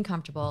continue being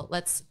comfortable.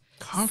 Let's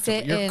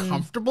sit You're in.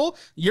 comfortable?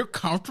 You're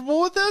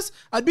comfortable with this?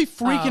 I'd be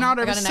freaking out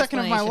every second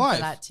of my life.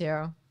 For that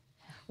too.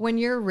 When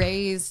you're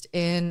raised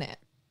in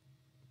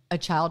a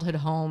childhood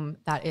home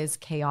that is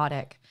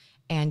chaotic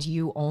and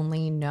you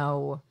only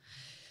know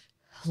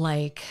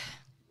like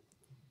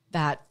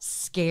that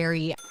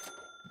scary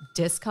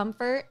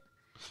discomfort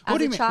as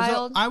a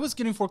child. So I was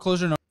getting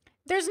foreclosure.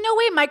 There's no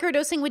way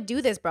microdosing would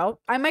do this, bro.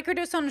 I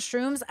microdosed on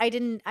shrooms.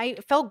 I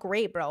felt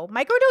great, bro.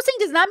 Microdosing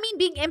does not mean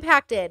being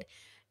impacted.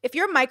 If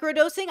you're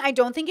microdosing, I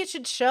don't think it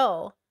should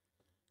show.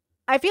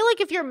 I feel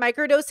like if you're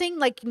microdosing,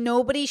 like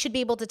nobody should be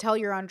able to tell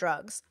you're on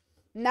drugs.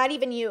 Not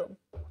even you.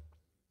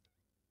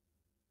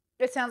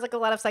 It sounds like a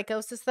lot of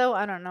psychosis, though.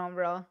 I don't know,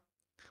 bro.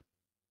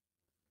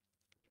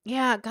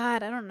 Yeah,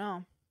 God, I don't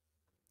know.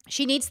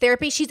 She needs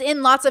therapy. She's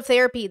in lots of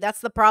therapy. That's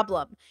the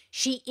problem.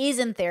 She is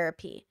in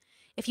therapy.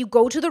 If you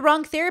go to the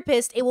wrong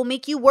therapist, it will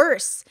make you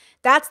worse.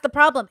 That's the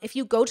problem. If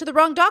you go to the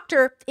wrong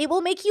doctor, it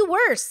will make you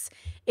worse.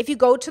 If you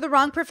go to the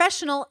wrong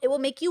professional, it will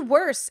make you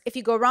worse. If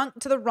you go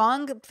to the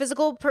wrong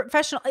physical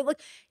professional,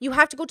 you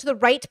have to go to the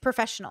right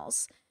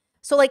professionals.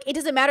 So like, it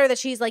doesn't matter that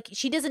she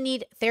doesn't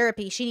need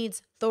therapy. She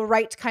needs the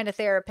right kind of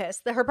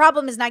therapist. Her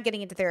problem is not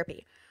getting into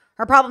therapy.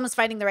 Her problem is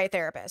finding the right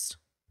therapist.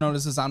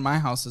 Notices on my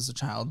house as a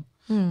child.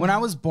 When I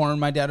was born,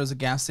 my dad was a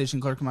gas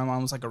station clerk and my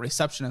mom was like a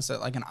receptionist at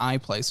like an eye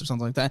place or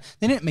something like that.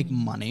 They didn't make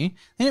money.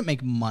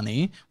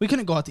 We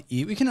couldn't go out to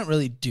eat. We couldn't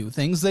really do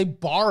things. They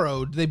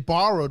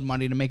borrowed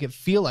money to make it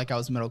feel like I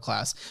was middle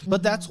class.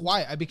 But that's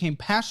why I became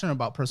passionate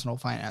about personal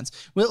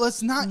finance. Well,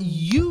 let's not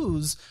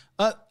use,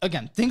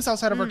 again, things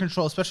outside of our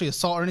control, especially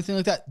assault or anything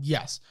like that.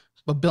 Yes,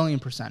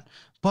 1,000,000,000%.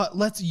 But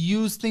let's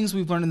use things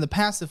we've learned in the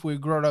past if we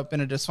grew up in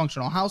a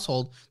dysfunctional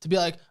household to be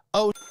like,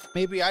 oh,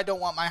 maybe I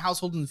don't want my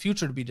household in the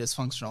future to be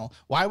dysfunctional.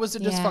 Why was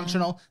it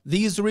dysfunctional?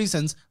 These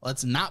reasons.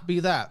 Let's not be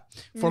that.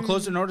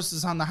 Foreclosure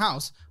notices on the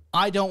house.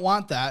 I don't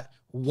want that.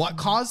 What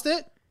caused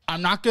it?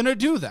 I'm not going to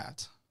do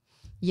that.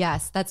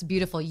 Yes, that's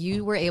beautiful.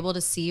 You were able to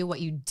see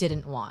what you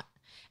didn't want,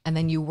 and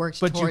then you worked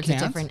towards a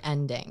different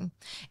ending.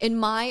 In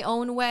my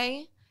own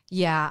way,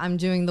 yeah, I'm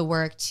doing the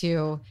work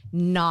to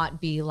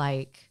not be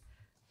like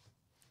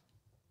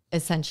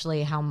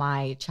essentially how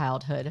my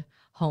childhood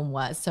home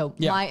was. So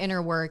my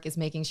inner work is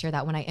making sure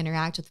that when I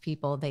interact with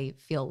people, they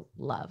feel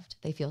loved,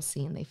 they feel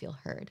seen, they feel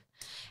heard.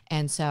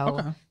 And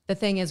so the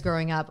thing is,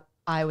 growing up,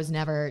 I was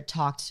never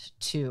talked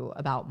to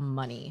about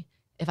money.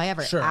 If I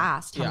ever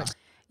asked how much.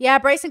 Yeah,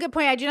 Bryson, good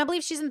point. I do not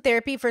believe she's in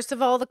therapy. First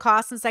of all, the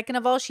cost, and second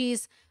of all,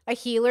 she's a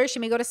healer. She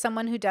may go to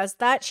someone who does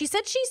that. She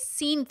said she's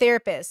seen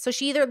therapists. So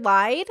she either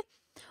lied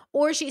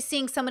or she's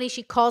seeing somebody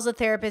she calls a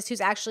therapist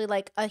who's actually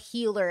like a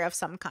healer of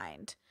some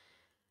kind.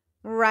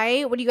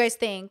 Right? What do you guys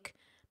think?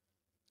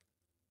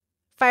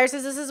 Fire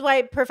says this is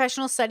why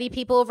professionals study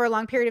people over a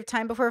long period of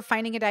time before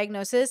finding a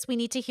diagnosis. We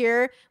need to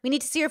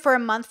see her for a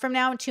month from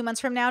now and 2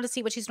 months from now to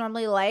see what she's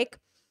normally like.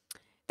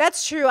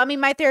 That's true. I mean,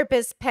 my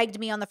therapist pegged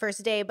me on the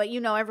first day, but you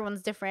know,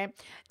 everyone's different.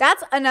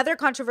 That's another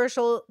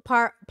controversial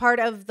part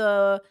of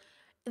the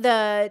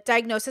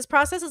diagnosis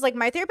process is like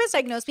my therapist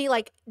diagnosed me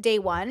like day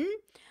one,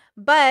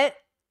 but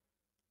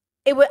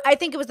I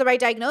think it was the right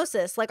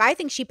diagnosis. Like, I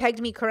think she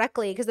pegged me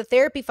correctly because the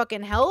therapy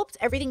fucking helped.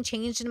 Everything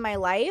changed in my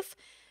life.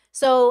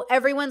 So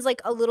everyone's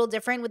like a little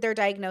different with their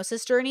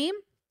diagnosis journey.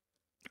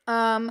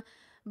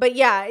 But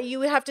yeah, you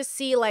would have to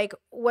see like,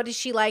 what is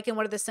she like and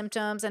what are the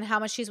symptoms and how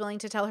much she's willing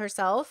to tell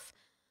herself.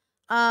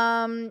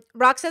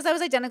 Rock says I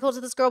was identical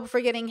to this girl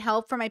before getting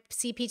help for my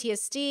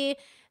CPTSD.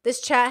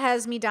 This chat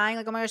has me dying.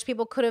 Like, oh my gosh,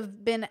 people could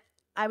have been,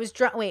 I was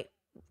drunk. Wait.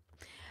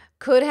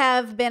 Could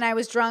have been I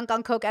was drunk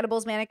on coke,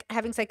 edibles, manic,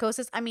 having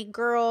psychosis. I mean,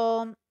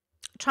 girl,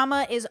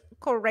 trauma is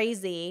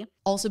crazy.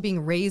 Also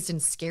being raised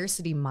in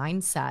scarcity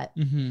mindset.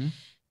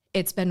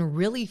 It's been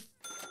really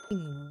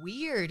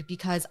weird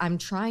because I'm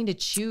trying to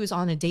choose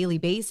on a daily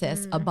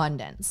basis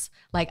abundance.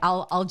 Like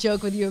I'll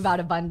joke with you about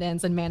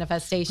abundance and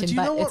manifestation,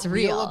 but it's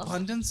real.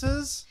 Abundance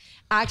is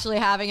actually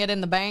having it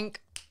in the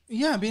bank.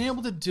 Yeah, being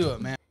able to do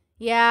it, man.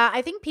 Yeah,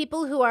 I think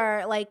people who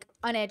are like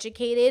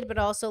uneducated, but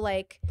also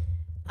like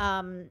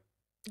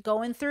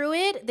going through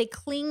it, they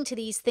cling to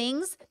these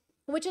things,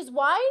 which is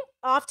why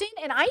often,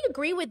 and I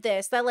agree with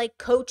this, that like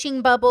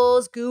coaching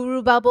bubbles,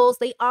 guru bubbles,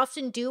 they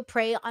often do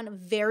prey on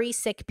very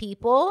sick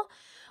people.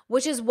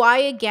 Which is why,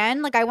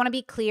 again, like I want to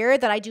be clear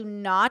that I do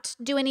not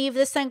do any of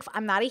this thing.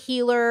 I'm not a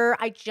healer.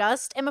 I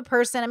just am a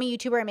person. I'm a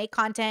YouTuber. I make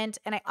content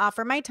and I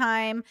offer my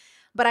time.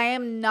 But I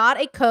am not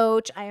a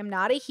coach. I am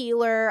not a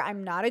healer.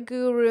 I'm not a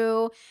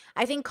guru.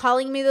 I think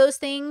calling me those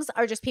things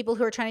are just people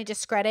who are trying to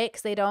discredit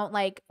because they don't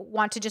like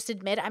want to just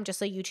admit I'm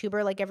just a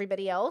YouTuber like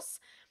everybody else.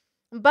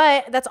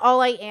 But that's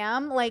all I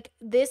am. Like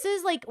this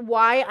is like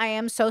why I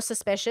am so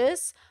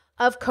suspicious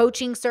of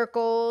coaching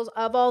circles,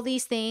 of all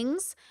these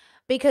things.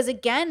 Because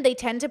again, they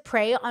tend to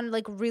prey on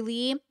like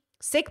really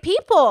sick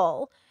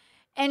people.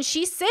 And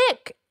she's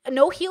sick.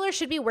 No healer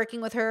should be working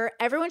with her.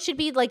 Everyone should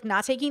be like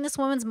not taking this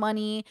woman's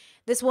money.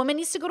 This woman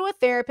needs to go to a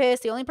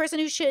therapist. The only person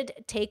who should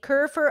take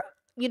her for,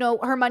 you know,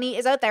 her money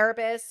is a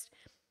therapist.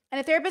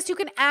 And a therapist who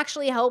can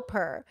actually help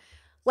her.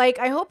 Like,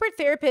 I hope her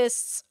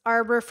therapists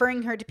are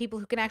referring her to people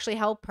who can actually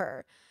help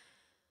her.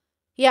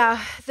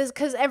 Yeah,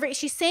 because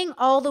she's saying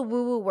all the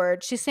woo-woo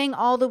words. She's saying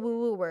all the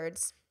woo-woo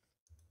words.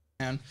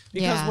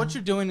 Because what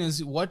you're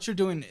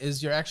doing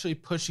is you're actually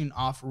pushing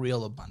off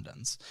real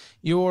abundance.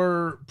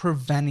 You're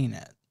preventing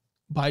it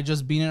by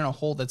just being in a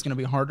hole that's going to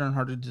be harder and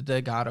harder to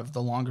dig out of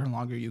the longer and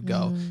longer you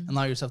go and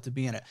allow yourself to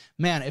be in it.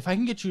 Man, if I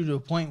can get you to a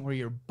point where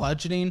you're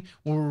budgeting,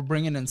 where we're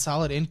bringing in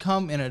solid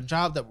income in a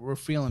job that we're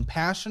feeling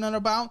passionate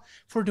about,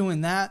 if we're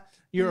doing that,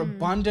 you're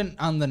abundant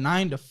on the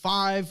 9 to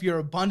 5. You're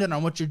abundant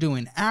on what you're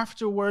doing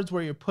afterwards,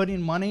 where you're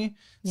putting money.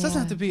 This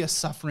doesn't have to be a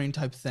suffering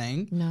type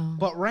thing. No.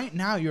 But right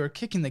now, you're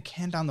kicking the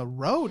can down the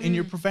road and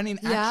you're preventing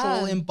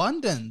actual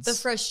abundance. The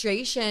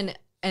frustration,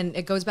 and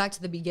it goes back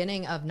to the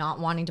beginning of not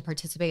wanting to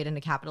participate in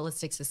a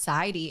capitalistic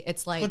society.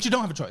 It's like, but you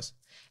don't have a choice.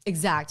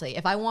 Exactly.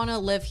 If I want to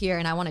live here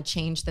and I want to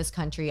change this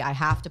country, I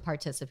have to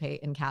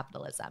participate in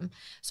capitalism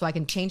so I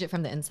can change it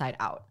from the inside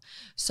out.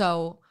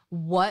 So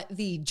what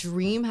the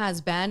dream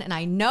has been, and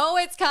I know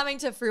it's coming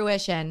to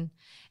fruition,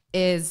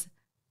 is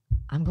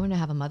I'm going to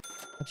have a mother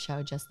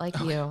show just like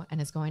you, and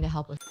it's going to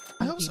help with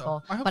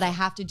people. I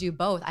have to do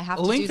both. I have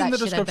to do that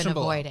shit I've been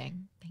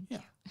avoiding. Thank you.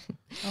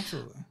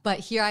 Absolutely. But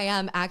here I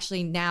am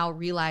actually now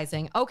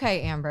realizing,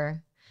 okay,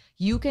 Amber,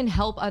 you can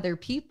help other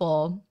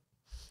people,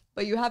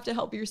 but you have to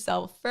help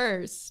yourself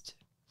first.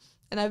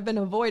 And I've been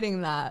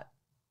avoiding that.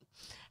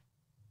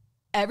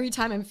 Every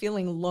time I'm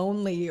feeling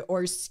lonely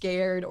or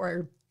scared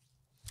or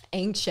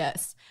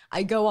anxious,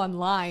 I go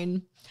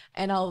online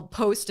and I'll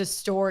post a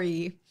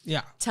story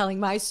telling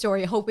my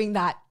story, hoping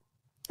that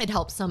it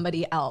helps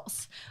somebody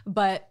else.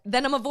 But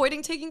then I'm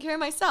avoiding taking care of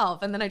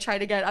myself, and then I try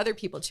to get other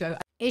people to.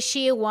 Is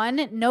she a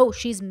 1? No,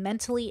 she's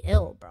mentally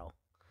ill, bro.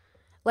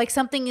 Like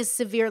something is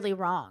severely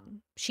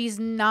wrong. She's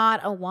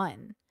not a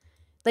 1.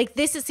 Like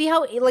this is, see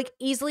how like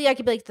easily I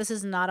could be like, this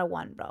is not a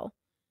 1, bro.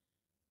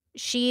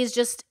 She's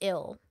just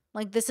ill.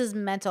 Like this is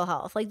mental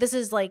health. Like this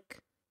is like,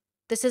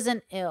 this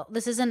isn't ill.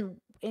 This isn't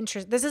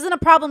a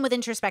problem with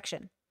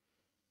introspection.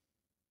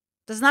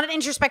 This is not an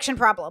introspection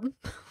problem.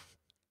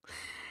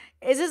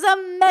 Is this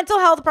a mental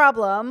health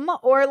problem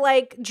or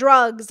like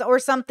drugs or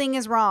something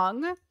is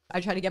wrong? I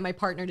try to get my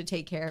partner to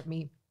take care of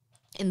me.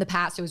 In the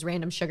past, it was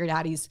random sugar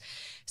daddies.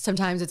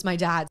 Sometimes it's my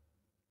dad.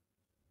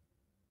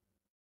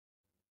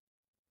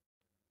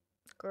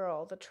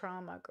 Girl, the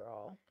trauma,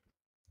 girl.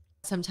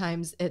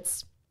 Sometimes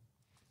it's,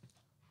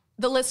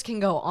 the list can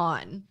go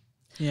on.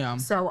 Yeah.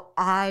 So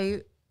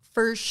I,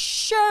 for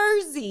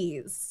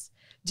surezies,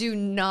 do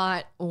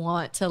not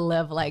want to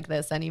live like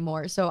this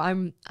anymore. So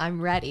I'm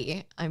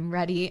ready. I'm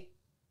ready.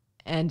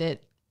 And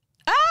it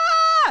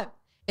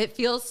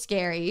feels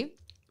scary,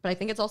 but I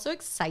think it's also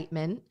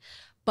excitement.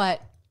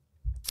 But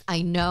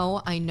I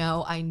know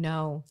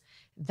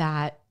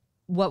that,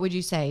 what would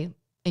you say,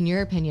 in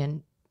your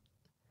opinion,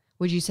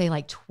 would you say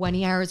like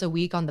 20 hours a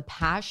week on the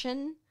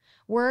passion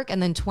work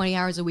and then 20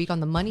 hours a week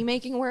on the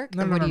money-making work?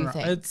 No, what do you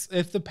think? It's,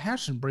 if the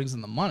passion brings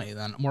in the money,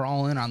 then we're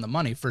all in on the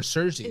money for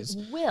surgeries.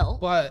 It will.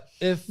 But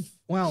if,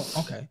 well,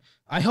 okay.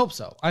 I hope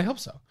so.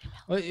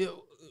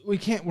 We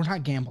can't, we're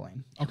not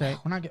gambling. Okay.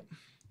 We're not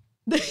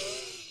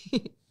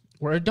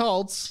we're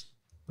adults.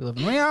 We live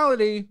in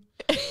reality.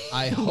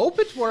 I hope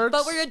it works.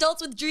 But we're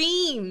adults with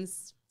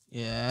dreams.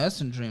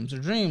 Yes, and dreams are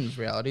dreams.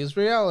 Reality is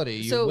reality.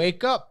 You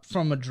wake up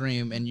from a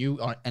dream and you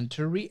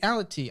enter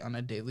reality on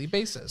a daily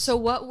basis. So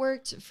what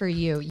worked for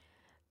you?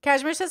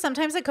 Kashmir says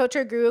sometimes a coach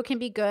or guru can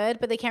be good,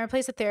 but they can't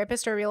replace a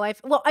therapist or real life.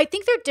 Well, I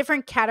think they're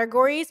different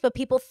categories, but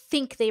people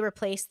think they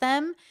replace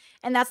them.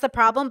 And that's the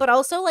problem. But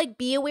also like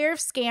be aware of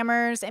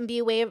scammers and be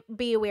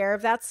aware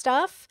of that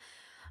stuff.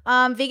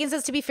 Vegan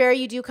says, to be fair,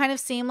 you do kind of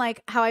seem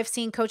like how I've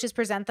seen coaches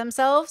present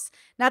themselves.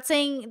 Not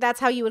saying that's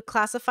how you would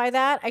classify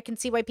that. I can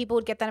see why people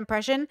would get that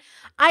impression.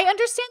 I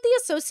understand the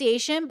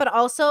association, but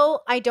also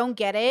I don't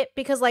get it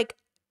because like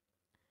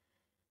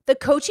the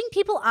coaching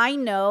people I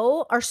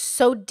know are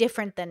so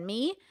different than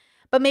me,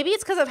 but maybe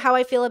it's because of how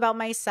I feel about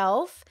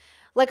myself.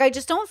 Like, I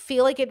just don't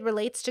feel like it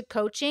relates to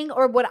coaching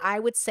or what I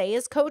would say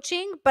is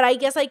coaching. But I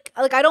guess like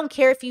I don't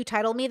care if you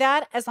title me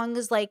that as long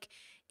as like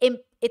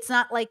it's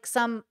not like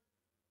some,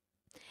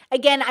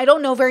 again, I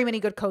don't know very many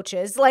good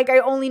coaches. Like I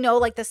only know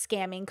like the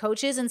scamming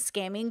coaches and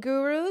scamming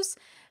gurus.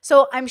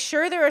 So I'm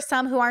sure there are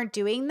some who aren't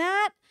doing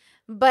that,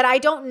 but I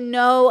don't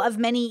know of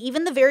many,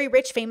 even the very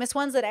rich, famous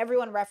ones that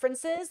everyone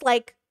references.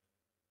 Like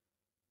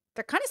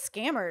they're kind of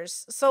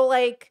scammers. So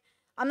like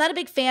I'm not a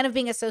big fan of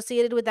being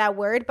associated with that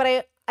word,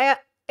 but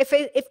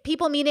if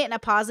people mean it in a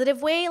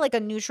positive way, like a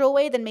neutral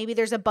way, then maybe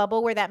there's a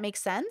bubble where that makes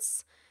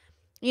sense.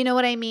 You know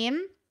what I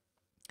mean?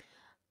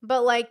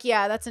 But like,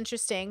 yeah, that's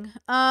interesting.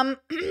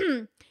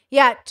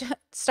 Yeah,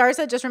 Star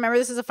said, just remember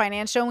this is a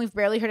finance show and we've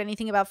barely heard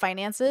anything about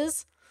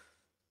finances.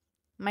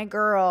 My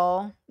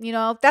girl, you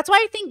know, that's why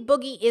I think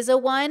Boogie is a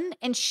one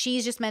and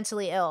she's just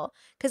mentally ill.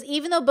 Because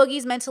even though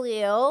Boogie's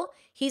mentally ill,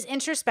 he's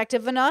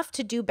introspective enough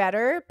to do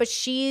better. But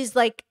she's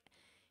like,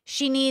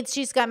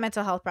 she's got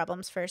mental health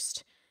problems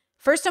first.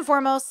 First and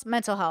foremost,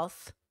 mental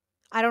health.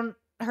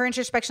 Her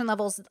introspection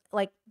level's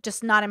like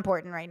just not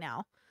important right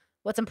now.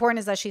 What's important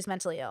is that she's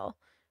mentally ill,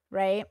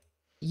 right?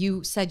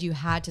 You said you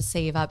had to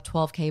save up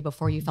 $12,000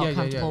 before you felt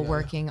comfortable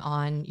working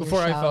on your show.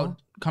 Before I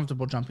felt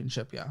comfortable jumping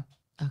ship, yeah.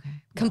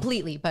 Okay.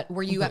 Completely. But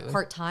were you at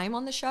part-time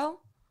on the show?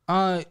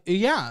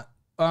 Yeah.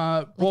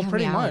 Well,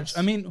 pretty much. Hours?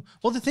 I mean,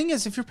 well, the thing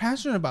is, if you're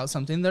passionate about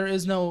something,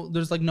 there's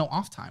like no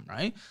off time,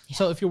 right? Yeah.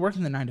 So if you're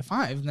working the 9 to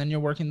 5, then you're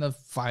working the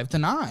 5 to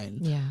 9.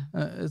 Yeah.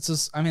 It's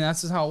just, I mean,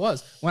 that's just how it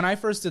was. When I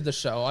first did the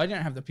show, I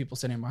didn't have the people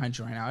sitting behind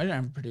you right now. I didn't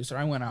have a producer.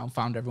 I went out and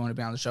found everyone to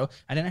be on the show.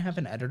 I didn't have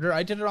an editor.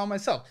 I did it all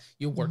myself.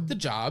 You work the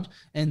job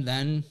and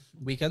then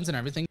weekends and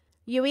everything.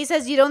 Yui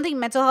says, you don't think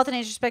mental health and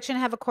introspection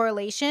have a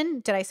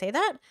correlation? Did I say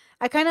that?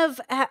 I kind of,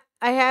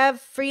 I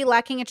have free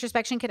lacking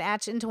introspection can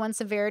add into one's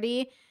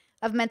severity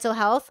of mental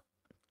health.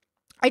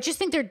 I just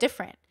think they're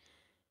different.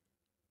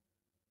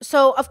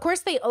 So, of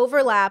course, they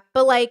overlap,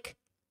 but like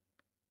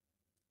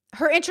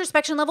her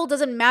introspection level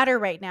doesn't matter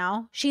right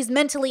now. She's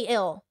mentally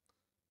ill.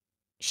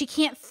 She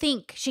can't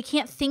think. She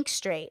can't think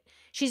straight.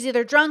 She's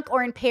either drunk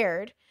or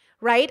impaired,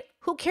 right?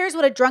 Who cares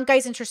what a drunk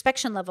guy's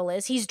introspection level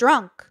is? He's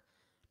drunk.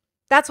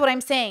 That's what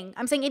I'm saying.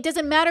 I'm saying it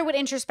doesn't matter what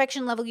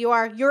introspection level you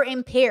are. You're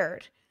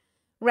impaired,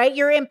 right?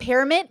 Your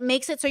impairment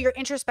makes it so your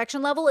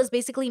introspection level is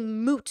basically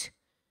moot.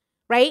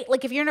 Right?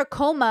 Like if you're in a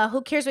coma,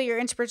 who cares what your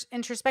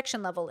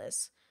introspection level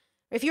is?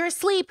 If you're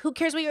asleep, who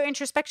cares what your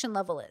introspection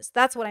level is?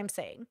 That's what I'm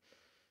saying.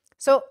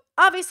 So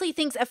obviously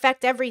things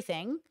affect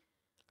everything.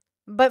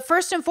 But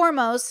first and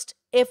foremost,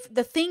 if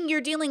the thing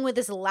you're dealing with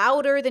is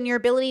louder than your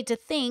ability to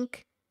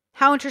think,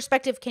 how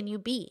introspective can you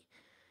be?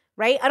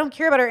 Right? I don't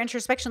care about our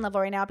introspection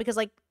level right now because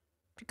like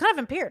you're kind of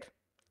impaired.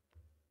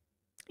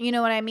 You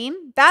know what I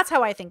mean? That's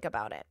how I think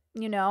about it,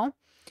 you know?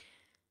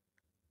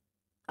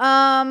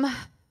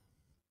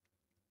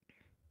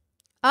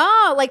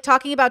 Oh, like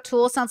talking about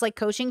tools sounds like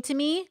coaching to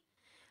me.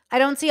 I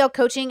don't see how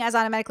coaching as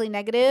automatically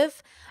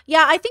negative.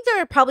 Yeah, I think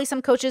there are probably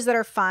some coaches that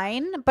are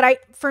fine, but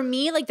for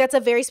me, like that's a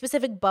very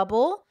specific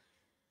bubble.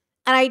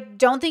 And I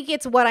don't think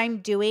it's what I'm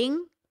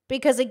doing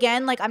because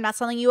again, like I'm not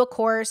selling you a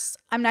course.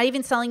 I'm not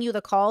even selling you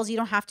the calls. You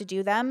don't have to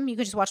do them. You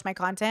can just watch my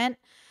content.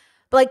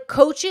 But like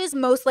coaches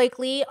most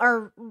likely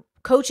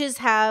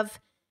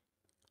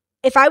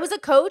if I was a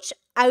coach,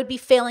 I would be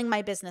failing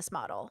my business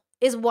model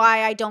is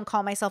why I don't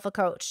call myself a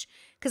coach.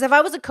 Because if I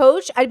was a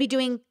coach, I'd be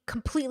doing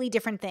completely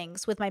different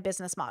things with my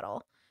business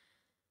model.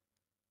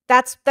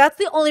 That's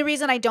the only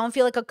reason I don't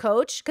feel like a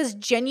coach. Because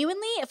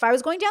genuinely, if I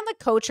was going down the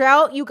coach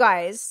route, you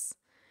guys,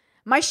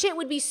 my shit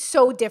would be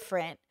so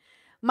different.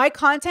 My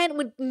content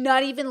would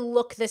not even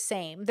look the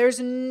same. There's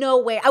no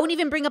way. I wouldn't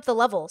even bring up the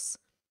levels.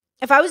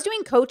 If I was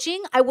doing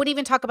coaching, I wouldn't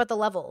even talk about the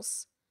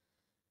levels.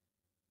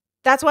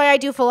 That's why I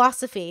do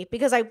philosophy.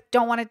 Because I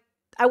don't want to.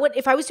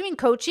 If I was doing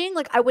coaching,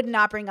 like I would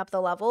not bring up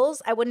the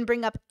levels. I wouldn't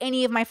bring up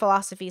any of my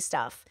philosophy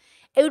stuff.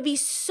 It would be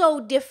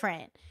so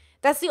different.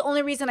 That's the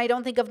only reason I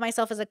don't think of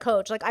myself as a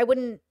coach. Like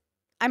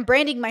I'm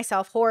branding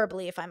myself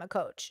horribly if I'm a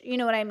coach. You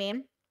know what I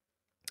mean?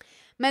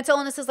 Mental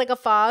illness is like a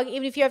fog.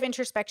 Even if you have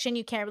introspection,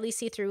 you can't really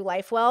see through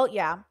life well.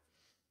 Yeah.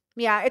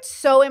 Yeah, it's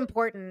so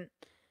important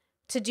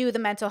to do the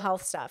mental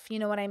health stuff. You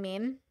know what I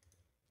mean?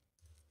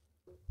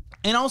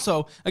 And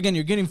also, again,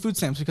 you're getting food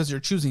stamps because you're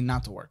choosing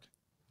not to work.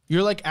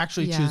 You're like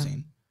actually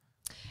choosing.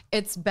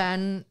 It's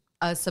been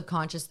a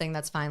subconscious thing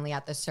that's finally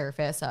at the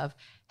surface of,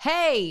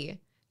 hey,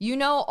 you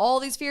know, all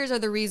these fears are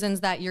the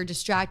reasons that you're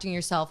distracting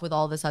yourself with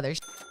all this other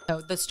shit.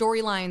 So the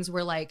storylines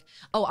were like,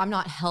 oh, I'm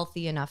not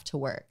healthy enough to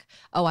work.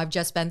 Oh, I've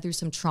just been through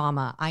some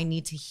trauma. I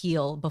need to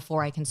heal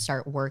before I can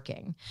start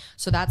working.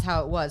 So that's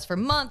how it was for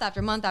month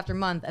after month after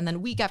month. And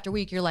then week after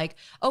week, you're like,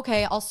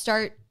 okay, I'll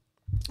start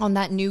on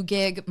that new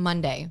gig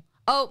Monday.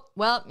 oh,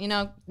 well,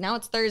 now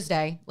it's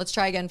Thursday. Let's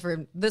try again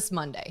for this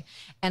Monday.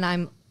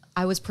 And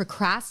I was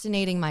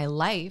procrastinating my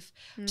life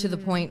to the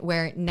point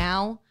where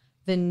now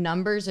the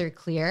numbers are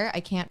clear. I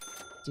can't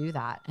do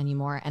that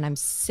anymore. And I'm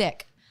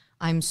sick.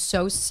 I'm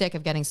so sick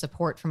of getting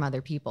support from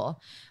other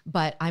people.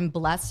 But I'm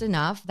blessed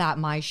enough that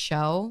my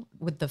show,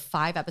 with the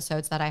 5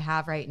 episodes that I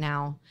have right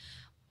now,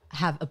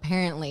 have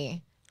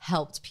apparently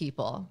helped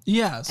people.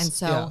 Yes. And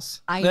so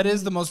that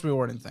is the most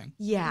rewarding thing.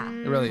 Yeah.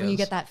 It really is. When you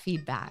get that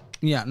feedback.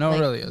 Yeah, no, Like,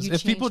 it really is.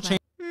 If people change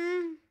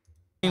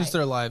Right.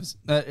 their lives,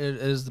 that it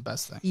is the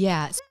best thing.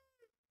 Yeah.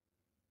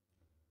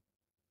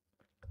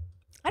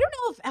 I don't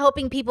know if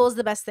helping people is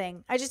the best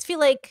thing. I just feel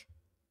like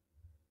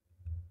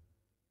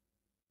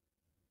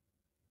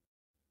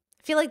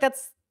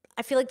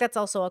that's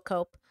also a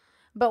cope.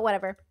 But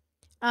whatever.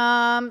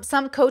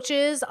 Some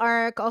coaches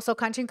are also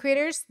content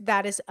creators.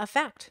 That is a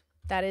fact.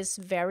 That is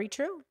very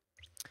true.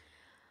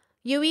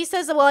 Yui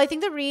says, well, I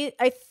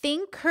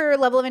think her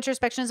level of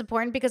introspection is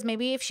important because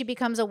maybe if she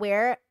becomes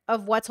aware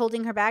of what's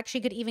holding her back, she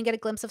could even get a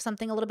glimpse of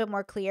something a little bit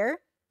more clear.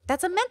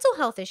 That's a mental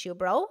health issue,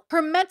 bro.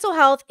 Her mental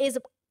health is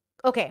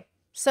okay.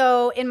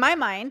 So in my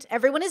mind,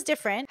 everyone is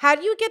different. How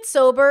do you get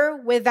sober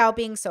without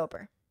being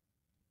sober?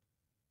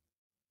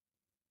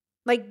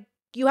 Like,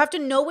 you have to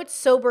know what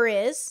sober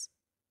is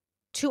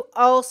to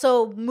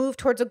also move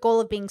towards a goal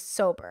of being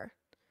sober.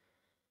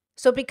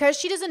 So because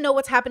she doesn't know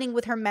what's happening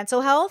with her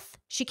mental health,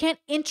 she can't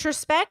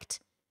introspect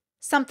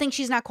something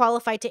she's not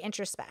qualified to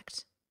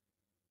introspect.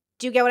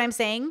 Do you get what I'm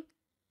saying?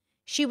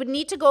 She would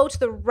need to go to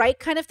the right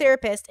kind of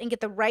therapist and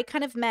get the right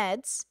kind of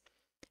meds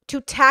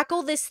to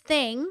tackle this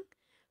thing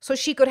so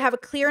she could have a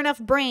clear enough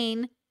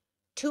brain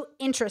to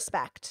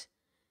introspect.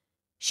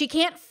 She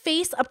can't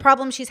face a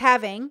problem she's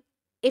having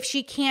if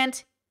she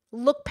can't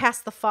look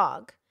past the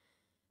fog.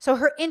 So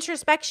her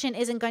introspection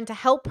isn't going to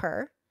help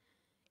her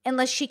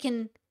unless she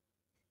can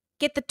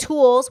get the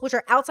tools which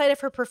are outside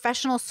of her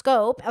professional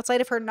scope,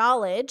 outside of her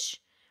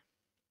knowledge.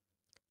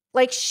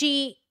 Like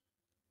she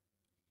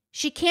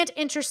can't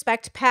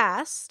introspect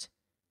past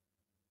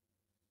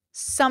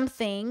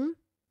something.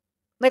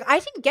 Like, I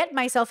didn't get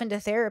myself into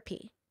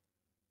therapy.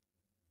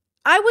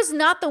 I was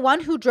not the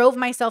one who drove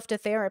myself to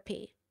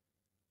therapy,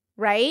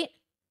 right?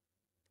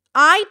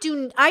 I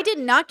did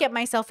not get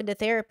myself into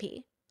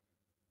therapy.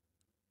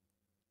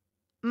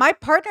 My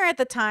partner at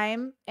the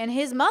time and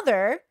his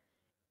mother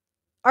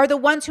are the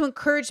ones who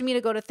encouraged me to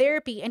go to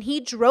therapy, and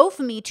he drove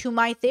me to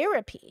my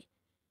therapy.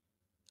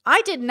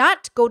 I did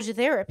not go to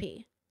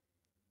therapy.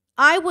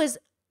 It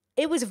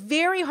was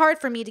very hard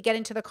for me to get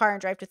into the car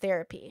and drive to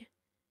therapy,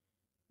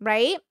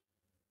 right?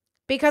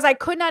 Because I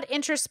could not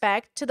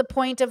introspect to the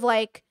point of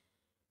like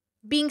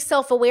being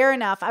self-aware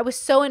enough. I was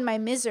so in my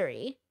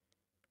misery,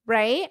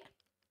 right?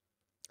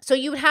 So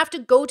you would have to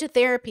go to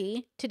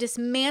therapy to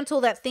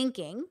dismantle that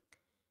thinking,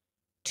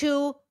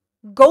 to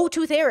go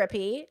to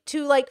therapy,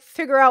 to like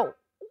figure out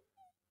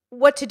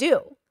what to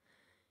do.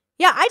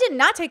 Yeah, I did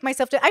not take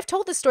myself to, I've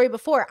told this story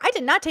before. I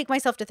did not take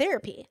myself to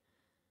therapy.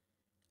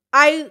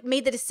 I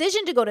made the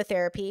decision to go to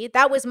therapy.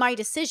 That was my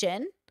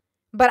decision,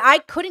 but I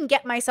couldn't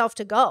get myself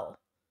to go.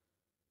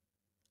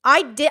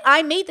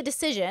 I made the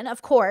decision,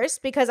 of course,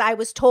 because I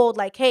was told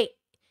like, hey,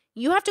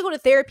 you have to go to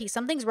therapy.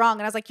 Something's wrong.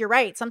 And I was like, you're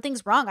right.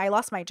 Something's wrong. I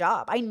lost my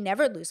job. I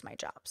never lose my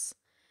jobs.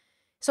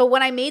 So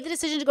when I made the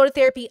decision to go to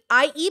therapy,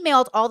 I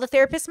emailed all the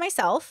therapists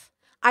myself.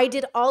 I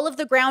did all of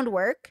the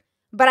groundwork,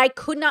 but I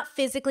could not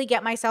physically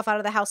get myself out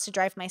of the house to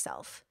drive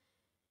myself.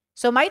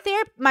 So my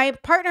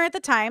partner at the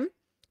time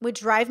would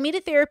drive me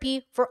to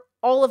therapy for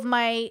all of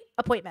my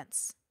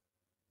appointments.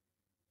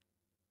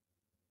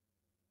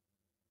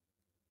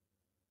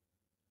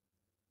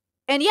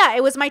 And yeah,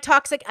 it was my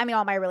toxic, I mean,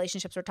 all my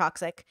relationships were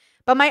toxic,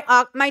 but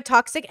my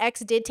toxic ex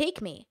did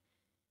take me,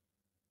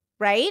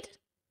 right?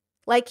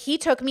 Like, he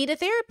took me to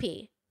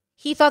therapy.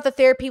 He thought the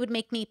therapy would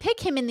make me pick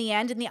him in the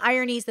end. And the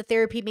irony is the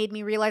therapy made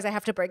me realize I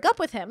have to break up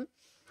with him,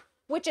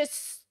 which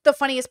is the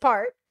funniest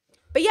part.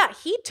 But yeah,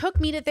 he took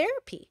me to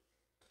therapy.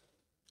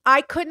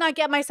 I could not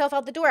get myself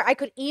out the door. I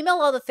could email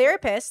all the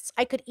therapists.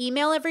 I could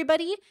email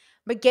everybody,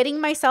 but getting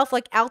myself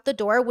like out the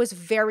door was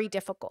very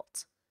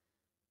difficult,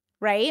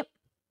 right?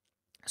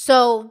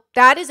 So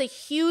that is a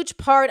huge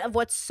part of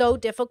what's so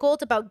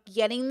difficult about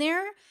getting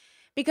there,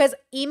 because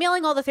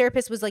emailing all the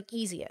therapists was like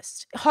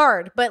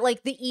hard, but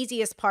like the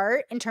easiest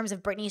part in terms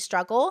of Brittany's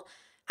struggle.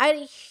 I had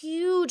a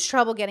huge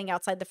trouble getting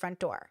outside the front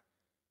door.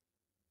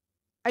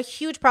 A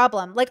huge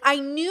problem. Like, I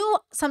knew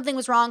something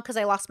was wrong because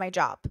I lost my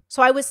job.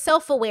 So I was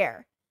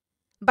self-aware,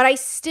 but I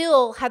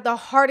still had the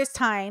hardest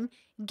time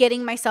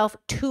getting myself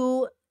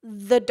to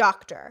the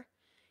doctor,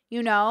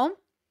 you know?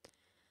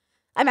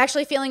 I'm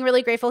actually feeling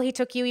really grateful he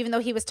took you even though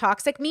he was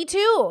toxic. Me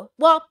too.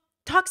 Well,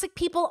 toxic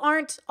people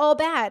aren't all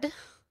bad.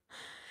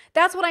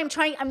 That's what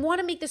I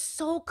want to make this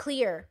so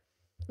clear.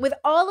 With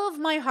all of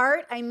my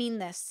heart, I mean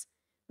this.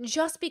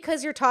 Just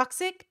because you're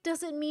toxic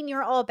doesn't mean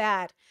you're all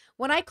bad.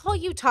 When I call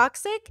you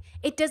toxic,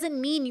 it doesn't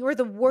mean you're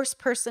the worst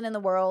person in the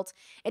world.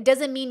 It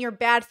doesn't mean you're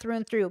bad through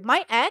and through.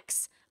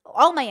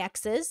 All my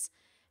exes,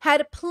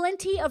 had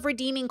plenty of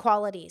redeeming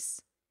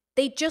qualities.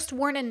 They just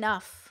weren't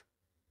enough.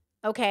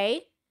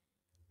 Okay?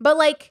 But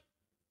like,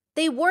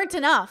 they weren't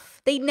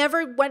enough. They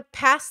never went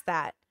past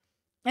that.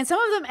 And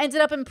some of them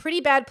ended up in pretty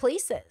bad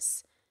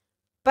places.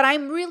 But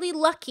I'm really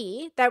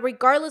lucky that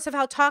regardless of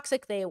how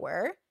toxic they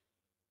were,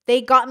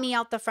 they got me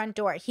out the front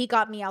door. He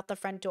got me out the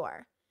front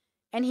door.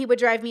 And he would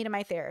drive me to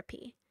my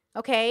therapy.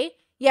 Okay?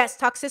 Yes,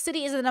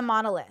 toxicity isn't a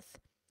monolith.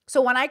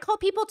 So when I call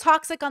people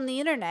toxic on the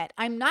internet,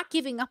 I'm not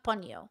giving up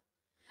on you.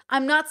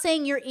 I'm not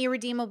saying you're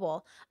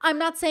irredeemable. I'm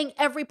not saying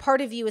every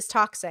part of you is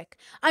toxic.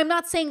 I'm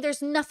not saying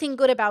there's nothing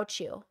good about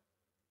you.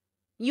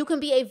 You can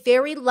be a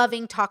very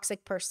loving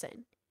toxic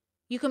person.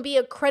 You can be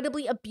an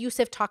incredibly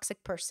abusive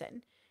toxic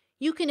person.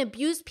 You can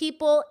abuse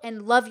people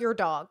and love your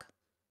dog.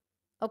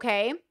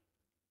 Okay?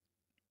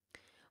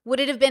 Would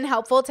it have been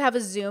helpful to have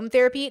a Zoom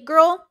therapy?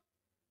 Girl,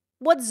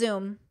 what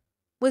Zoom?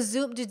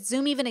 Did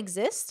Zoom even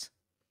exist?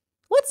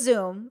 What's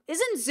Zoom?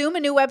 Isn't Zoom a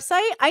new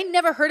website? I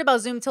never heard about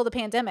Zoom till the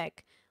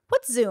pandemic.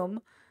 What's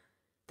Zoom?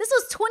 This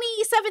was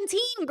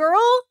 2017, girl.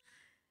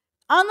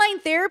 Online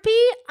therapy?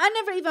 I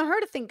never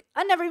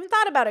even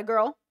thought about it,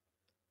 girl.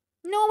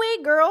 No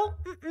way, girl.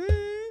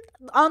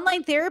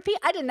 Online therapy?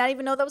 I did not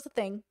even know that was a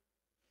thing.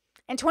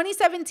 In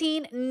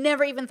 2017,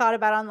 never even thought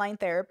about online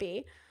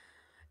therapy.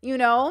 You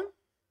know?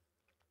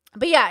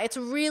 But yeah, it's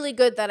really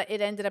good that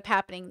it ended up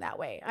happening that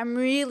way. I'm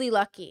really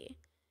lucky.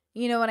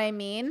 You know what I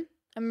mean?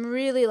 I'm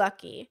really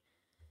lucky.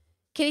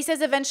 Kitty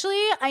says,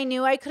 eventually I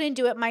knew I couldn't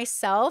do it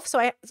myself. So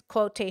I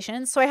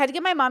had to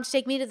get my mom to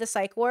take me to the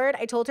psych ward.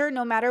 I told her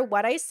no matter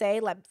what I say,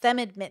 let them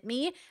admit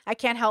me. I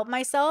can't help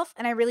myself.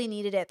 And I really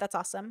needed it. That's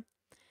awesome.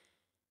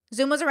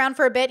 Zoom was around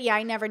for a bit. Yeah,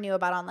 I never knew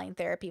about online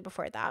therapy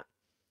before that.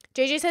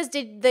 JJ says,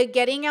 did the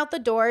getting out the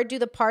door do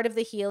the part of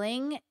the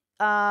healing?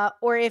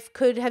 Or if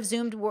could have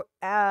Zoomed,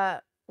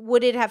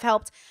 would it have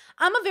helped?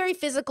 I'm a very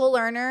physical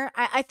learner.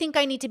 I think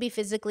I need to be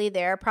physically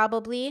there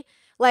probably.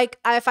 Like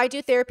if I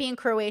do therapy in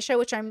Croatia,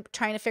 which I'm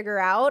trying to figure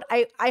out,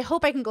 I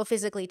hope I can go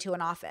physically to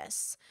an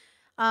office.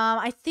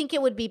 I think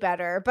it would be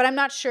better, but I'm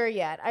not sure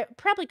yet. I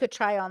probably could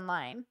try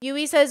online.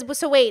 Yui says,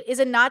 so wait, is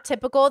it not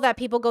typical that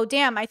people go,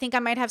 damn, I think I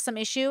might have some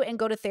issue and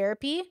go to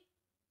therapy?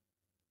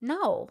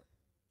 No.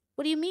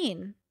 What do you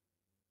mean?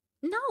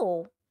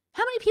 No.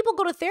 How many people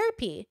go to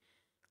therapy?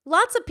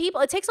 Lots of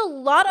people. It takes a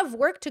lot of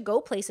work to go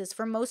places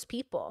for most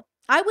people.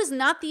 I was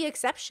not the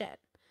exception.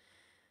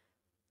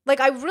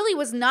 Like, I really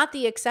was not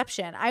the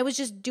exception. I was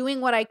just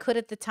doing what I could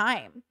at the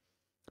time.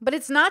 But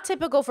it's not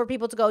typical for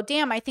people to go,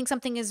 damn, I think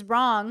something is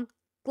wrong.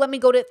 Let me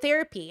go to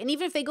therapy. And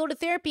even if they go to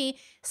therapy,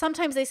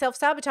 sometimes they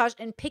self-sabotage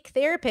and pick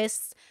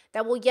therapists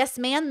that will yes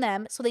man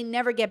them so they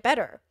never get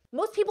better.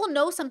 Most people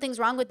know something's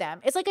wrong with them.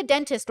 It's like a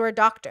dentist or a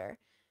doctor.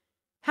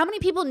 How many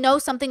people know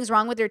something's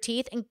wrong with their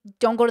teeth and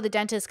don't go to the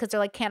dentist because they're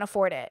like, can't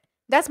afford it?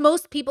 That's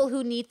most people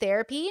who need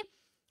therapy.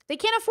 They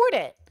can't afford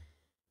it.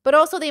 But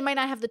also they might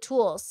not have the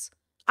tools.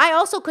 I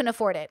also couldn't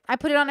afford it. I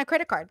put it on a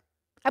credit card.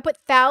 I put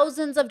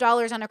thousands of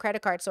dollars on a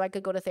credit card so I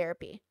could go to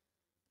therapy.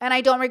 And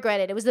I don't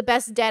regret it. It was the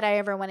best debt I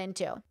ever went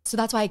into. So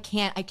that's why I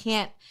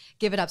can't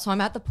give it up. So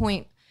I'm at the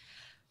point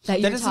that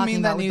you're talking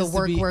about with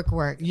the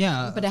work.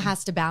 Yeah. But it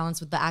has to balance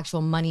with the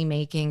actual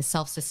money-making,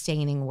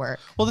 self-sustaining work.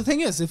 Well, the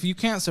thing is, if you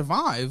can't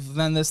survive,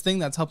 then this thing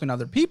that's helping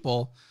other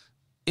people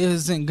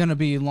isn't going to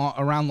be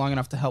around long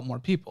enough to help more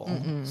people.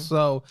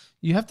 So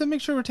you have to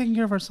make sure we're taking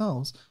care of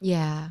ourselves.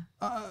 Yeah.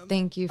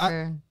 Thank you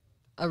for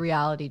a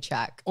reality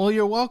check. Well,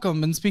 you're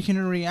welcome. And speaking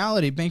of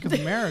reality, Bank of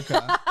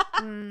America.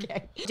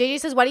 Okay. JJ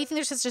says, why do you think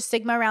there's such a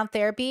stigma around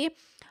therapy?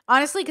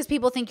 Honestly, because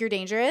people think you're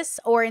dangerous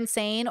or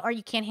insane or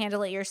you can't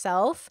handle it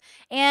yourself.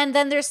 And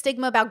then there's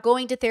stigma about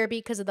going to therapy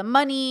because of the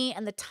money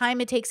and the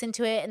time it takes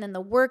into it. And then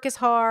the work is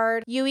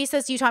hard. Yui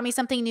says, you taught me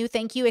something new.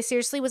 Thank you. I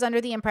seriously was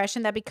under the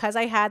impression that because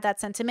I had that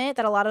sentiment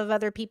that a lot of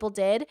other people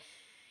did.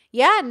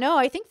 Yeah, no,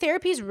 I think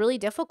therapy is really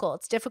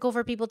difficult. It's difficult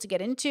for people to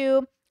get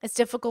into. It's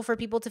difficult for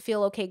people to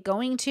feel okay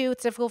going to.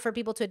 It's difficult for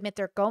people to admit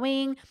they're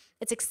going.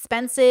 It's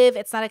expensive.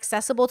 It's not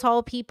accessible to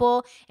all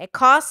people. It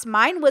costs.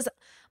 Mine was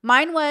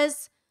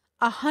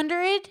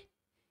 $100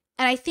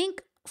 and I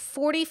think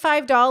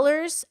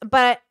 $45,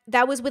 but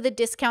that was with a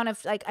discount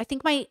of like I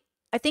think my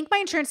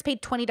insurance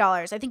paid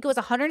 $20. I think it was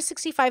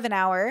 $165 an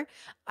hour.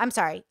 I'm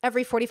sorry,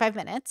 every 45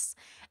 minutes.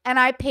 And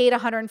I paid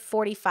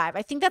 $145.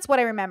 I think that's what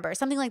I remember.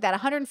 Something like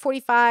that.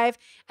 $145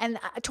 and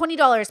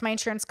 $20 my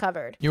insurance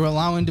covered. You're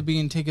allowing to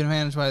be taken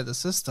advantage by the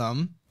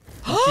system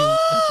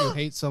that you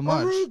hate so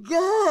much. Oh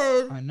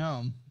my God. I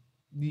know.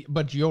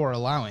 But you're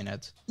allowing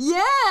it.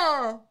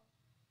 Yeah.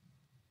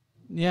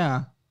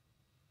 Yeah.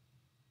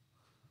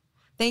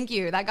 Thank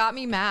you. That got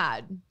me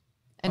mad.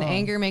 And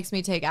anger makes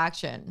me take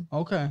action.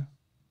 Okay.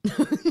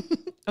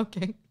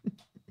 Okay.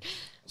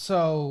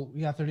 So,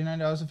 yeah,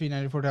 $39 a fee,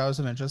 $94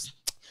 of interest.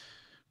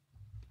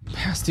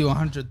 Past due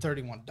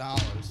 $131.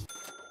 This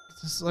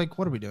is like,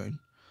 what are we doing?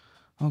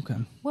 Okay.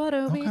 What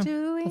are we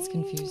doing? That's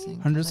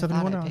confusing.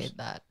 $171. I paid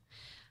that.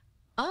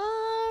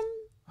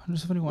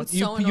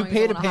 $171. You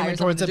paid a payment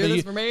towards it, but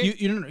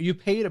you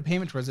paid a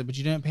payment towards it, but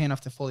you didn't pay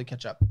enough to fully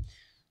catch up.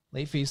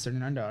 Late fees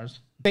 $39.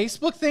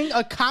 Facebook thing,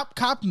 a cop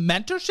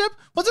mentorship?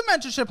 What's a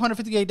mentorship?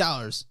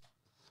 $158.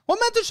 What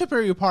mentorship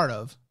are you part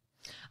of?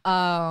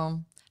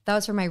 Oh, that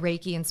was for my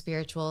Reiki and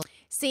spiritual.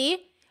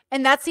 See?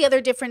 And that's the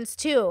other difference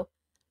too.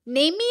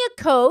 Name me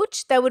a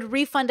coach that would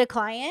refund a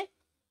client,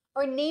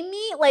 or name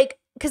me like,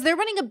 because they're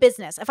running a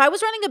business. If I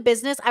was running a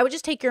business, I would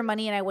just take your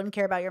money and I wouldn't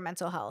care about your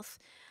mental health.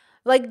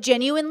 Like,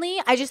 genuinely,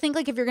 I just think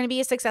like if you're going to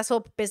be a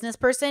successful business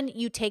person,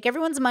 you take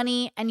everyone's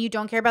money and you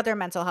don't care about their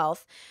mental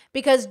health,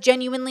 because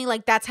genuinely,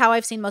 like, that's how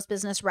I've seen most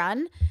business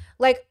run.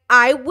 Like,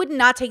 I would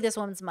not take this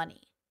woman's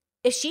money.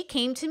 If she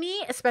came to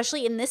me,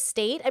 especially in this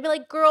state, I'd be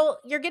like, girl,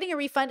 you're getting a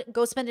refund.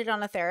 Go spend it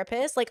on a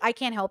therapist. Like, I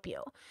can't help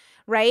you.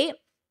 Right?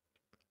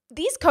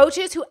 These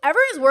coaches, whoever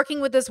is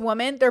working with this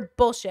woman, they're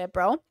bullshit,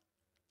 bro.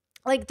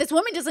 Like, this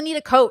woman doesn't need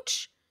a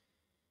coach.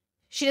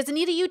 She doesn't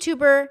need a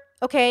YouTuber,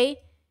 okay?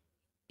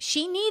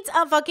 She needs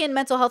a fucking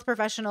mental health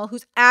professional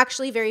who's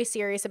actually very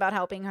serious about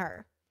helping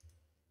her.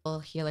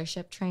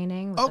 Healership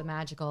training with the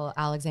magical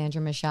Alexandra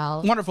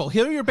Michelle. Wonderful.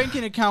 Heal your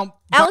banking account.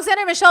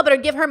 Alexandra Michelle better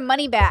give her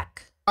money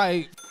back.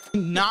 By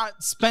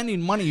not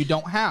spending money you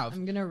don't have.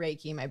 I'm going to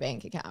Reiki my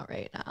bank account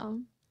right now.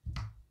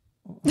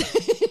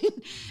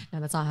 No,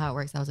 that's not how it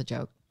works. That was a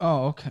joke.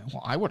 Oh, okay.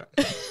 Well, I wouldn't.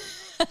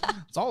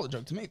 It's all a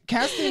joke to me.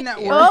 Casting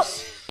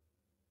networks.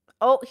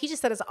 Oh, he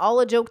just said it's all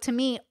a joke to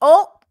me.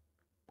 Ooh.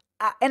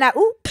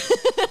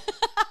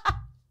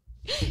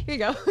 Here you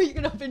go. You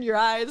can open your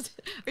eyes.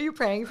 Are you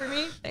praying for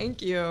me?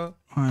 Thank you.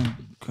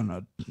 I'm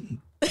gonna.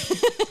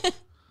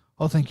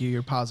 Oh, thank you.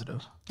 You're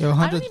positive. You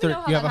have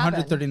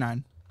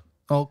 139.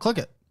 Oh, click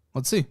it.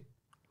 Let's see.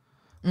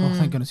 Oh,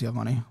 thank goodness you have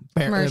money.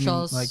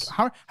 Commercials. I mean, like,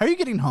 how are you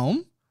getting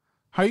home?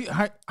 How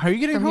are you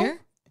getting From home? here?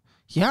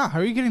 Yeah. How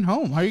are you getting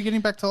home? How are you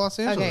getting back to Los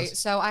Angeles? Okay,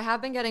 so I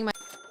have been getting my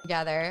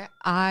together.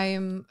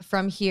 I'm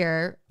from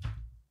here,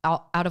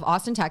 out of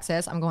Austin,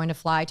 Texas. I'm going to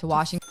fly to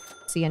Washington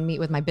D.C. and meet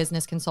with my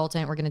business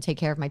consultant. We're going to take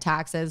care of my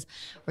taxes.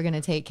 We're going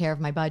to take care of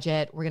my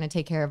budget. We're going to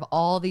take care of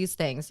all these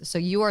things. So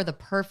you are the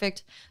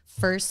perfect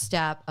first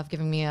step of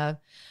giving me a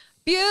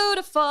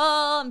beautiful,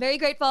 I'm very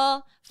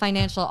grateful,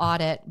 financial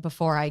audit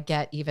before I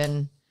get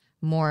even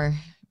more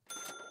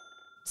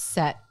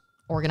set,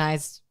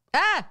 organized.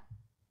 I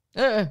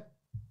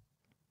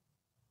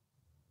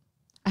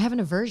have an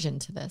aversion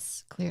to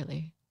this,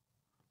 clearly.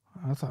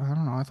 I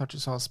don't know. I thought you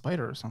saw a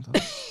spider or something.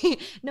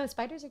 No,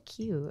 spiders are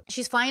cute.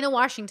 She's flying to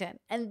Washington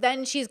and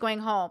then she's going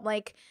home.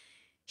 Like,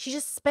 she's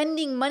just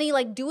spending money.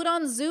 Like, do it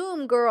on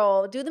Zoom,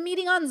 girl. Do the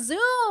meeting on Zoom.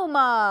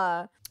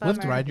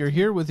 Lyft ride. You're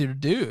here with your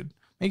dude.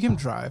 Make him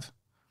drive.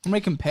 Or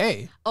make him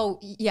pay. Oh,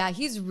 yeah.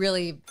 He's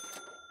really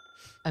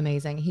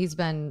amazing. He's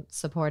been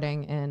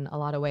supporting in a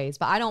lot of ways,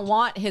 but I don't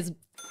want his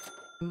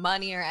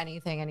money or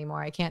anything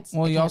anymore. I can't.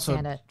 Well, I you can't also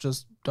stand it.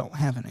 just don't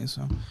have any.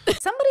 So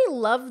somebody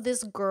loved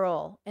this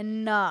girl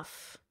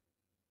enough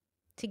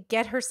to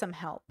get her some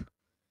help.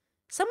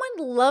 Someone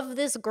loved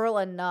this girl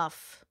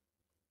enough.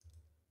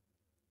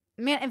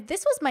 Man, if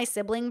this was my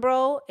sibling,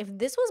 bro, if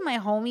this was my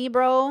homie,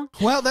 bro.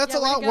 Well, that's a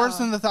lot worse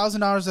than the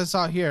 $1,000 I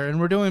saw here. And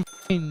we're doing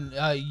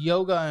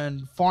yoga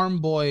and farm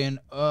boy and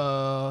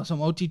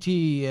some OTT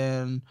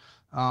and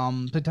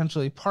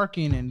potentially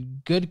parking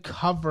and good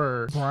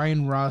cover.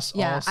 Brian Russ.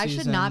 Yeah, all I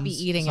should not be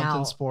eating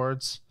out.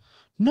 Sports.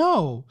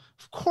 No,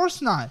 of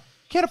course not.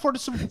 You can't afford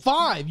to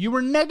survive. You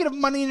were negative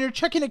money in your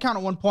checking account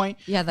at one point.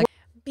 Yeah.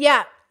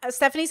 Yeah.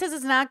 Stephanie says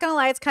it's not going to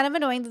lie. It's kind of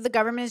annoying that the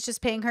government is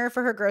just paying her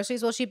for her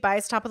groceries while she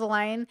buys top of the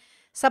line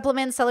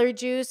supplements, celery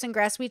juice, and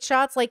grass wheat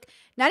shots. Like,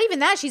 not even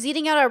that. She's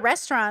eating out at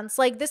restaurants.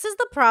 Like, this is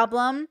the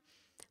problem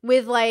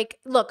with, like,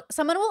 look,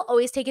 someone will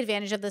always take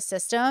advantage of the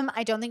system.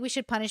 I don't think we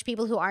should punish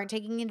people who aren't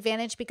taking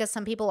advantage, because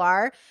some people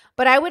are.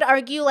 But I would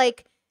argue,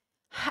 like,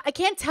 I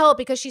can't tell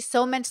because she's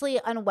so mentally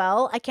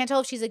unwell. I can't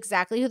tell if she's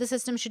exactly who the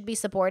system should be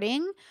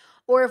supporting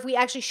or if we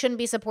actually shouldn't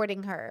be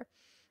supporting her.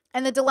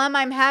 And the dilemma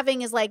I'm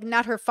having is, like,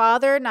 not her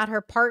father, not her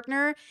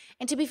partner.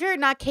 And to be fair,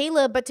 not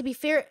Caleb, but to be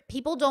fair,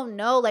 people don't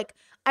know. Like,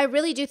 I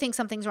really do think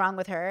something's wrong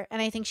with her.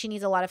 And I think she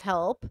needs a lot of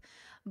help.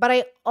 But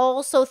I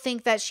also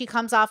think that she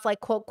comes off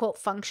like, quote, quote,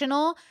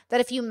 functional. That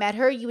if you met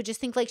her, you would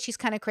just think like she's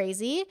kind of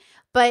crazy.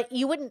 But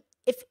you wouldn't,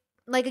 if,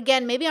 like,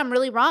 again, maybe I'm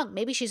really wrong.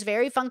 Maybe she's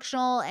very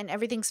functional and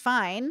everything's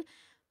fine.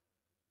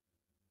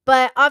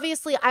 But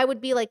obviously, I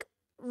would be, like,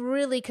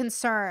 really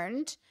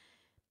concerned.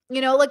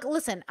 You know, like,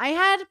 listen,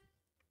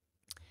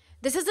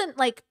 this isn't,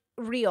 like,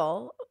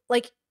 real.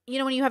 Like, you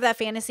know, when you have that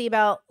fantasy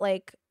about,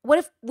 like, what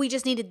if we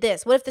just needed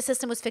this? What if the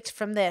system was fixed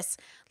from this?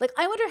 Like,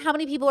 I wonder how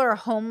many people are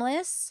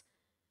homeless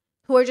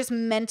who are just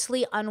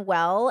mentally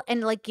unwell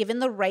and, like, given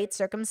the right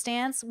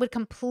circumstance would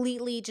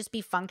completely just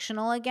be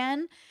functional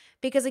again.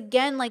 Because,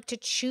 again, like, to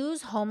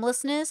choose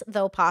homelessness,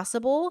 though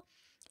possible,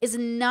 is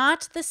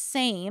not the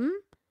same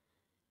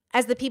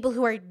as the people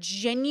who are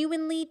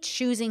genuinely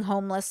choosing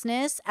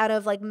homelessness out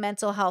of, like,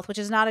 mental health, which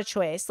is not a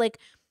choice. Like,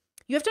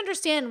 you have to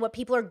understand what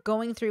people are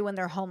going through when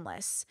they're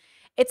homeless.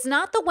 It's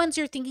not the ones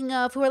you're thinking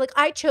of who are like,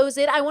 I chose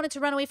it. I wanted to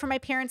run away from my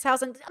parents'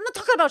 house. And I'm not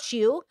talking about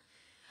you.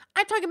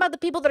 I'm talking about the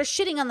people that are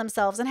shitting on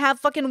themselves and have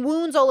fucking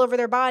wounds all over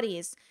their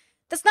bodies.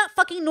 That's not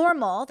fucking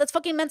normal. That's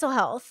fucking mental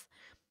health.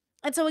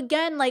 And so,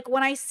 again, like,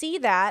 when I see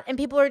that and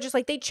people are just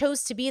like, they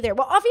chose to be there.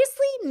 Well,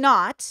 obviously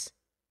not.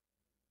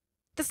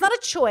 That's not a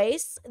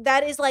choice.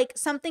 That is like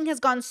something has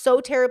gone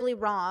so terribly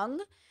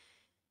wrong.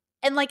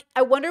 And like,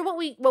 I wonder what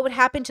would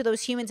happen to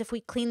those humans if we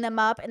cleaned them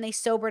up and they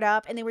sobered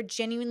up and they were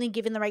genuinely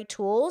given the right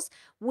tools.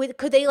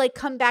 Could they like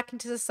come back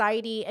into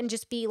society and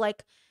just be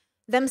like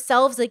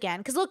themselves again?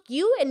 Because look,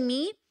 you and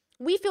me,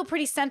 we feel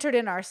pretty centered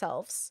in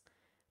ourselves.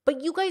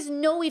 But you guys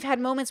know we've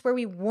had moments where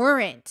we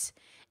weren't.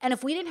 And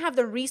if we didn't have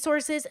the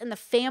resources and the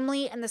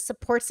family and the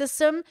support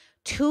system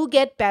to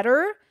get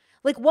better,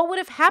 like what would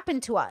have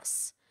happened to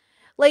us?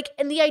 Like,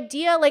 and the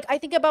idea, like I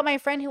think about my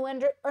friend who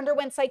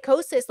underwent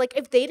psychosis. Like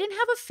if they didn't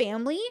have a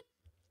family,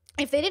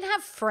 if they didn't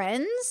have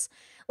friends,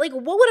 like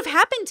what would have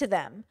happened to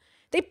them?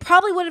 They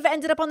probably would have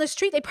ended up on the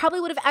street. They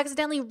probably would have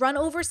accidentally run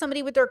over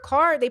somebody with their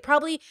car.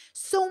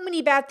 So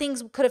many bad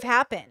things could have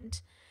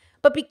happened.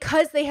 But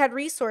because they had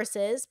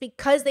resources,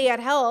 because they had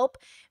help,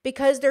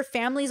 because their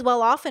family's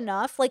well off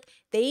enough, like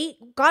they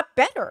got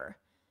better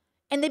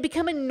and they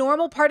become a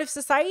normal part of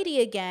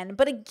society again.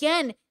 But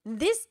again,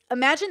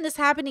 imagine this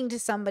happening to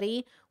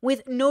somebody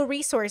with no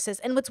resources.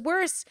 And what's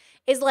worse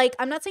is like,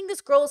 I'm not saying this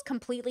girl is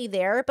completely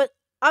there, but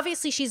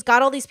obviously she's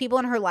got all these people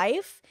in her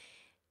life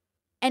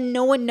and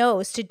no one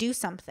knows to do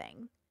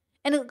something.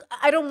 And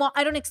I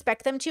don't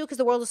expect them to because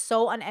the world is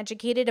so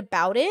uneducated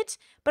about it,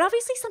 but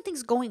obviously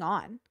something's going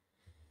on.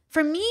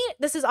 For me,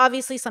 this is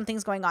obviously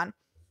something's going on.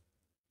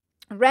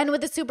 Ren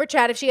with the super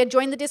chat, if she had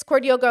joined the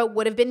Discord yoga,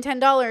 would have been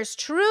 $10.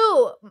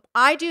 True.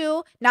 I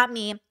do. Not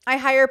me. I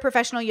hire a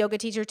professional yoga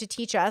teacher to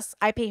teach us.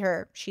 I pay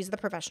her. She's the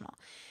professional.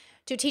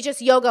 To teach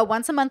us yoga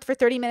once a month for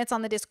 30 minutes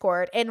on the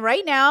Discord. And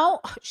right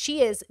now,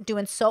 she is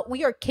doing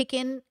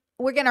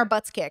we're getting our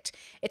butts kicked.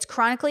 It's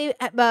chronically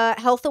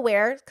health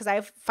aware because I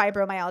have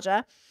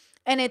fibromyalgia.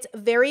 And it's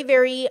very,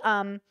 very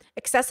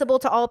accessible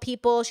to all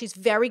people. She's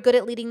very good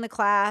at leading the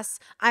class.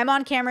 I'm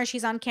on camera.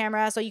 She's on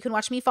camera. So you can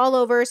watch me fall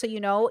over. So you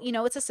know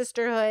it's a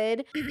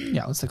sisterhood.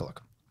 Yeah, let's take a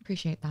look.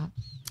 Appreciate that.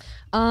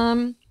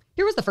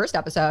 Here was the first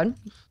episode.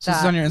 So this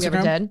is on your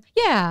Instagram?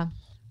 Yeah.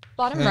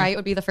 Bottom right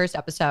would be the first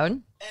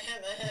episode.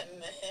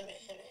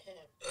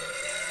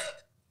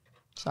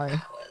 Sorry.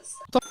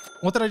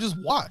 What did I just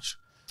watch?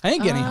 I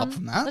didn't get any help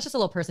from that. That's just a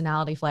little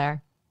personality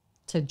flair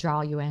to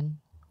draw you in.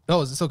 Oh,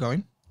 is it still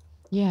going?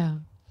 Yeah.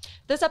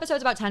 This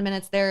episode's about 10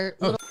 minutes. They're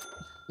little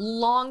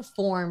long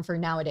form for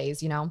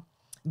nowadays,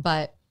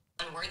 but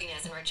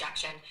unworthiness and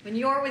rejection. When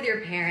you're with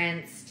your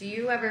parents, do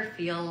you ever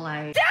feel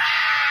like,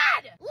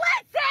 Dad,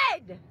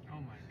 listen! Oh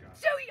my God.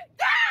 So,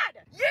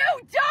 Dad, you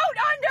don't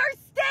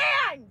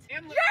understand!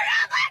 You're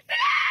not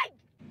listening!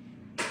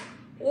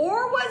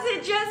 or was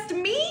it just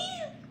me?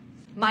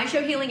 My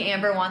show Healing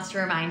Amber wants to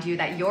remind you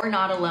that you're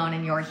not alone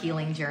in your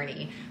healing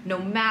journey, no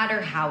matter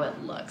how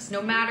it looks,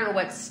 no matter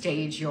what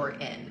stage you're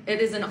in.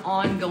 It is an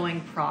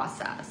ongoing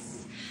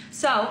process.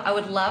 So I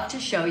would love to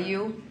show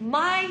you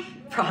my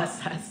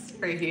process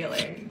for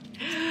healing.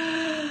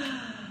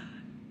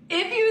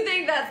 If you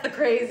think that's the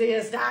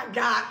craziest I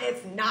got,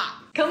 it's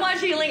not. Come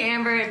watch Healing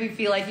Amber if you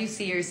feel like you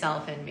see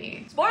yourself in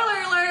me.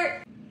 Spoiler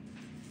alert!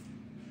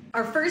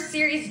 Our first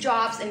series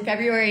drops in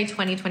February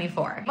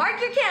 2024.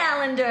 Mark your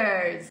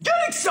calendars. Get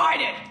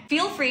excited!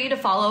 Feel free to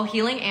follow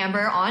Healing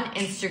Amber on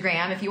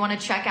Instagram if you want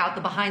to check out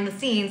the behind the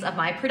scenes of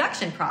my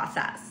production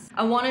process.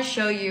 I want to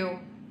show you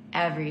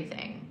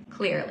everything,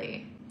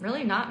 clearly.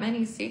 Really not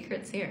many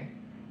secrets here.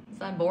 Is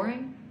that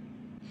boring?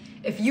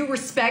 If you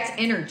respect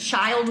inner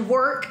child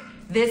work,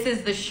 this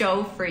is the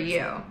show for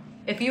you.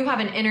 If you have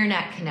an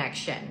internet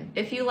connection,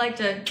 if you like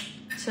to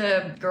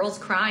girls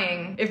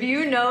crying, if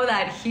you know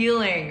that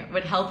healing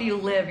would help you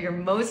live your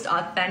most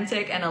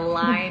authentic and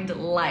aligned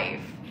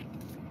life.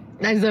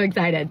 I'm so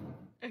excited.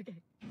 Okay.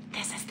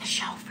 This is the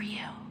show for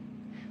you.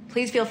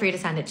 Please feel free to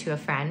send it to a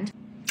friend.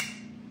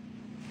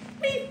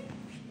 Wait,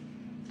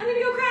 I'm gonna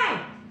go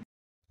cry.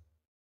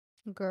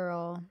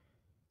 Girl.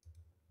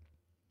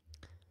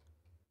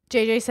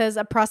 JJ says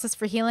a process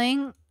for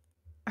healing.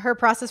 Her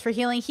process for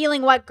healing.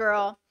 Healing what,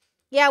 girl?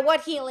 Yeah,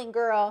 what healing,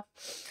 girl?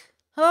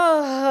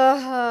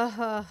 I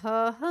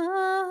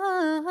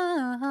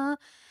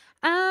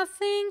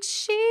think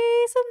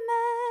she's a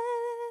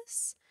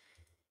mess.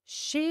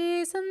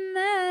 She's a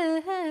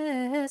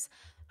mess.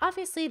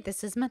 Obviously,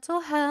 this is mental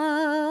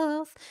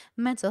health.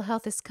 Mental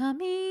health is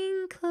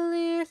coming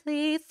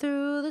clearly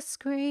through the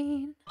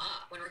screen.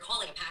 When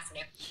recalling a past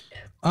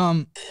narrative.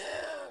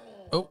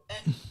 Oh,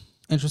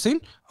 interesting.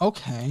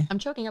 Okay. I'm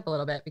choking up a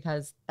little bit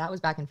because that was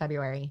back in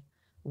February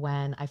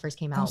when I first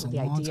came out with the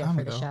idea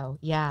for the show.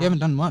 Yeah. You haven't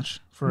done much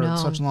for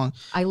such long.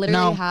 I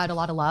literally had a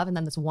lot of love, and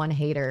then this one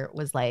hater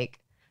was like,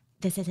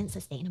 this isn't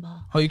sustainable.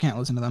 Oh, you can't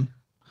listen to them.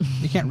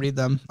 You can't read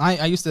them.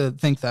 I used to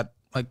think that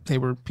like they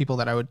were people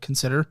that I would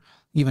consider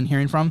even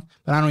hearing from,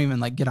 but I don't even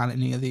like get on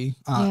any of the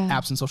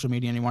apps and social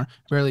media anymore.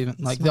 Barely even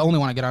like the only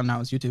one I get on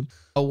now is YouTube.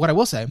 But what I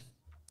will say,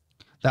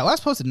 that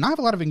last post did not have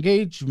a lot of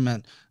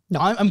engagement.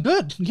 No, I'm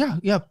good.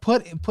 Yeah.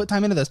 Put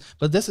time into this,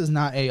 but this is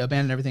not a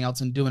abandon everything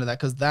else and doing that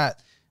because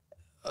that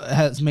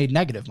has made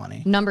negative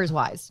money. Numbers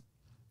wise.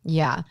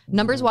 Yeah.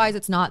 Numbers wise,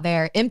 it's not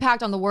there.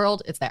 Impact on the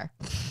world, it's there.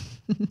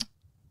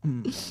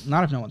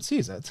 Not if no one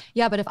sees it.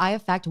 Yeah, but if I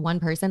affect one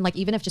person, like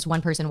even if just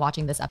one person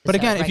watching this episode. But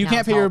again, if right you now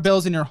can't pay your helped.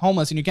 bills and you're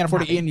homeless and you can't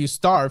afford to eat and you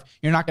starve,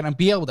 you're not going to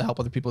be able to help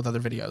other people with other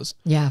videos.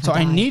 Yeah. So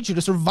I need you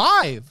to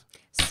survive.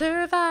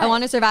 Survive. I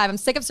want to survive. I'm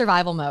sick of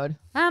survival mode.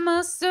 I'm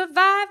a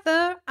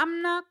survivor.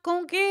 I'm not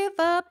gonna give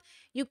up.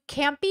 You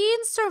can't be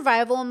in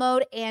survival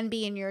mode and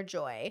be in your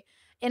joy,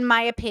 in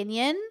my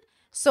opinion.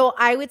 So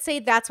I would say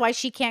that's why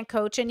she can't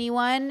coach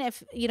anyone,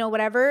 if you know,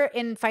 whatever,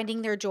 in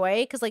finding their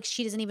joy, because like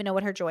she doesn't even know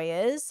what her joy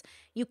is.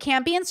 You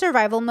can't be in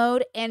survival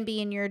mode and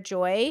be in your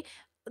joy.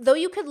 Though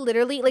you could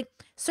literally, like,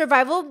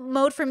 survival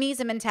mode for me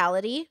is a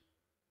mentality.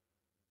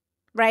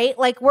 Right?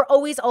 Like we're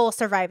always all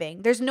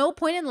surviving. There's no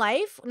point in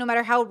life, no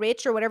matter how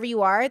rich or whatever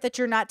you are, that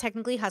you're not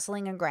technically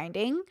hustling and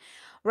grinding.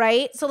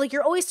 Right? So like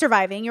you're always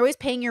surviving. You're always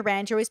paying your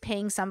rent. You're always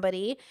paying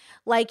somebody.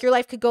 Like your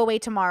life could go away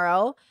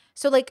tomorrow.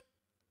 So like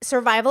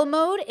survival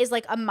mode is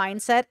like a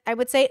mindset. I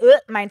would say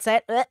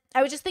mindset.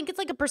 I would just think it's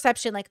like a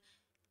perception. Like,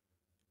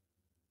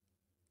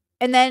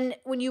 and then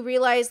when you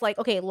realize like,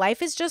 okay,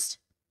 life is just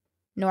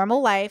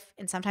normal life.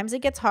 And sometimes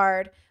it gets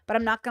hard, but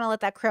I'm not going to let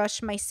that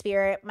crush my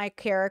spirit, my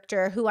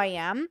character, who I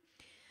am.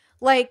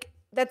 Like,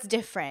 that's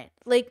different.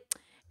 Like,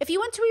 if you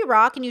went to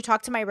Iraq and you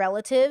talked to my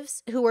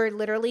relatives who were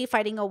literally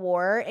fighting a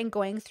war and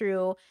going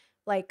through,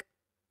 like,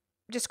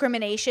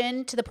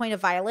 discrimination to the point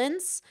of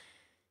violence,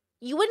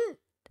 you wouldn't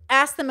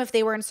ask them if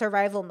they were in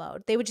survival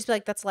mode. They would just be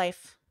like, that's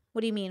life.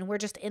 What do you mean? We're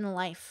just in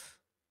life.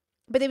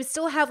 But they would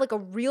still have, like, a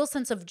real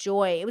sense of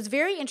joy. It was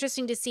very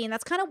interesting to see, and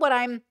that's kind of what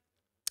I'm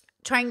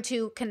trying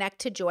to connect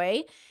to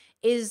joy,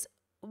 is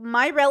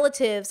my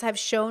relatives have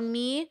shown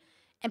me,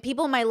 and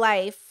people in my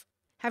life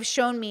have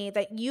shown me,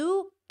 that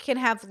you can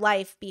have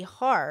life be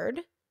hard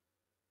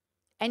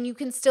and you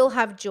can still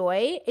have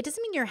joy. It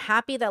doesn't mean you're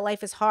happy that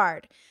life is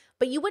hard,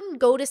 but you wouldn't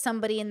go to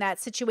somebody in that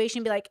situation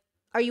and be like,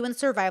 are you in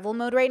survival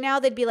mode right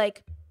now? They'd be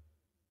like,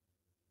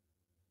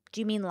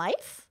 do you mean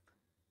life?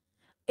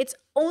 It's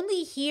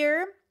only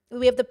here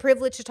we have the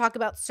privilege to talk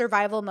about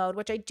survival mode,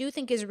 which I do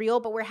think is real,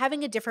 but we're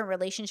having a different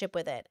relationship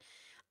with it.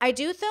 I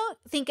do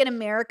think in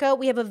America,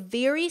 we have a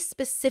very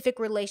specific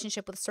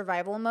relationship with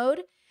survival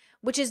mode,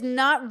 which is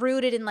not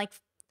rooted in like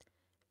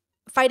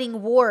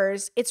fighting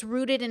wars. It's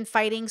rooted in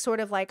fighting sort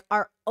of like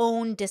our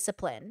own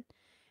discipline.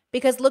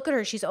 Because look at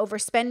her, she's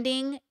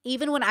overspending.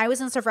 Even when I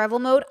was in survival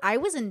mode, I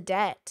was in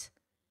debt.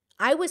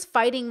 I was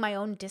fighting my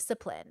own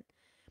discipline.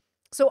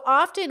 So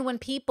often when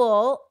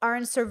people are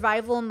in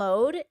survival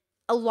mode,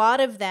 a lot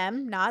of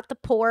them, not the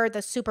poor,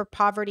 the super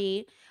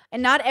poverty,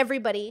 and not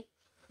everybody,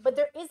 but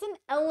there is an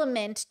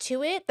element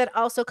to it that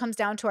also comes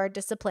down to our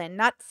discipline.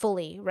 Not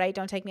fully, right?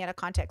 Don't take me out of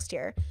context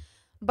here.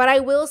 But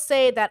I will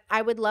say that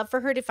I would love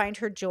for her to find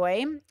her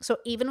joy. So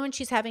even when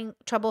she's having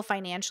trouble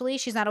financially,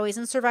 she's not always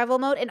in survival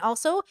mode. And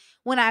also,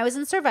 when I was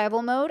in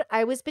survival mode,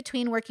 I was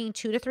between working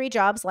 2 to 3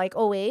 jobs, like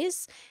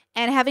always,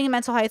 and having a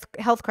mental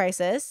health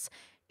crisis.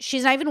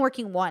 She's not even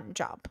working 1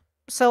 job.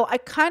 So I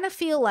kind of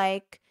feel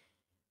like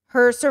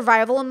her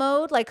survival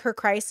mode, like her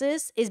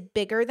crisis, is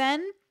bigger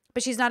than,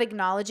 but she's not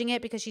acknowledging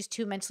it because she's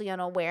too mentally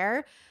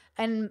unaware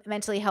and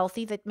mentally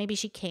healthy that maybe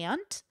she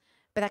can't.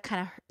 But that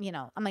kind of, you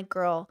know, I'm like,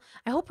 girl,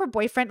 I hope her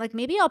boyfriend, like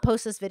maybe I'll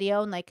post this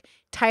video and like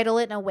title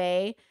it in a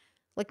way,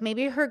 like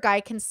maybe her guy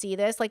can see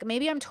this. Like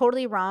maybe I'm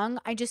totally wrong.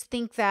 I just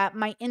think that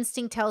my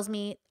instinct tells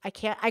me I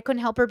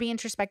couldn't help her be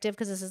introspective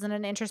because this isn't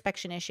an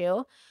introspection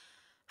issue.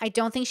 I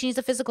don't think she needs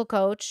a physical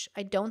coach.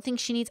 I think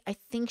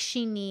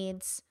she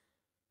needs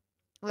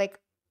like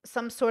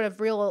some sort of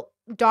real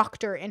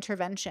doctor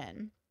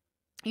intervention.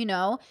 You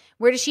know,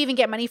 where does she even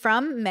get money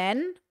from?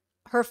 Men,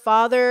 her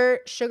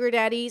father, sugar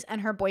daddies, and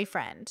her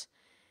boyfriend.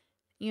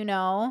 You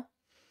know?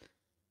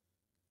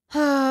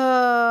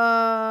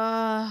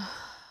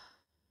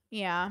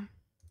 Yeah.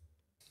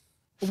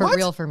 For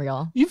What?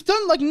 real. You've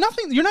done like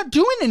nothing. You're not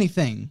doing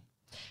anything.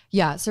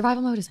 Yeah,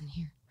 survival mode is in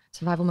here.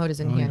 Survival mode is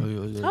in here.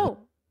 Oh,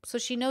 so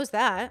she knows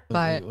that.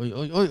 But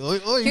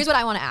here's what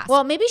I want to ask.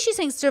 Well, maybe she's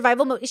saying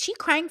survival mode. Is she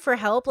crying for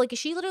help? Like, is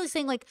she literally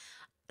saying like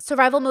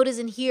survival mode is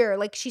in here?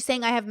 Like she's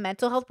saying I have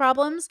mental health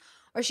problems?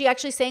 Or is she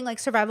actually saying like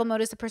survival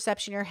mode is the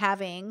perception you're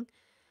having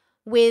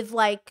with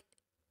like,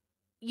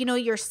 you know,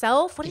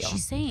 yourself? What is she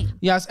saying?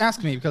 Yes,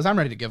 ask me because I'm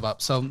ready to give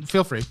up. So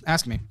feel free.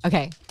 Ask me.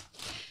 Okay.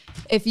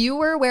 If you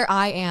were where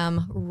I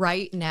am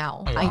right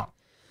now,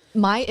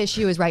 my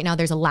issue is right now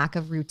there's a lack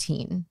of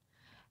routine.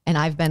 And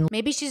I've been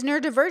Maybe she's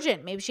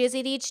neurodivergent. Maybe she has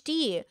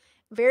ADHD.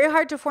 Very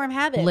hard to form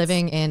habits.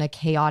 living in a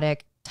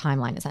chaotic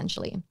timeline,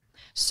 essentially.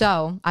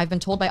 So I've been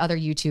told by other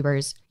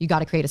YouTubers, you got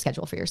to create a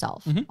schedule for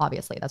yourself.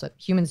 Obviously, that's what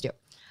humans do.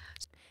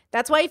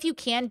 That's why if you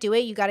can't do it,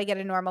 you got to get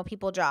a normal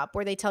people job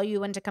where they tell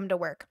you when to come to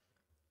work.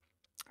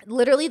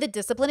 Literally the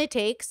discipline it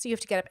takes. You have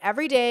to get up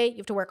every day. You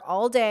have to work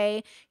all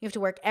day. You have to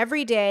work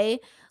every day.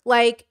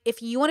 Like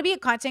if you want to be a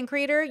content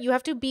creator, you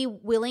have to be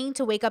willing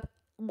to wake up.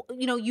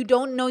 You know, you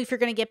don't know if you're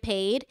going to get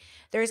paid.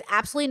 There's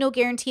absolutely no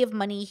guarantee of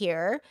money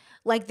here.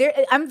 Like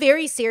I'm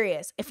very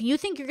serious. If you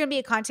think you're going to be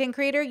a content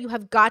creator, you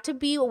have got to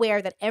be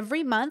aware that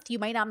every month you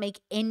might not make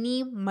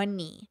any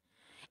money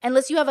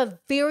unless you have a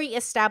very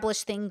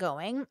established thing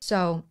going.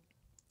 So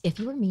if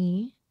you were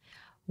me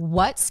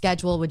what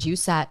schedule would you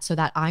set so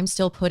that I'm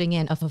still putting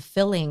in a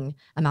fulfilling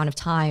amount of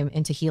time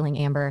into healing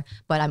Amber,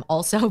 but I'm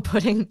also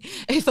putting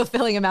a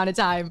fulfilling amount of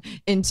time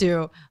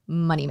into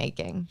money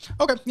making?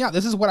 Okay, yeah,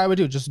 this is what I would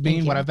do. Just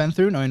being what I've been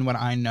through, knowing what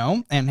I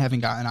know, and having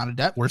gotten out of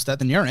debt, worse debt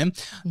than you're in.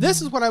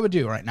 This is what I would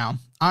do right now.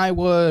 I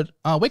would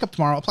wake up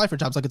tomorrow, apply for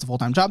jobs like it's a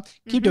full-time job,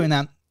 keep doing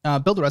that.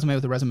 Build a resume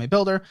with a resume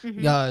builder,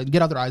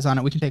 get other eyes on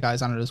it. We can take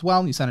eyes on it as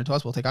well. You send it to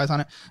us, we'll take eyes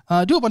on it.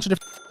 Do a bunch of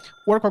different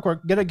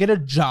work, get a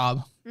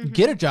job,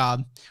 get a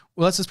job.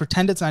 Well, let's just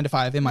pretend it's 9 to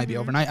 5. It might be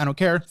overnight. I don't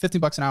care.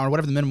 $15 an hour,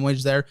 whatever the minimum wage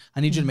is there. I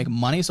need you to make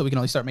money so we can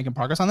only start making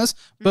progress on this.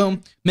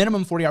 Boom.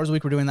 Minimum 40 hours a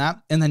week. We're doing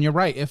that. And then you're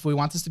right. If we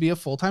want this to be a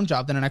full-time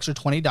job, then an extra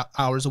 20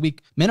 hours a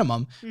week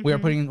minimum, we're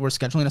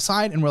scheduling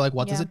aside, and we're like,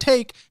 what does it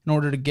take in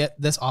order to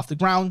get this off the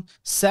ground,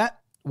 set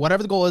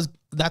whatever the goal is,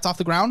 that's off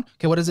the ground.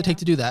 Okay, what does it take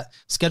to do that?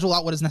 Schedule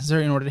out what is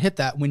necessary in order to hit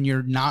that. When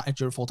you're not at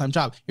your full-time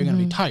job, you're going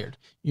to be tired.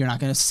 You're not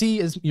going to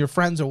see your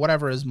friends or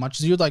whatever as much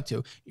as you'd like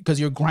to, because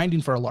you're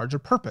grinding for a larger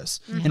purpose,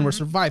 and we're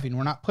surviving.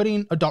 We're not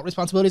putting adult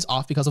responsibilities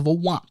off because of a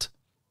want.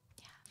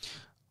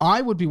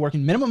 I would be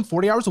working minimum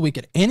 40 hours a week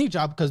at any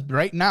job, because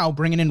right now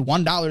bringing in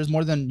 $1 is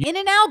more than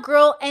In-N-Out,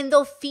 girl, and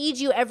they'll feed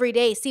you every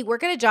day. See,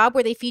 work at a job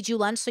where they feed you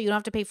lunch so you don't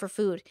have to pay for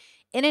food.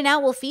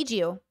 In-N-Out will feed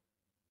you.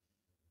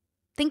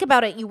 Think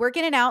about it. You work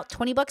In-N-Out,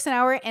 $20 an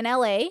hour in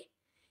LA,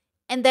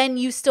 and then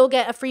you still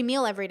get a free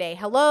meal every day.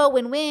 Hello,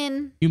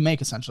 win-win. You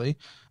make, essentially.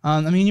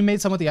 I mean, you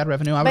made some with the ad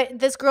revenue. But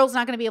this girl's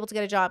not going to be able to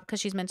get a job because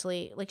she's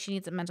mentally, like, she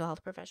needs a mental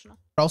health professional.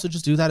 Also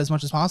just do that as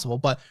much as possible.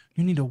 But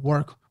you need to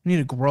work. We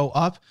need to grow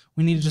up.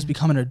 We need to just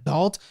become an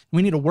adult.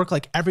 We need to work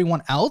like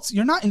everyone else.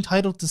 You're not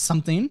entitled to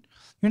something.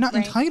 You're not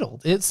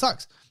entitled. It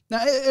sucks.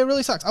 Now, it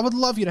really sucks. I would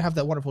love you to have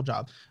that wonderful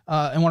job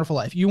and wonderful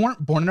life. You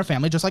weren't born in a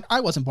family, just like I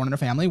wasn't born in a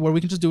family, where we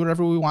can just do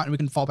whatever we want and we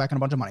can fall back on a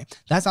bunch of money.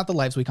 That's not the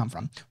lives we come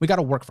from. We got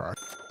to work for our.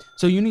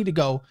 So you need to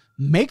go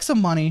make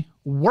some money,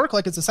 work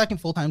like it's a second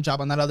full-time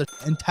job on that other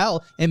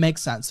until it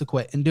makes sense to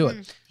quit and do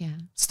it. Yeah.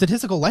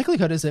 Statistical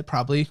likelihood is it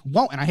probably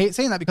won't. And I hate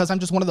saying that because I'm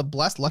just one of the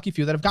blessed, lucky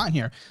few that have gotten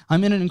here.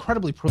 I'm in an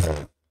incredibly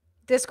privileged.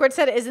 Discord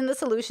said, isn't the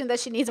solution that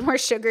she needs more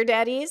sugar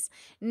daddies?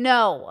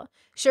 No.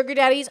 Sugar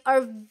daddies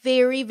are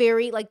very,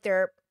 very, like,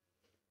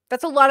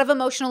 that's a lot of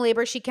emotional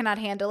labor. She cannot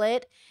handle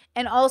it.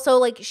 And also,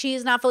 like,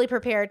 she's not fully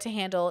prepared to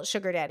handle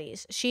sugar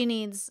daddies. She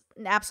needs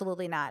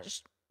absolutely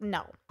not.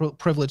 No.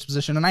 Privileged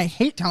position. And I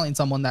hate telling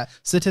someone that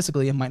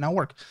statistically it might not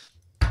work.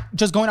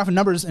 Just going off of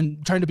numbers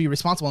and trying to be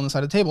responsible on the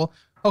side of the table.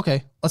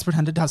 Okay, let's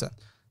pretend it doesn't.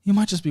 You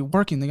might just be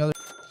working the other.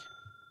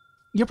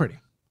 You're pretty.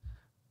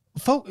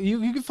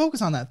 You can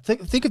focus on that.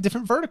 Think of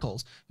different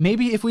verticals.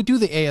 Maybe if we do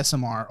the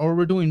ASMR or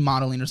we're doing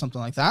modeling or something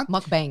like that.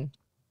 Mukbang.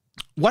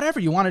 Whatever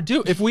you want to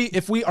do. If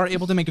we are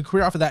able to make a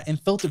career off of that and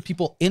filter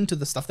people into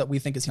the stuff that we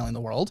think is healing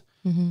the world,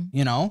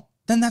 you know,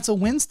 then that's a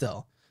win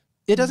still.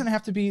 It doesn't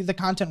have to be the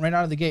content right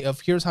out of the gate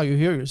of here's how you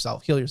heal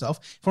yourself.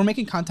 If we're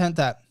making content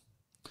that,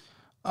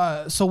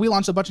 so we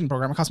launched a budgeting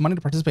program. It costs money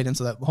to participate in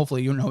so that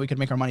hopefully, you know, we could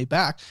make our money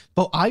back.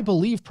 But I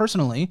believe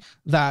personally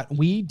that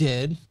we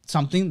did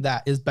something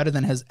that is better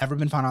than has ever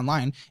been found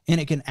online, and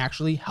it can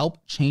actually help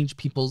change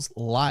people's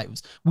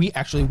lives. We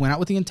actually went out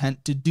with the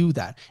intent to do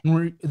that.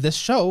 And this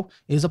show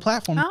is a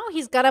platform. Oh,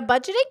 he's got a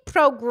budgeting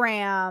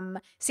program.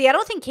 See, I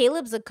don't think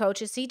Caleb's a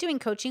coach. Is he doing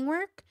coaching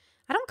work?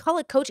 I don't call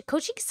it coaching.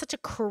 Coaching is such a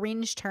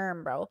cringe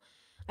term, bro.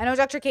 I know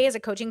Dr. K has a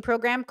coaching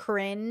program.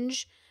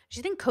 Cringe.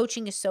 I think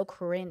coaching is so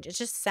cringe. It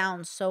just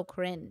sounds so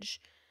cringe.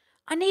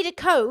 I need a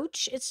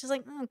coach. It's just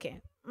like, okay.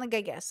 Like,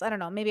 I guess. I don't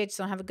know. Maybe I just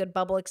don't have a good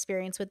bubble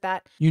experience with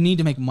that. You need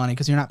to make money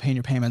because you're not paying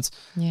your payments.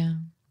 Yeah.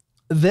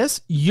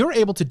 You're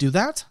able to do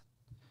that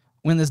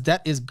when this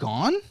debt is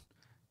gone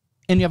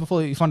and you have a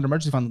fully funded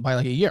emergency fund by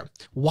like a year.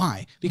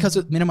 Why? Because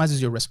it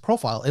minimizes your risk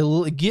profile.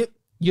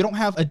 You don't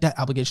have a debt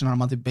obligation on a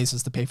monthly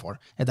basis to pay for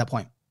at that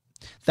point.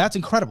 That's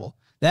incredible.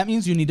 That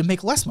means you need to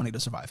make less money to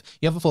survive.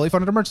 You have a fully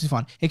funded emergency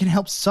fund. It can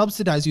help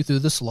subsidize you through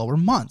the slower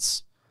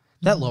months.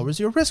 That lowers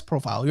your risk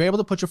profile. You're able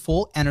to put your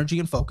full energy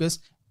and focus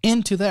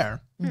into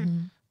there.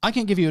 I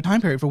can't give you a time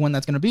period for when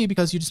that's going to be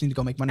because you just need to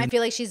go make money. I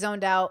feel like she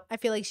zoned out. I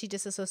feel like she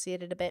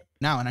disassociated a bit.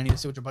 Now, and I need to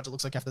see what your budget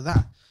looks like after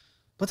that.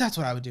 But that's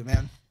what I would do,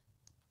 man.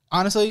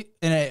 Honestly,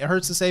 and it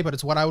hurts to say, but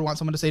it's what I would want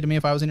someone to say to me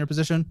if I was in your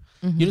position.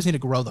 You just need to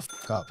grow the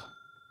fuck up.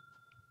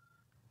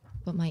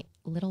 But my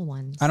little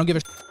ones. I don't give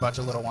a shit about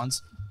your little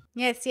ones.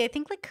 Yeah, see, I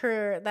think like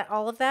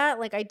all of that,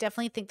 like I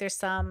definitely think there's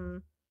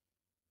some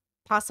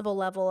possible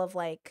level of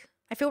like,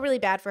 I feel really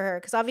bad for her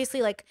because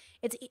obviously like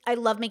I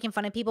love making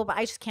fun of people, but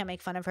I just can't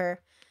make fun of her.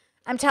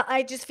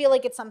 I just feel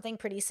like it's something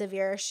pretty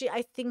severe.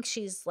 I think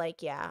she's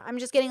like, yeah, I'm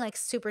just getting like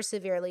super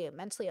severely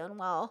mentally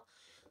unwell,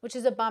 which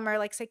is a bummer,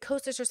 like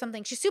psychosis or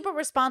something. She's super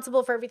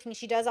responsible for everything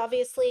she does,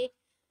 obviously.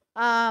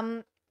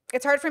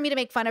 It's hard for me to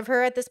make fun of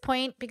her at this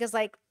point because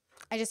like,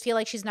 I just feel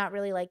like she's not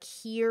really like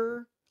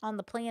here on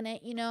the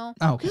planet, you know?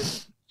 Oh,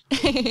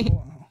 okay.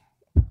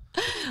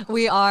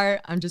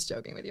 I'm just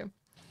joking with you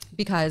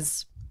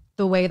because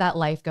the way that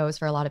life goes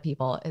for a lot of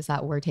people is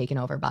that we're taken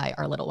over by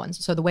our little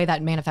ones. So the way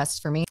that manifests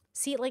for me.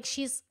 See, like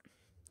she's,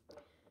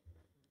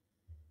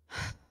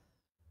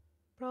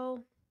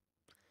 bro,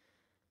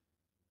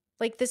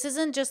 Like, this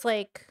isn't just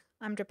like,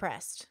 I'm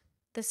depressed.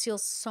 This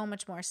feels so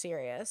much more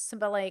serious.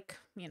 But like,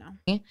 you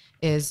know.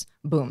 Is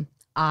boom.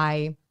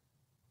 I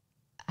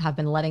have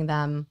been letting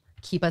them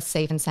keep us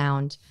safe and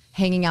sound,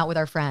 hanging out with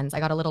our friends. I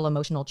got a little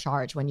emotional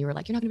charge when you were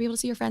like, you're not gonna be able to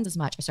see your friends as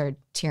much. I started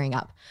tearing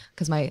up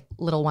because my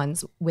little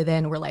ones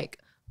within were like,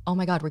 oh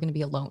my God, we're gonna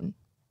be alone.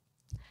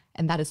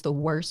 And that is the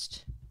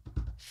worst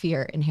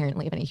fear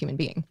inherently of any human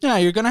being. Yeah,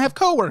 you're gonna have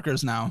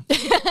coworkers now.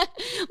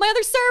 My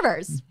other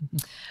servers.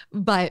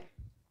 But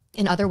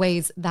in other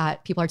ways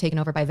that people are taken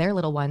over by their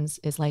little ones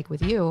is like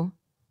with you,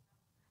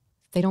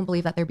 they don't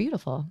believe that they're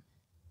beautiful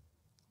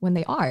when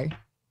they are.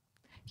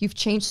 You've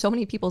changed so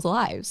many people's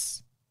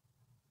lives.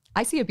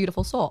 I see a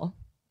beautiful soul.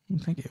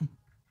 Thank you.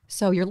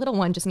 So your little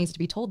one just needs to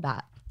be told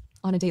that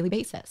on a daily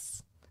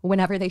basis.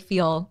 Whenever they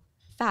feel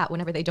fat,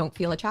 whenever they don't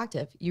feel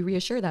attractive, you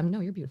reassure them, no,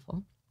 you're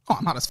beautiful. Oh,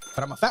 I'm not as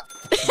fat, I'm a fat.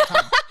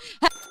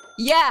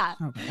 Yeah.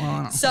 Okay,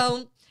 well,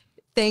 so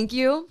thank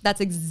you. That's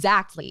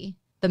exactly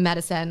the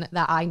medicine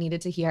that I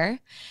needed to hear.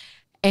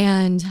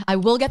 And I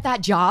will get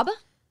that job.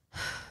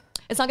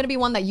 It's not going to be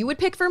one that you would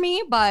pick for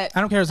me, but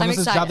I don't care as long as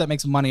it's a job that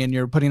makes money and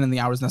you're putting in the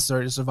hours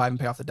necessary to survive and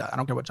pay off the debt. I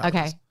don't care what job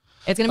it is.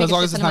 It's going to make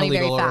a ton of money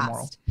very fast.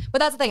 Immoral. But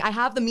that's the thing. I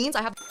have the means.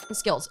 I have the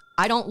skills.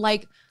 I don't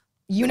like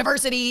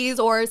universities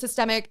or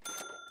systemic,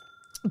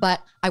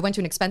 but I went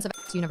to an expensive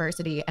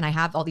university and I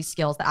have all these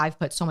skills that I've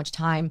put so much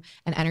time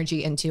and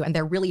energy into, and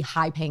they're really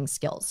high paying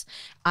skills.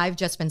 I've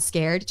just been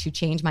scared to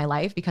change my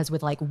life because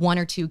with like 1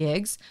 or 2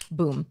 gigs,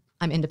 boom,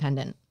 I'm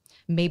independent.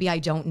 Maybe I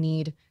don't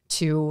need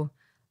to,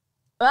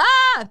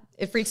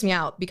 it freaks me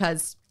out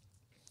because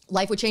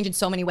life would change in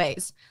so many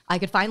ways. I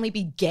could finally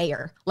be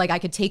gayer. Like I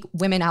could take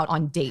women out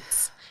on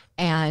dates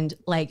and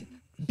like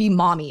be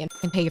mommy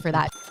and pay for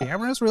that.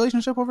 Cameron's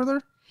relationship over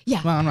there?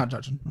 Yeah. Well, I'm not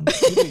judging.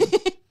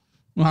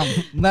 Well,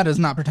 that does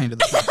not pertain to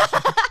this.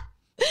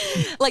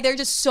 Like there are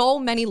just so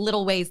many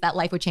little ways that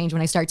life would change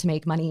when I start to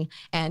make money,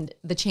 and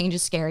the change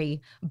is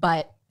scary,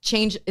 but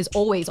change is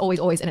always, always,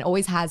 always, and it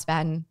always has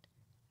been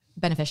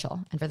beneficial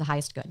and for the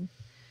highest good.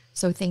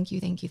 So thank you,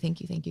 thank you, thank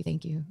you, thank you,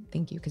 thank you,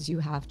 thank you, because you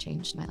have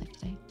changed my life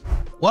today.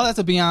 Well, that's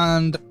a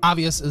beyond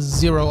obvious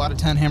 0 out of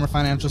 10 Hammer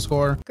financial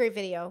score. Great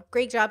video.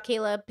 Great job,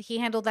 Caleb. He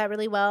handled that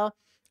really well.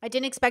 I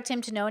didn't expect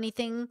him to know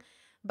anything,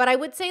 but I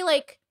would say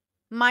like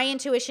my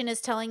intuition is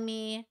telling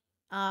me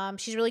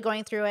she's really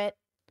going through it.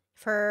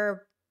 If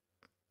her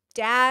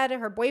dad,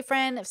 her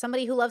boyfriend, if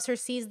somebody who loves her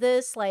sees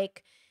this,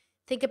 like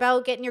think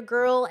about getting your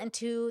girl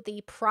into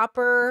the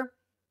proper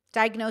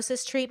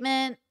diagnosis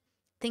treatment.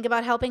 Think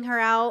about helping her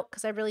out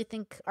because I really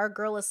think our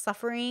girl is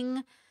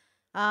suffering.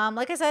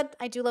 Like I said,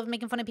 I do love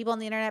making fun of people on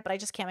the internet, but I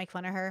just can't make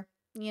fun of her.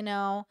 You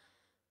know,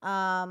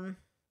 I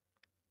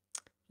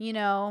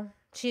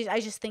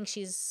just think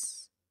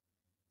she's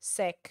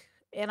sick,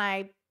 and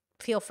I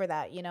feel for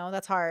that. You know,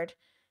 that's hard.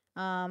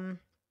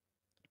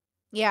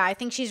 Yeah, I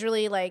think she's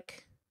really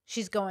like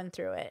she's going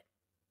through it.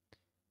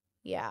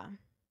 Yeah,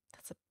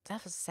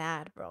 that was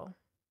sad, bro.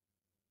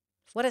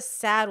 What a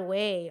sad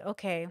way.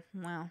 Okay,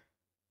 wow.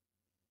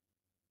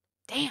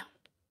 Damn.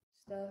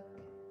 Stuck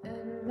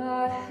in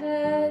my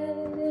head,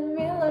 in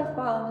real life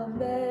I'm in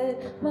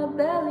bed. My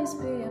belly's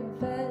being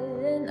fed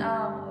and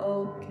I'm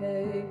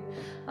okay.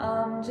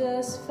 I'm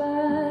just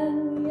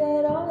fine,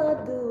 yet all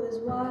I do is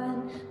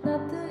whine.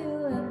 Not to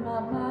you in my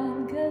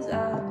mind, cause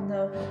I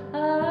know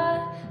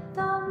I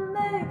don't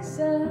make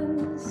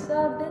sense.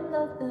 I've been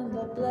nothing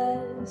but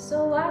blessed,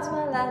 so why's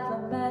my life a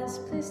mess?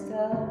 Please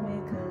tell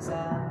me, cause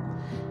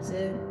I'm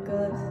sick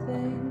of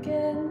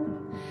thinking.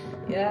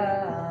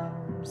 Yeah,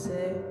 I'm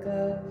sick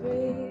of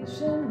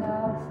reaching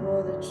out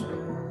for the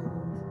truth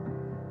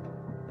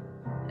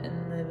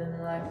and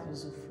living life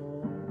as a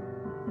fool.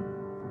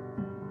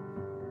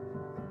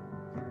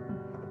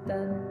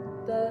 Dun